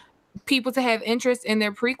want people to have interest in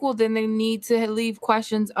their prequel, then they need to leave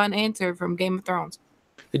questions unanswered from Game of Thrones.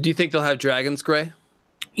 Do you think they'll have dragons, Gray?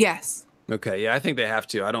 Yes. Okay, yeah, I think they have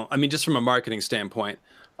to. I mean, just from a marketing standpoint.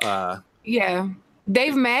 Yeah.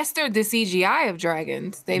 They've mastered the CGI of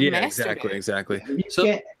dragons. They've mastered it. Exactly. You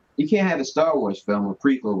can't, You can't have a Star Wars film or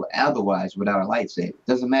prequel or otherwise without a lightsaber. It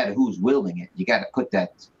doesn't matter who's wielding it. You got to put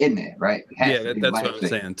that in there, right? Yeah, that's what I'm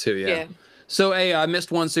saying too. Yeah. So, hey, I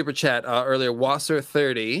missed one super chat earlier.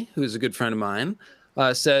 Wasser30, who's a good friend of mine,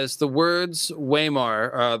 says the words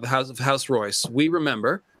Waymar, the House of House Royce, we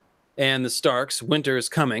remember, and the Starks, winter is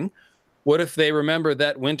coming. What if they remember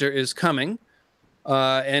that winter is coming,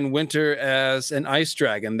 and winter as an ice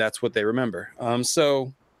dragon? That's what they remember.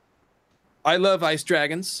 So, I love ice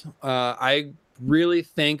dragons. I really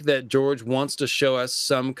think that George wants to show us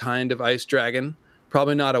some kind of ice dragon.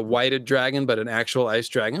 Probably not a whited dragon, but an actual ice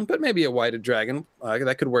dragon. But maybe a whited dragon.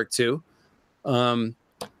 That could work too.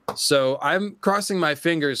 So I'm crossing my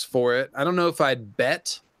fingers for it. I don't know if I'd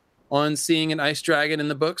bet on seeing an ice dragon in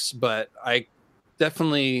the books, but I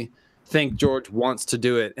definitely think George wants to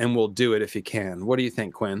do it and will do it if he can. What do you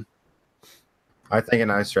think, Quinn? I think an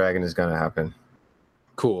ice dragon is going to happen.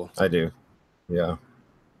 Cool. I do. Yeah.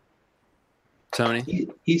 Tony?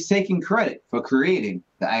 He's taking credit for creating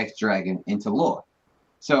the ice dragon into lore.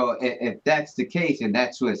 So if that's the case and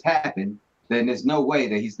that's what's happened, then there's no way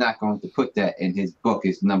that he's not going to put that in his book,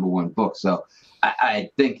 his #1 book. So I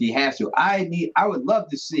think he has to. I would love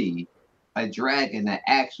to see a dragon that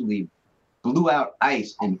actually blew out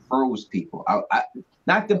ice and froze people.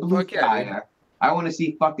 Not the blue fire. I want to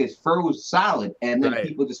see fuckers froze solid and then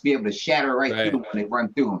people just be able to shatter through them when they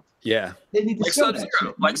run through them. Yeah. They need to like show Sub-Zero. that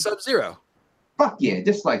shit, like Sub-Zero. Fuck yeah,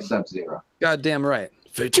 just like Sub-Zero. Goddamn right.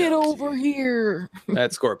 Get over here.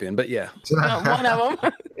 That's Scorpion, but yeah. One of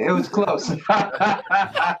them. It was close.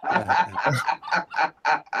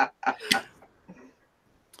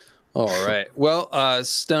 All right. Well,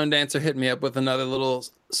 Stone Dancer hit me up with another little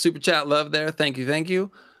super chat love there. Thank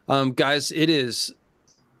you. Guys, it is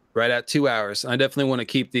right at 2 hours. I definitely want to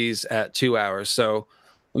keep these at 2 hours. So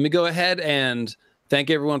let me go ahead and thank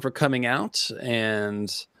everyone for coming out.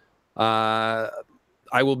 And I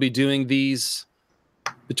will be doing these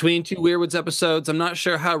between 2 Weirwoods episodes. I'm not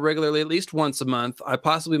sure how regularly, at least once a month. I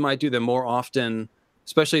possibly might do them more often,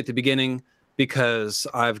 especially at the beginning, because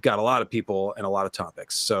I've got a lot of people and a lot of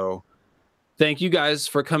topics. So thank you guys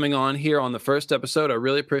for coming on here on the first episode. I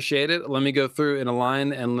really appreciate it. Let me go through in a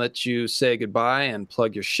line and let you say goodbye and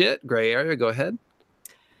plug your shit. Gray area, go ahead.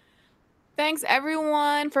 Thanks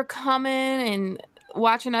everyone for coming and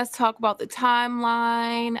watching us talk about the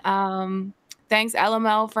timeline. Thanks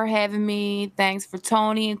LML for having me. Thanks for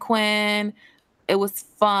Tony and Quinn. It was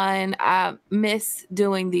fun. I miss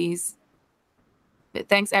doing these. But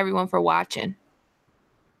thanks everyone for watching.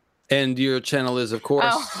 And your channel is, of course.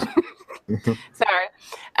 Oh. Sorry.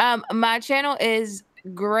 My channel is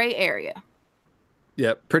Gray Area.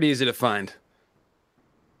 Yep, pretty easy to find.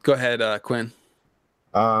 Go ahead, Quinn.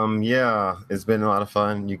 Yeah, it's been a lot of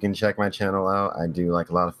fun. You can check my channel out. I do like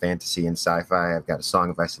a lot of fantasy and sci-fi. I've got A Song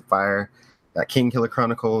of Ice and Fire, got King Killer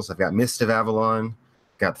Chronicles, I've got Mist of Avalon,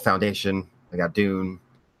 got The Foundation, I got Dune,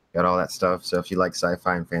 got all that stuff. So if you like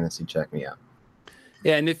sci-fi and fantasy, check me out.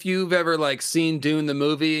 Yeah, and if you've ever seen Dune the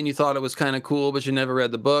movie and you thought it was kind of cool, but you never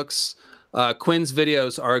read the books, Quinn's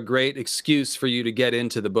videos are a great excuse for you to get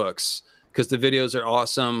into the books because the videos are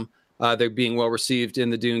awesome. They're being well received in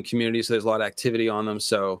the Dune community, so there's a lot of activity on them.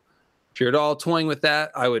 So if you're at all toying with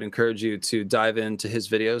that, I would encourage you to dive into his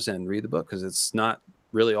videos and read the book because it's not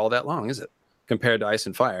really all that long, is it? Compared to Ice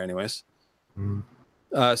and Fire, anyways.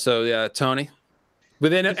 Mm-hmm. So yeah, Tony. But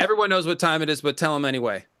then everyone knows what time it is, but tell them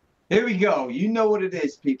anyway. Here we go. You know what it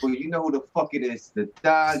is, people. You know who the fuck it is. The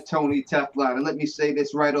Don Tony Teflon. And let me say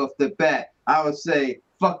this right off the bat. I would say,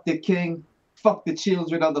 fuck the king, fuck the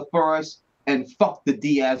children of the forest, and fuck the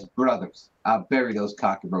Diaz brothers. I'll bury those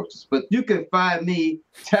cockroaches. But you can find me,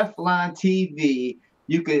 Teflon TV.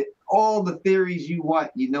 You could, all the theories you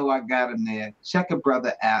want, you know I got them there. Check a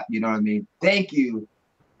brother out, you know what I mean? Thank you,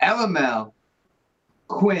 LML,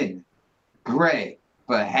 Quinn, Gray,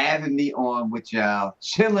 for having me on with y'all,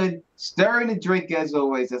 chilling, stirring the drink as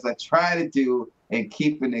always, as I try to do, and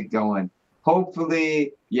keeping it going.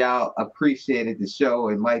 Hopefully, y'all appreciated the show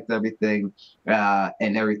and liked everything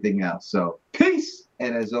and everything else. So, peace,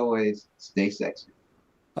 and as always, stay sexy.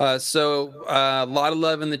 So a lot of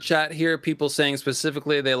love in the chat here. People saying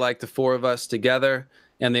specifically they like the four of us together,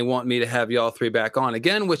 and they want me to have y'all three back on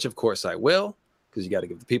again, which of course I will, because you got to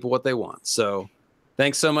give the people what they want. So.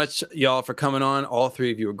 Thanks so much, y'all, for coming on. All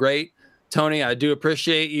three of you were great. Tony, I do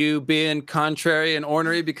appreciate you being contrary and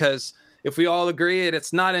ornery because if we all agree,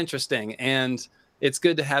 it's not interesting. And it's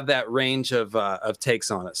good to have that range of takes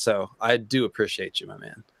on it. So I do appreciate you, my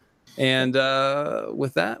man. And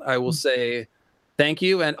with that, I will say thank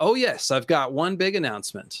you. And, oh, yes, I've got one big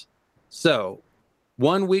announcement. So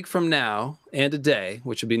 1 week from now and a day,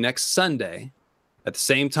 which will be next Sunday, at the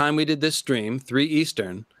same time we did this stream, 3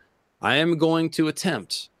 Eastern, I am going to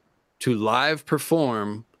attempt to live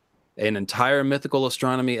perform an entire Mythical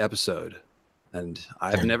Astronomy episode. And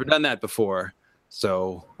I've never done that before,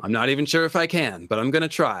 so I'm not even sure if I can, but I'm going to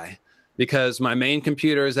try because my main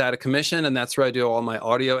computer is out of commission, and that's where I do all my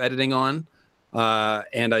audio editing on.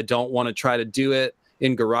 And I don't want to try to do it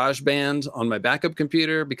in GarageBand on my backup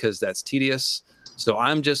computer because that's tedious. So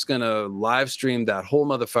I'm just going to live stream that whole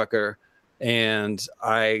motherfucker. And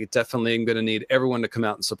I definitely am going to need everyone to come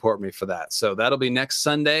out and support me for that. So that'll be next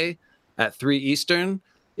Sunday at 3 Eastern.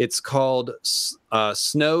 It's called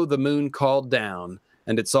Snow the Moon Called Down.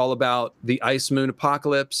 And it's all about the ice moon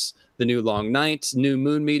apocalypse, the new long night, new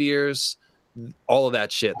moon meteors, all of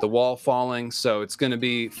that shit, the wall falling. So it's going to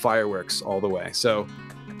be fireworks all the way. So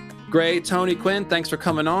Gray, Tony, Quinn, thanks for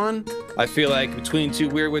coming on. I feel like Between Two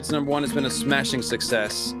Weirwoods #1 has been a smashing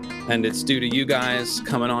success, and it's due to you guys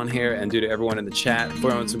coming on here and due to everyone in the chat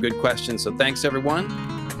throwing some good questions. So thanks, everyone,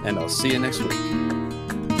 and I'll see you next week.